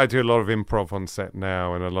 That's why I do a lot of improv on set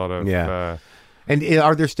now and a lot of... And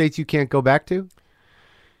are there states you can't go back to?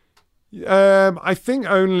 I think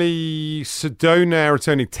only Sedona. It's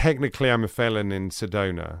only technically I'm a felon in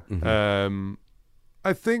Sedona. Mm-hmm.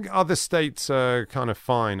 I think other states are kind of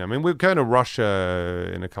fine. I mean, we're going to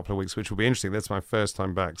Russia in a couple of weeks, which will be interesting. That's my first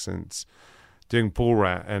time back since doing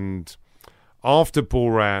Borat. And after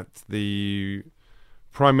Borat, the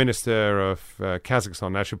Prime Minister of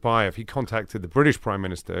Kazakhstan, Nazarbayev, he contacted the British Prime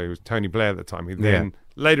Minister, who was Tony Blair at the time. He then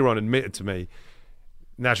later on admitted to me,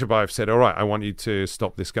 Nazarbayev said, all right, I want you to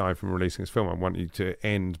stop this guy from releasing his film. I want you to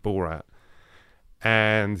end Borat.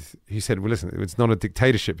 And he said, well, listen, it's not a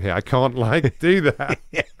dictatorship here. I can't, do that.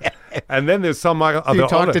 And then there's some other... Did you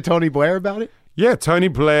talk to Tony Blair about it? Yeah, Tony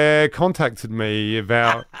Blair contacted me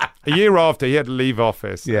about a year after he had to leave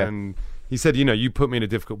office. Yeah. And he said, you know, you put me in a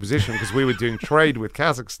difficult position because we were doing trade with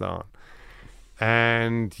Kazakhstan.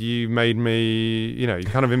 And you made me, you know, you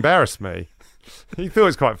kind of embarrassed me. He thought it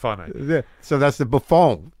was quite funny. So that's the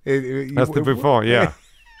Buffon. That's the Buffon, yeah.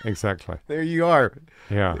 Exactly. There you are.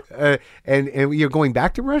 Yeah. And you're going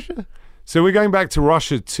back to Russia? So we're going back to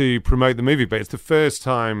Russia to promote the movie, but it's the first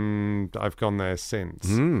time I've gone there since,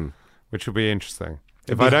 which will be interesting.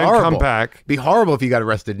 If I don't come back... It'd be horrible if you got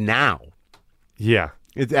arrested now. Yeah.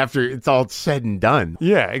 It's after it's all said and done.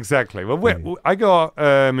 Yeah, exactly. Well, I got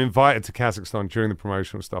invited to Kazakhstan during the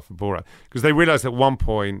promotional stuff for Borat because they realized at one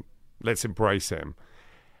point, let's embrace him.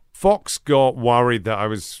 Fox got worried that I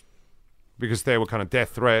was... because there were kind of death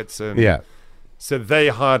threats and so they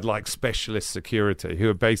hired specialist security who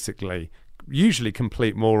are basically usually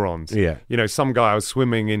complete morons. Yeah. You know, some guy I was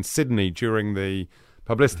swimming in Sydney during the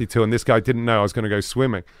publicity tour and this guy didn't know I was going to go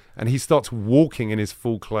swimming and he starts walking in his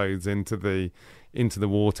full clothes into the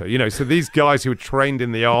water. You know, so these guys who were trained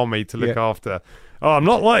in the army to look after, I'm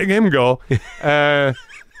not letting him go.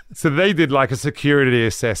 So they did a security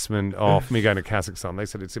assessment of me going to Kazakhstan. They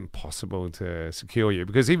said it's impossible to secure you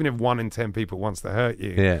because even if 1 in 10 people wants to hurt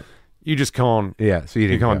you, you just can't. Yeah, so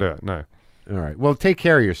you can't do it. No. All right. Well, take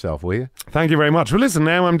care of yourself, will you? Thank you very much. Well, listen,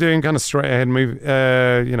 now I'm doing kind of straight ahead movie.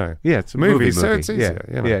 It's a movie. So it's easier.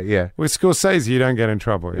 Yeah. With Scorsese, you don't get in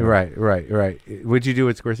trouble. You know? Right. What'd you do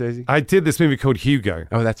with Scorsese? I did this movie called Hugo.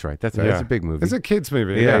 Oh, that's right. That's a big movie. It's a kids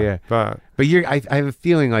movie. Yeah. But I have a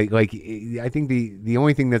feeling like I think the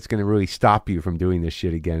only thing that's going to really stop you from doing this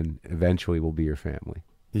shit again eventually will be your family.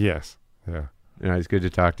 Yes. Yeah. It's good to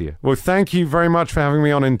talk to you. Well, thank you very much for having me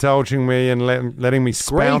on, indulging me and letting me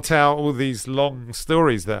spout out all these long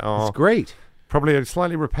stories that are... It's great. Probably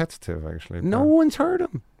slightly repetitive, actually. No one's heard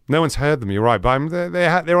them. No one's heard them, you're right. But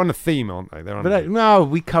they're on a theme, aren't they? No,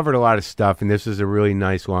 we covered a lot of stuff, and this was a really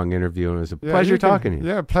nice, long interview, and it was a pleasure talking to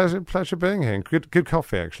you. Yeah, pleasure being here. Good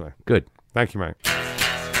coffee, actually. Good. Thank you, mate.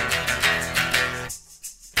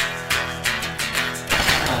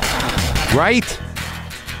 Right?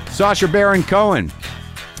 Sacha Baron Cohen.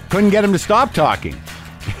 Couldn't get him to stop talking.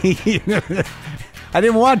 I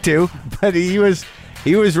didn't want to, but he was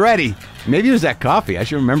ready. Maybe it was that coffee. I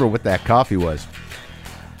should remember what that coffee was.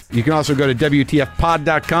 You can also go to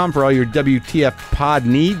WTFpod.com for all your WTF pod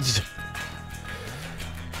needs.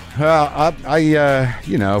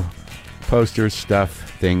 Posters,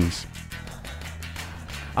 stuff, things.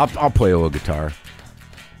 I'll play a little guitar.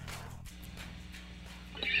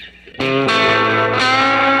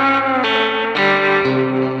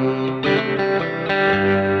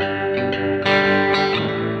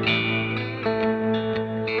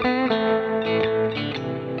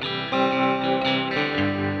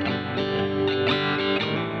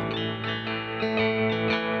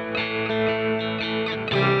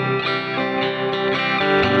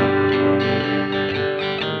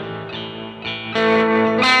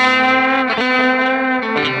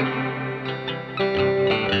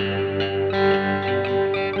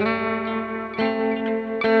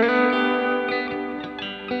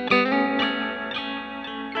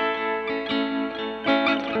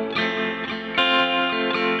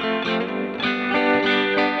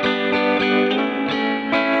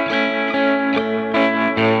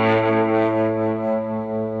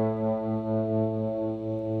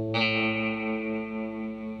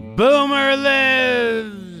 Boomerland!